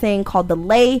another thing called the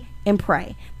lay and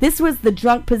pray. This was the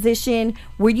drunk position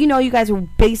where, you guys were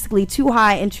basically too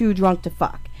high and too drunk to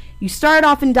fuck. You start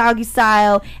off in doggy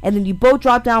style, and then you both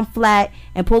drop down flat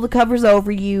and pull the covers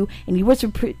over you, and you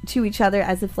whisper to each other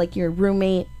as if like your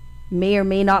roommate may or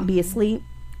may not be asleep,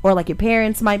 or like your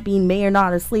parents might be may or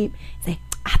not asleep. Say,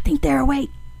 I think they're awake.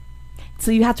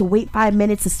 So you have to wait 5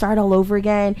 minutes to start all over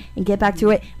again and get back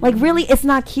to it. Like, really, it's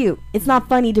not cute. It's not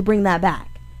funny to bring that back.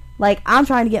 Like, I'm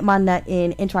trying to get my nut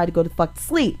in and try to go to fuck to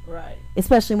sleep. Right.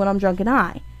 Especially when I'm drunk and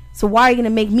high. So why are you going to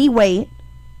make me wait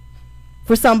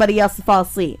for somebody else to fall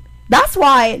asleep? That's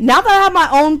why, now that I have my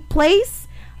own place,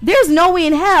 there's no way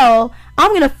in hell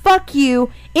I'm going to fuck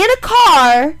you in a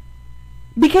car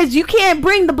because you can't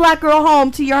bring the black girl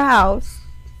home to your house.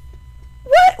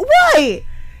 What?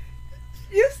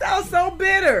 You sound so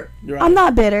bitter. Right. I'm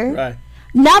not bitter. Right.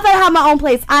 Now that I have my own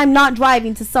place, I'm not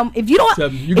driving to some. If you don't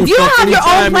have your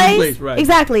own place, right.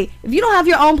 Exactly. If you don't have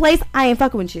your own place, I ain't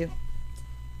fucking with you.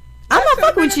 I'm not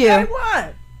fucking with you.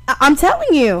 I'm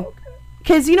telling you,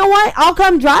 because you know what? I'll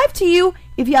come drive to you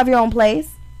if you have your own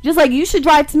place. Just like you should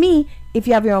drive to me if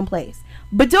you have your own place.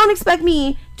 But don't expect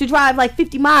me to drive like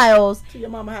 50 miles. To your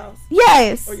mama house.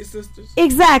 Yes. Or your sister's.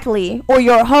 Exactly. Or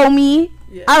your homie.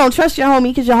 Yeah. I don't trust your homie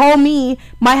because your homie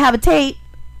might have a tape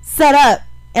set up.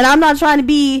 And I'm not trying to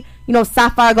be,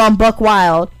 Sapphire gone buck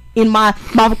wild in my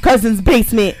cousin's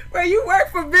basement. Well, you work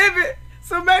for Vivid,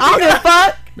 so maybe I don't give a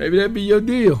fuck. Maybe that'd be your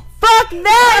deal. Fuck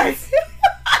that. Fuck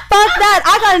that.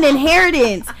 I got an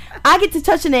inheritance. I get to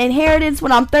touch an inheritance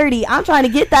when I'm 30. I'm trying to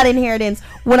get that inheritance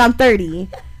when I'm 30.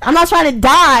 I'm not trying to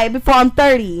die before I'm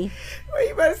 30. Well,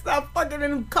 you better stop fucking in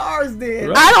them cars then.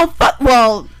 Right. I don't fuck.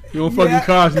 Well, you don't fuck in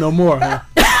cars no more, huh?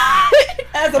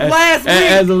 As of last week.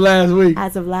 As of last week.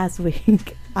 As of last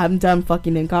week. I'm done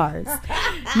fucking in cars.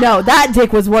 No, that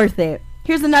dick was worth it.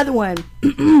 Here's another one.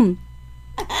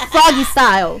 Froggy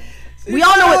style. We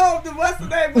all know what's the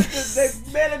name with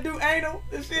the man that do anal?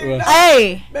 The shit. Right.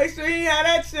 Hey. Make sure he had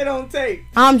that shit on tape.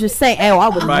 I'm just saying. Oh, I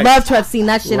would love to have seen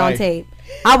that shit on tape.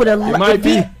 I would have loved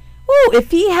it.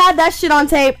 If he had that shit on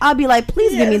tape, I'd be like,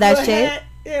 please give me that shit.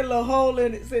 He had a little hole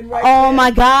in it sitting right there. Oh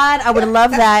my God. I would have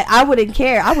loved that. I wouldn't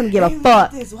care. I wouldn't give a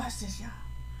fuck. Watch this, y'all.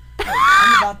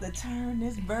 I'm about to turn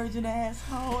this virgin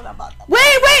asshole. Wait,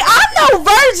 I'm no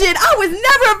virgin. I was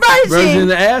never a virgin. Virgin in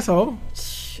the asshole?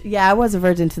 Yeah, I was a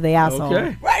virgin to the asshole.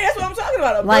 Okay. Right, that's what I'm talking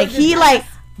about.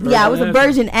 I was a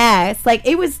virgin ass. Like,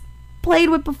 it was played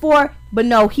with before, but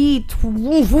no, he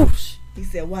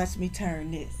said, watch me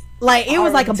turn this. Like, it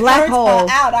was like a black hole.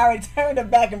 I already turned her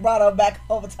back and brought her back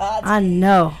over to her. I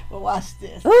know. But watch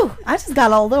this. Ooh, I just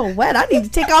got a little wet. I need to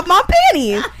take off my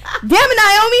panties. Damn it,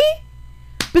 Naomi.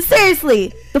 But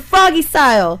seriously, the froggy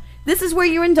style. This is where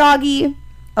you're in doggy,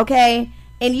 okay?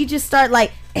 And you just start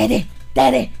like, edit.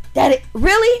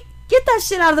 Really? Get that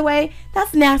shit out of the way.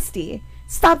 That's nasty.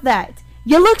 Stop that.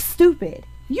 You look stupid.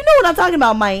 You know what I'm talking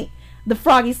about, Mike. The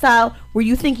froggy style where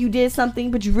you think you did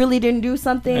something but you really didn't do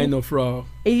something. Ain't no frog.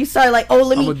 And you start like,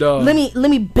 let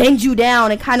me bend you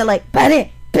down and kind of like bend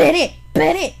it.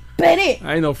 I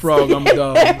ain't no frog. I'm a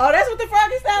dog. Oh, that's what the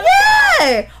froggy style is?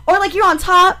 Yeah. Or like you're on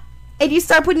top and you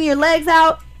start putting your legs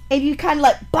out and you kind of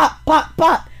like bop,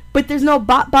 but there's no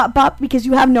bop because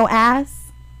you have no ass.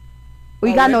 Or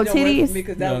you got no titties.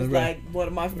 Because that was like one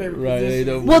of my favorite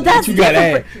positions. Well, that's you got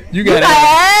ass. You got ass.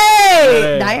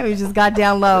 Hey, Naomi just got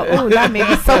down low. Oh, that made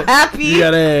me so happy. You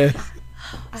got ass.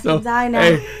 I can die now.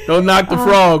 Hey, don't knock the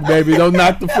frog, baby. Don't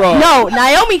knock the frog. No,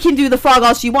 Naomi can do the frog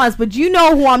all she wants, but you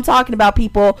know who I'm talking about,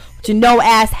 people with your no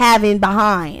ass having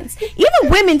behinds. Even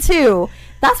women too.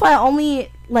 That's why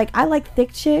I like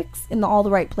thick chicks in all the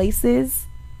right places.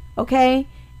 Okay?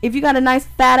 If you got a nice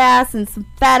fat ass and some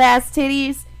fat ass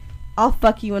titties, I'll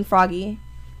fuck you and Froggy.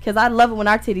 Because I love it when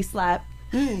our titties slap.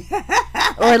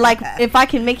 Or like, if I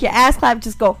can make your ass clap,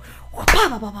 just go.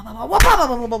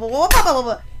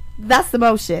 That's the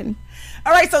motion.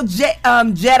 All right, so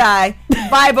Jedi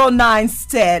 509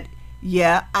 said,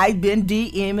 yeah, I've been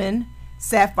DMing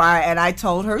Sapphire, and I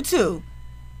told her, too,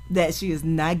 that she is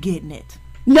not getting it.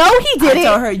 No, he didn't. I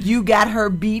told her, you got her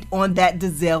beat on that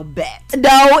Dizelle bet.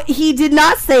 No, he did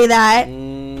not say that.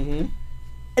 Mm-hmm.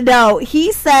 No,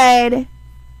 he said,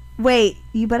 wait,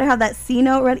 you better have that C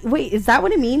note ready. Wait, is that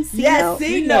what it means? C yes,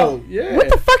 C note. Yeah. What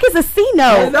the fuck is a C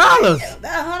note?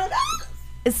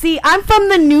 $100. See, I'm from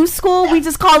the new school. We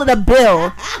just call it a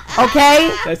bill.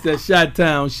 Okay? That's that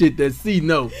Chi-Town shit, that C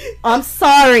note. I'm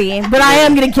sorry, but I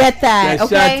am going to get that. That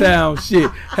okay? Chi-Town shit.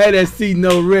 Had that C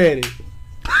note ready.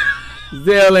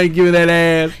 Zell ain't giving that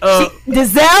ass up.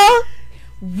 Dizelle,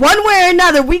 one way or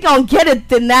another, we gonna get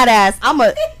it in that ass. I'm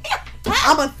gonna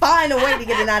find a way to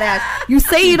get in that ass. You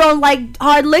say you don't like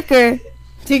hard liquor,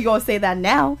 you gonna say that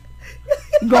now.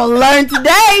 You gonna learn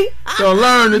today. Gonna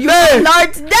learn today. You gonna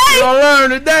learn today. You gonna learn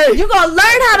today. You gonna learn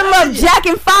how to love Jack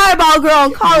and Fireball Girl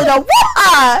and call it a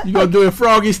whoop. You gonna do it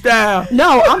froggy style.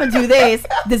 No, I'm gonna do this.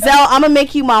 Dizelle, I'm gonna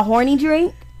make you my horny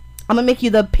drink. I'm gonna make you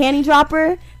the panty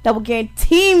dropper that will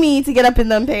guarantee me to get up in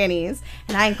them panties.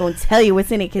 And I ain't gonna tell you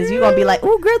what's in it because you're gonna be like,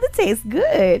 ooh, girl, that tastes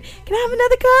good. Can I have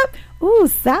another cup? Ooh,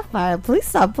 Sapphire, please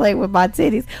stop playing with my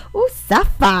titties. Ooh,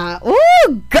 Sapphire.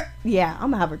 Ooh, girl. Yeah,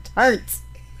 I'm gonna have her turned.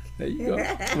 There you go.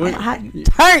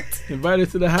 Turned. Invite her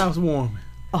to the housewarming.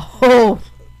 Oh.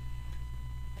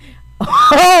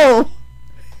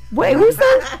 Wait, who said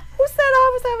I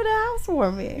was having a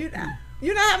housewarming?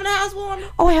 You're not having a housewarming?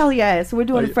 Oh, hell yes. We're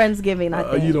doing Friendsgiving, I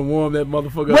think. You done warm that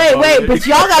motherfucker up. Wait, but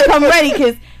y'all gotta come ready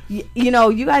because,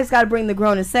 you guys gotta bring the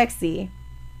grown and sexy.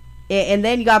 And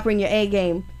then you gotta bring your A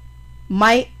game.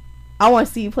 Mike, I want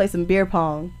to see you play some beer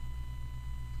pong.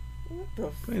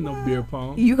 Ain't no beer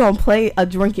pong. You gonna play a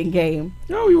drinking game.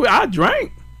 Yo, I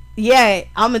drank. Yeah,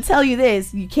 I'm gonna tell you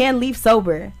this: you can't leave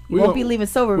sober. You won't be leaving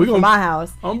sober from my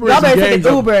house. I'm Y'all better take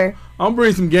an Uber. I'm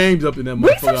bring some games up in that.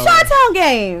 Bring some Chi-Town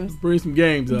games. Bring some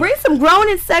games up. Bring some grown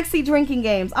and sexy drinking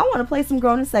games. I want to play some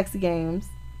grown and sexy games.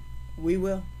 We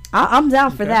will. I'm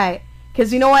down for that.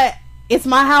 Cause you know what? It's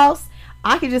my house.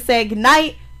 I can just say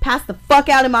goodnight, pass the fuck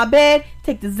out in my bed,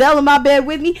 take the Zell in my bed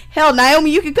with me. Hell,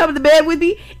 Naomi, you can come to the bed with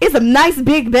me. It's a nice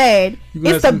big bed.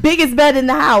 It's the biggest bed in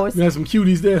the house. You have some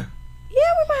cuties there. Yeah,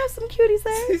 we might have some cuties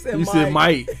there. You said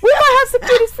might. We might have some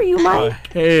cuties for you, Mike. Oh,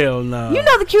 hell no. You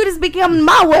know the cuties be coming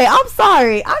my way. I'm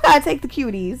sorry. I gotta take the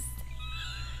cuties.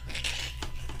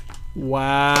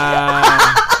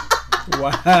 Wow.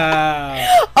 Wow.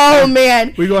 Oh,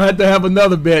 man. We're going to have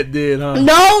another bet then, huh?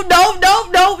 No.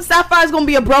 Sapphire's going to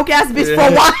be a broke ass bitch for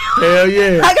a while. Hell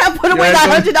yeah. I got to put away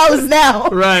that $100 now.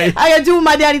 Right. I got to do what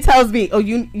my daddy tells me. Oh,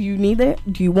 you need it?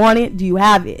 Do you want it? Do you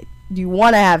have it? Do you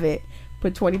want to have it?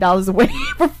 Put $20 away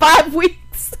for 5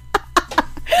 weeks.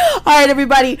 All right,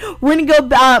 everybody. We're going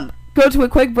to go to a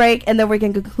quick break, and then we're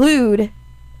going to conclude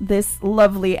this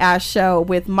lovely ass show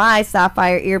with my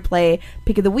Sapphire Earplay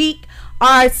pick of the week.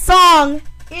 Our song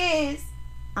is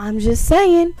I'm Just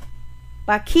Saying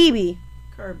by Kirby.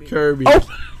 Kirby. Oh.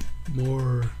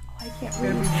 More. I can't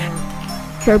remember.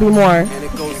 Kirby Moore. And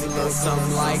it goes a little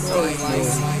something like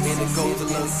this. And it goes a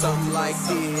little something like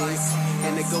this.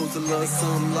 And it goes a little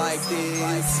something like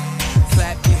this.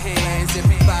 Clap your hands,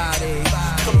 everybody.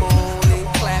 Come on and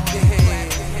clap your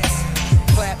hands.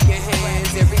 Clap your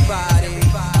hands, everybody.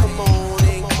 Come on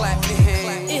and clap your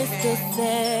hands. It's the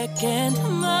second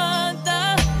month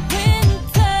of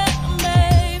winter,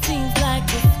 May. Seems like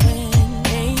it's when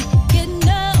ain't getting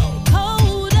no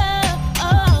colder.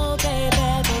 Oh, baby,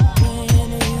 but when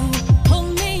you hold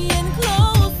me in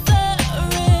closer,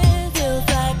 it feels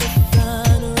like a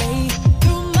sun ray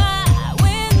through my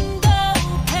window.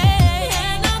 Hey,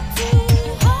 and I'm too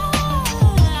high.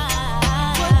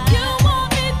 What you want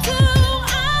me to?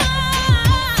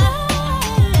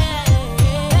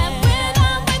 That when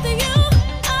I'm with you,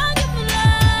 I can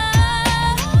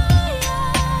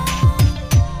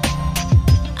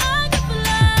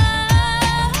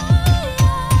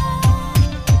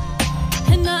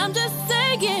and I'm just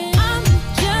saying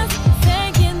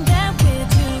that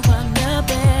with you I'm the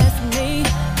best me.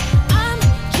 I'm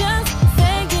just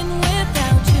saying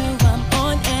without you I'm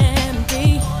on empty,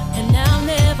 and I'll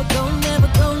never go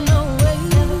no way.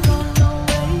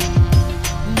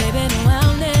 Baby, no,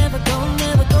 I'll never go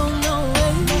no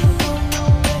way.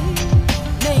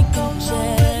 Make them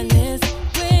jealous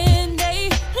when they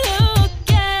look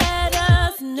at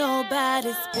us.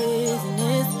 Nobody's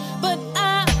business, but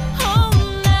I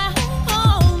own that.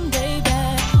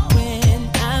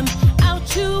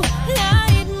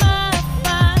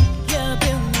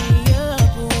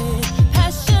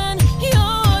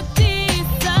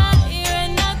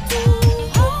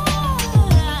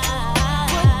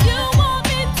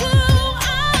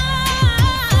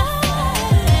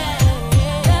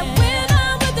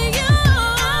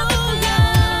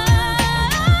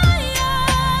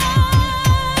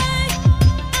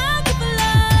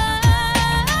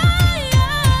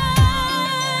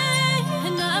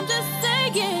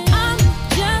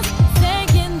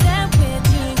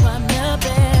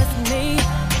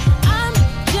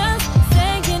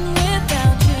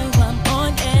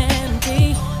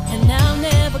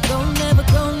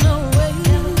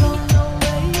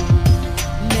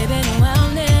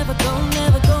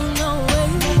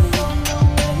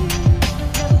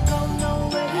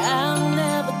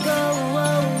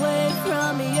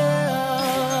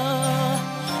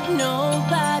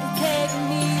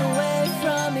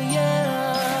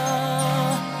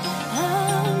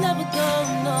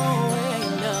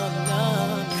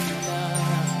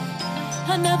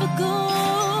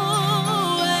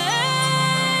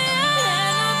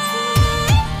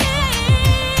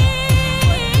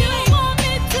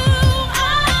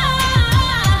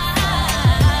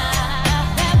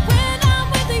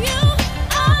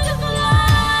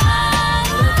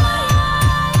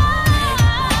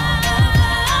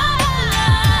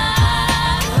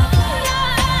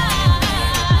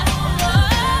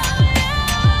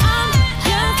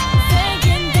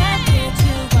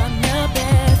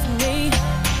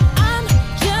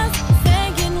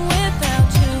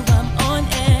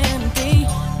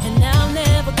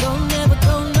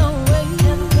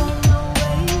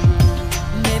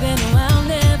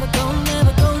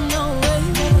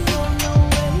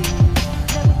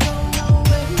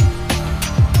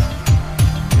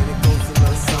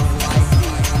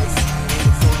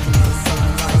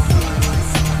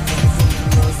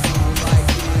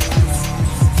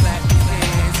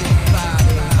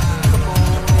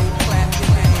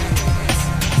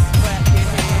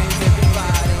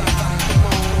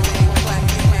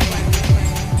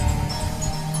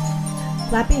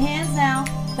 Clap your hands now.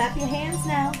 Clap your hands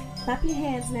now. Clap your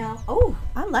hands now. Oh,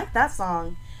 I like that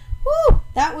song. Woo!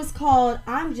 That was called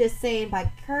I'm Just Saying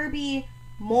by Kirby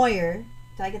Moyer.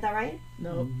 Did I get that right?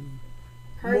 No.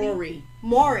 Kirby?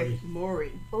 Maury.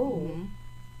 Oh.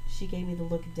 She gave me the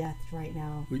look of death right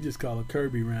now. We just call her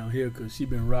Kirby around here because she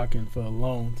been rocking for a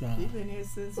long time. She's been here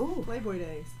since Playboy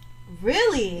days.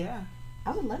 Really? Yeah.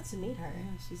 I would love to meet her.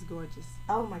 Yeah, she's gorgeous.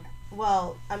 Oh my god.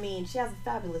 Well, I mean, she has a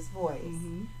fabulous voice.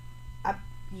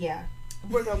 Yeah.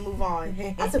 We're gonna move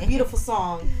on. That's a beautiful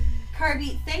song.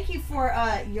 Kirby, thank you for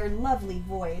your lovely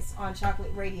voice on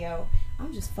Chocolate Radio.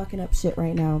 I'm just fucking up shit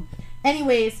right now.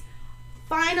 Anyways,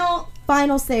 final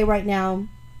say right now.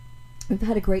 We've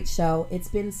had a great show. It's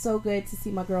been so good to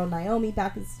see my girl Naomi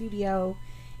back in the studio.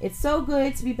 It's so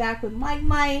good to be back with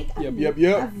Mike. Yep.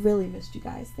 I've really missed you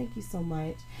guys. Thank you so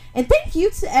much. And thank you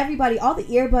to everybody, all the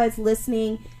earbuds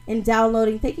listening and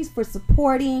downloading. Thank you for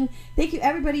supporting. Thank you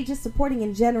everybody just supporting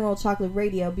in general Chocolate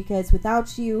Radio, because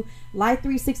without you, Live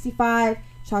 365,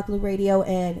 Chocolate Radio,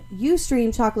 and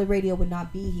Ustream Chocolate Radio would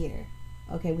not be here.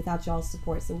 Okay, without y'all's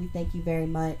support. So we thank you very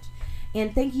much.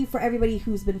 And thank you for everybody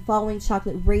who's been following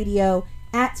Chocolate Radio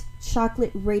at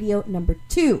Chocolate Radio number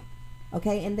 2.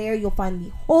 Okay, and there you'll find the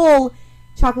whole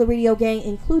Chocolate Radio gang,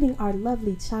 including our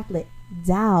lovely chocolate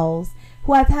dolls,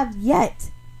 who I've have yet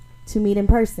to meet in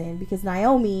person, because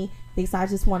Naomi thinks I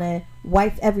just want to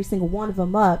wipe every single one of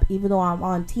them up, even though I'm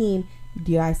on team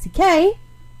DICK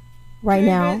right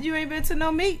now. You ain't been to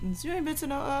no meetings. You ain't been to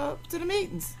no to the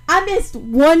meetings. I missed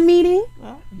one meeting.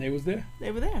 Well, They was there.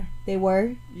 they were there. They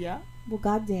were? Yeah. Well,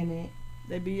 god damn it.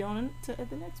 They be on at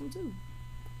the next one too.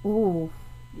 Ooh.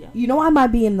 Yeah. You know I might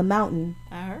be in the mountain.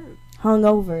 I heard.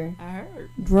 Hungover. I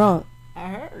heard. Drunk. I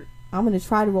heard. I'm going to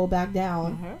try to roll back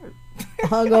down. I heard.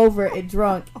 Hungover and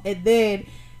drunk. And then,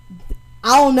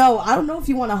 I don't know if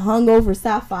you want a hungover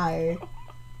Sapphire.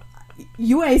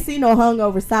 You ain't seen no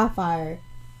hungover Sapphire.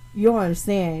 You don't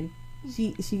understand.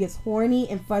 She gets horny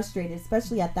and frustrated,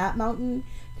 especially at that mountain,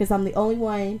 because I'm the only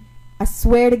one. I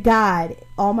swear to God,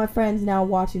 all my friends now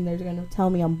watching, they're going to tell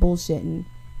me I'm bullshitting.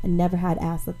 I never had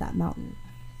ass at that mountain.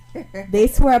 They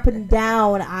swear up and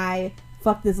down I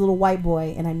fucked this little white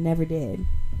boy, and I never did.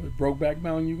 Brokeback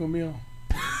Mountain you gonna be on?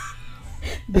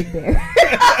 Big Bear.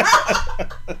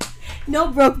 No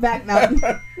Brokeback Mountain.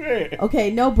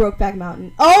 Okay, no Brokeback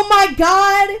Mountain. Oh my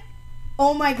god!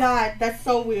 Oh my god, that's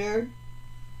so weird.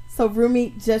 So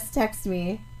Rumi just texted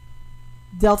me,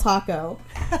 Del Taco.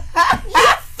 You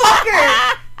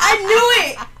fucker! I knew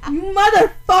it! You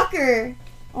motherfucker!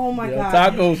 Oh my god.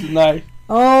 Tacos tonight.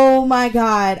 Oh my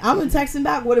god. I'm gonna text him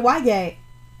back. What do I get?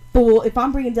 Fool, if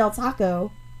I'm bringing Del Taco,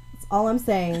 that's all I'm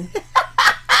saying.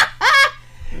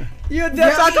 You a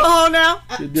Del Taco hoe now?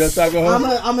 You Del Taco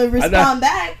hoe? I'm gonna respond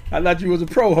back. I thought you was a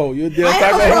pro hoe. You a Del I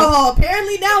Taco am a pro hoe? hoe.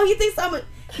 Apparently now he thinks I'm a...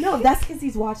 No, that's because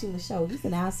he's watching the show. He's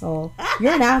an asshole.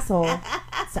 You're an asshole.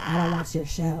 So I don't watch your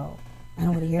show. I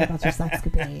don't want to hear about your sex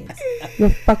capades. You're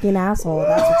a fucking asshole.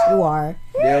 That's what you are.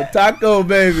 Del Taco,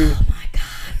 baby. Oh my god.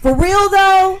 For real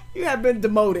though? You have been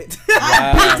demoted.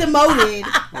 I've been demoted.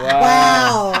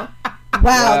 Wow,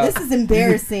 this is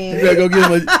embarrassing. You better go give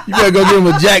him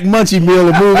a Jack Munchie meal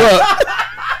and move up.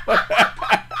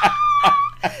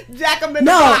 Jack him in the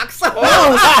box. No.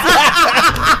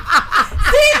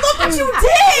 See, look what you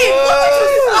did. Look what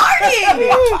you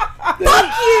started. Fuck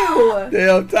you.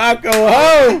 Del Taco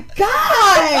hoe.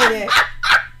 God.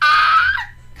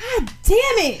 God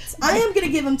damn it. I am going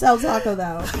to give him Del Taco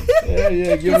though.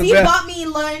 Yeah, give him he bought me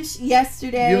lunch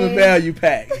yesterday. Give him a value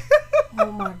pack.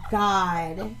 Oh my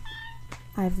god.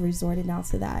 I've resorted now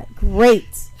to that.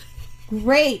 Great.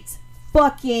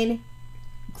 Fucking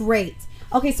great.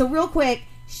 Okay, so real quick,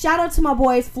 shout out to my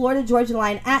boys, Florida Georgia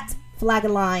Line at Flag a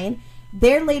Line.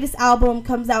 Their latest album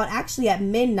comes out actually at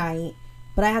midnight,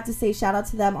 but I have to say shout out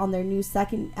to them on their new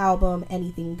second album,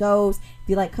 Anything Goes. If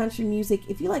you like country music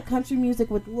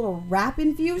with a little rap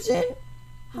infusion,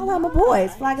 holla at my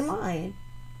boys, Flag a Line.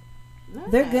 Nice.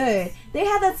 They're good. They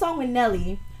had that song with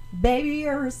Nelly, Baby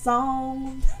You're a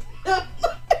Song.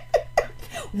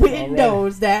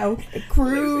 Windows down,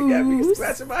 cruise. Got me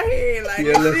scratching my head like,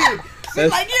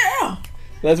 yeah.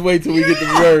 Let's wait till we get the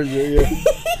version. Yeah.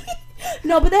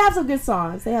 No, but they have some good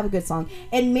songs. They have a good song.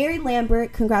 And Mary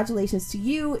Lambert, congratulations to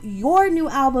you. Your new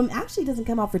album actually doesn't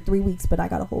come out for 3 weeks, but I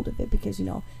got a hold of it because, you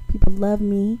know, people love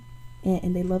me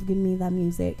and they love giving me that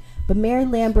music. But Mary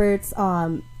Lambert's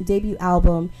debut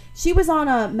album, she was on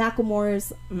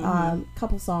Macklemore's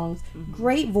couple songs. Mm-hmm.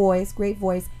 Great voice.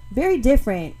 Very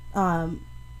different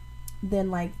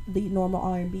than like the normal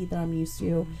R&B that I'm used to.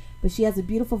 Mm-hmm. But she has a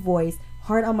beautiful voice.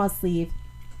 Heart on my sleeve.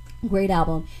 Great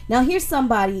album. Now here's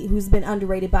somebody who's been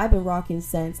underrated, but I've been rocking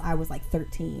since I was like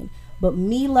 13. But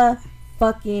Mila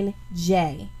fucking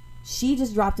J. She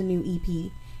just dropped a new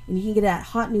EP, and you can get it at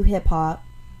Hot New Hip Hop,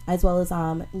 as well as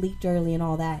Leaked Early and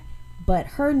all that. But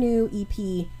her new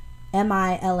EP,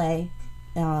 MILA,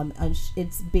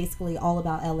 it's basically all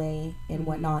about LA and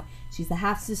whatnot. She's the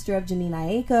half sister of Janina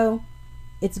Aiko.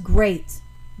 It's great.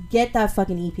 Get that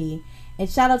fucking EP. And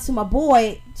shout out to my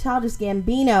boy Childish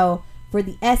Gambino for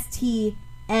the STMTN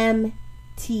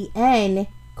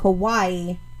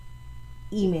Kawaii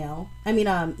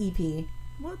EP.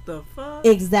 What the fuck?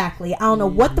 Exactly. I don't know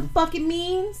what the fuck it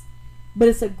means, but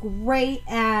it's a great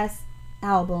ass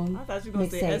album. I thought you were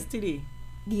gonna say STD.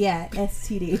 Yeah,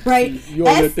 STD, right? You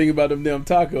over there thinking about them damn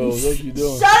tacos. What you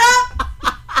doing? Shut up!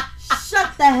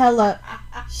 Shut the hell up.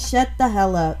 Shut the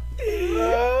hell up.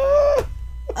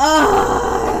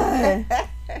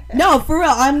 No, for real.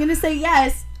 I'm going to say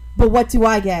yes, but what do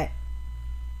I get?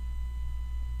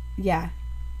 Yeah.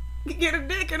 You get a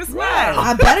dick and a smile.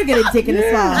 I better get a dick and a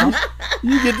smile.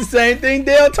 You get the same thing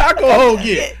Del Taco Ho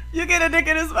get. You get a dick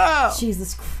and a smile.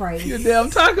 Jesus Christ. You damn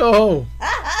taco ho.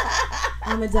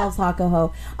 I'm a Del Taco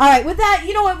Ho. All right, with that,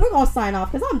 you know what? We're going to sign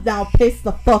off because I'm now pissed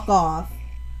the fuck off.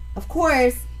 Of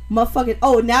course, motherfucking...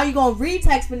 Oh, now you're going to read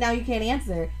text, but now you can't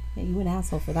answer. Yeah, you an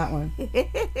asshole for that one.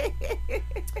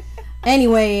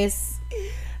 Anyways.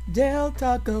 Del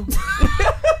Taco.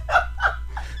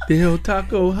 Del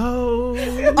Taco Ho.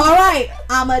 All right,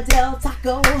 I'm a Del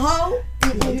Taco Ho.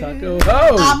 Del Taco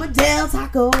Ho. I'm a Del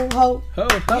Taco Ho. Ho, ho,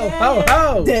 ho,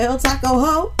 ho. Del Taco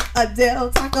Ho. A Del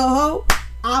Taco Ho.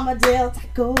 I'm a Del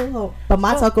Taco Ho. But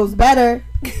my taco's better.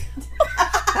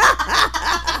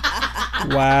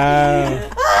 Wow.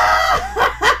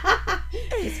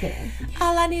 Just kidding.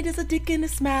 All I need is a dick and a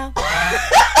smile.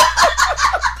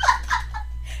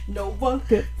 No one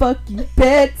could fuck you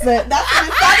better. That's what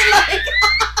it sounded like.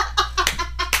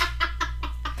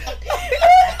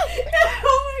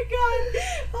 Oh my god.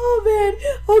 Oh man.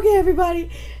 Okay, everybody.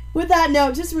 With that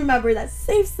note, just remember that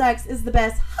safe sex is the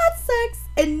best hot sex.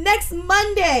 And next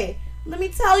Monday, let me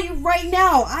tell you right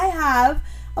now, I have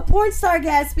a porn star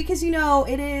guest because you know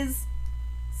it is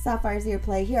Sapphire's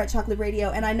Earplay here at Chocolate Radio,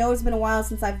 and I know it's been a while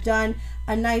since I've done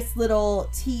a nice little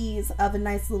tease of a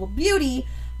nice little beauty,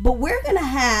 but we're gonna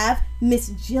have Miss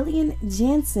Jillian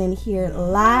Jansen here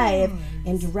live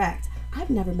and direct. I've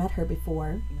never met her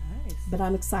before, but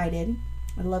I'm excited.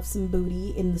 I love some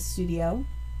booty in the studio,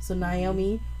 so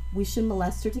Naomi, we should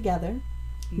molest her together.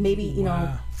 Maybe, you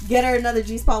know, get her another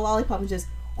G-spot lollipop and just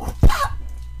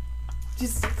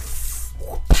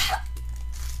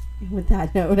with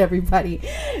that note, everybody,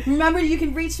 remember you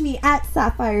can reach me at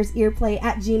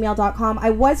sapphiresearplay@gmail.com. I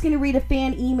was going to read a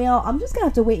fan email. I'm just going to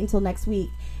have to wait until next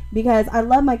week because I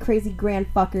love my crazy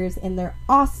grand fuckers and their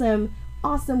awesome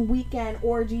weekend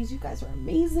orgies. You guys are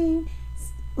amazing.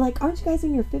 Like, aren't you guys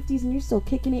in your 50s and you're still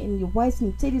kicking it and your wife's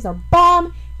new titties are bomb?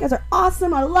 You guys are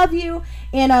awesome. I love you.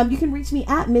 And you can reach me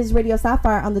at Ms. Radio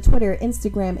Sapphire on the Twitter,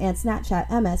 Instagram, and Snapchat.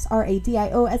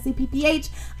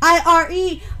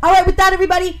 MSRADIOSAPPHIRE. All right, with that,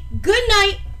 everybody, good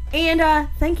night. And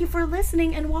thank you for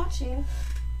listening and watching.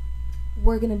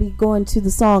 We're going to be going to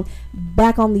the song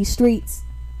Back on These Streets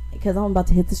because I'm about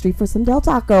to hit the street for some Del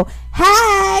Taco.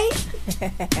 Hey!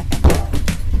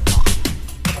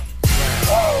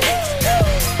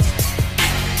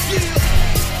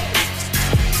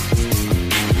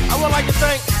 I would like to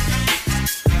thank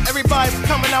everybody for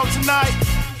coming out tonight.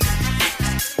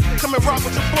 Come and rock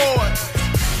with your boy.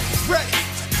 Ready?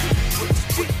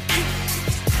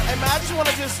 Hey man, I just want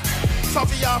to talk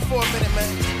to y'all for a minute, man.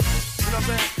 You know what I'm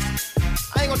saying?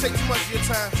 I ain't gonna take too much of your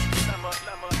time.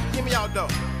 Give me y'all though.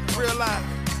 Real life.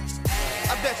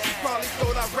 I bet you probably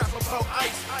thought I rap about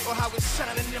ice or how it's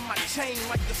shining in my chain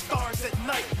like the stars at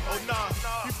night. Oh nah,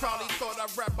 you probably thought I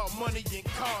rap about money and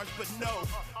cars, but no,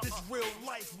 this real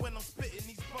life when I'm spitting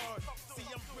these bars.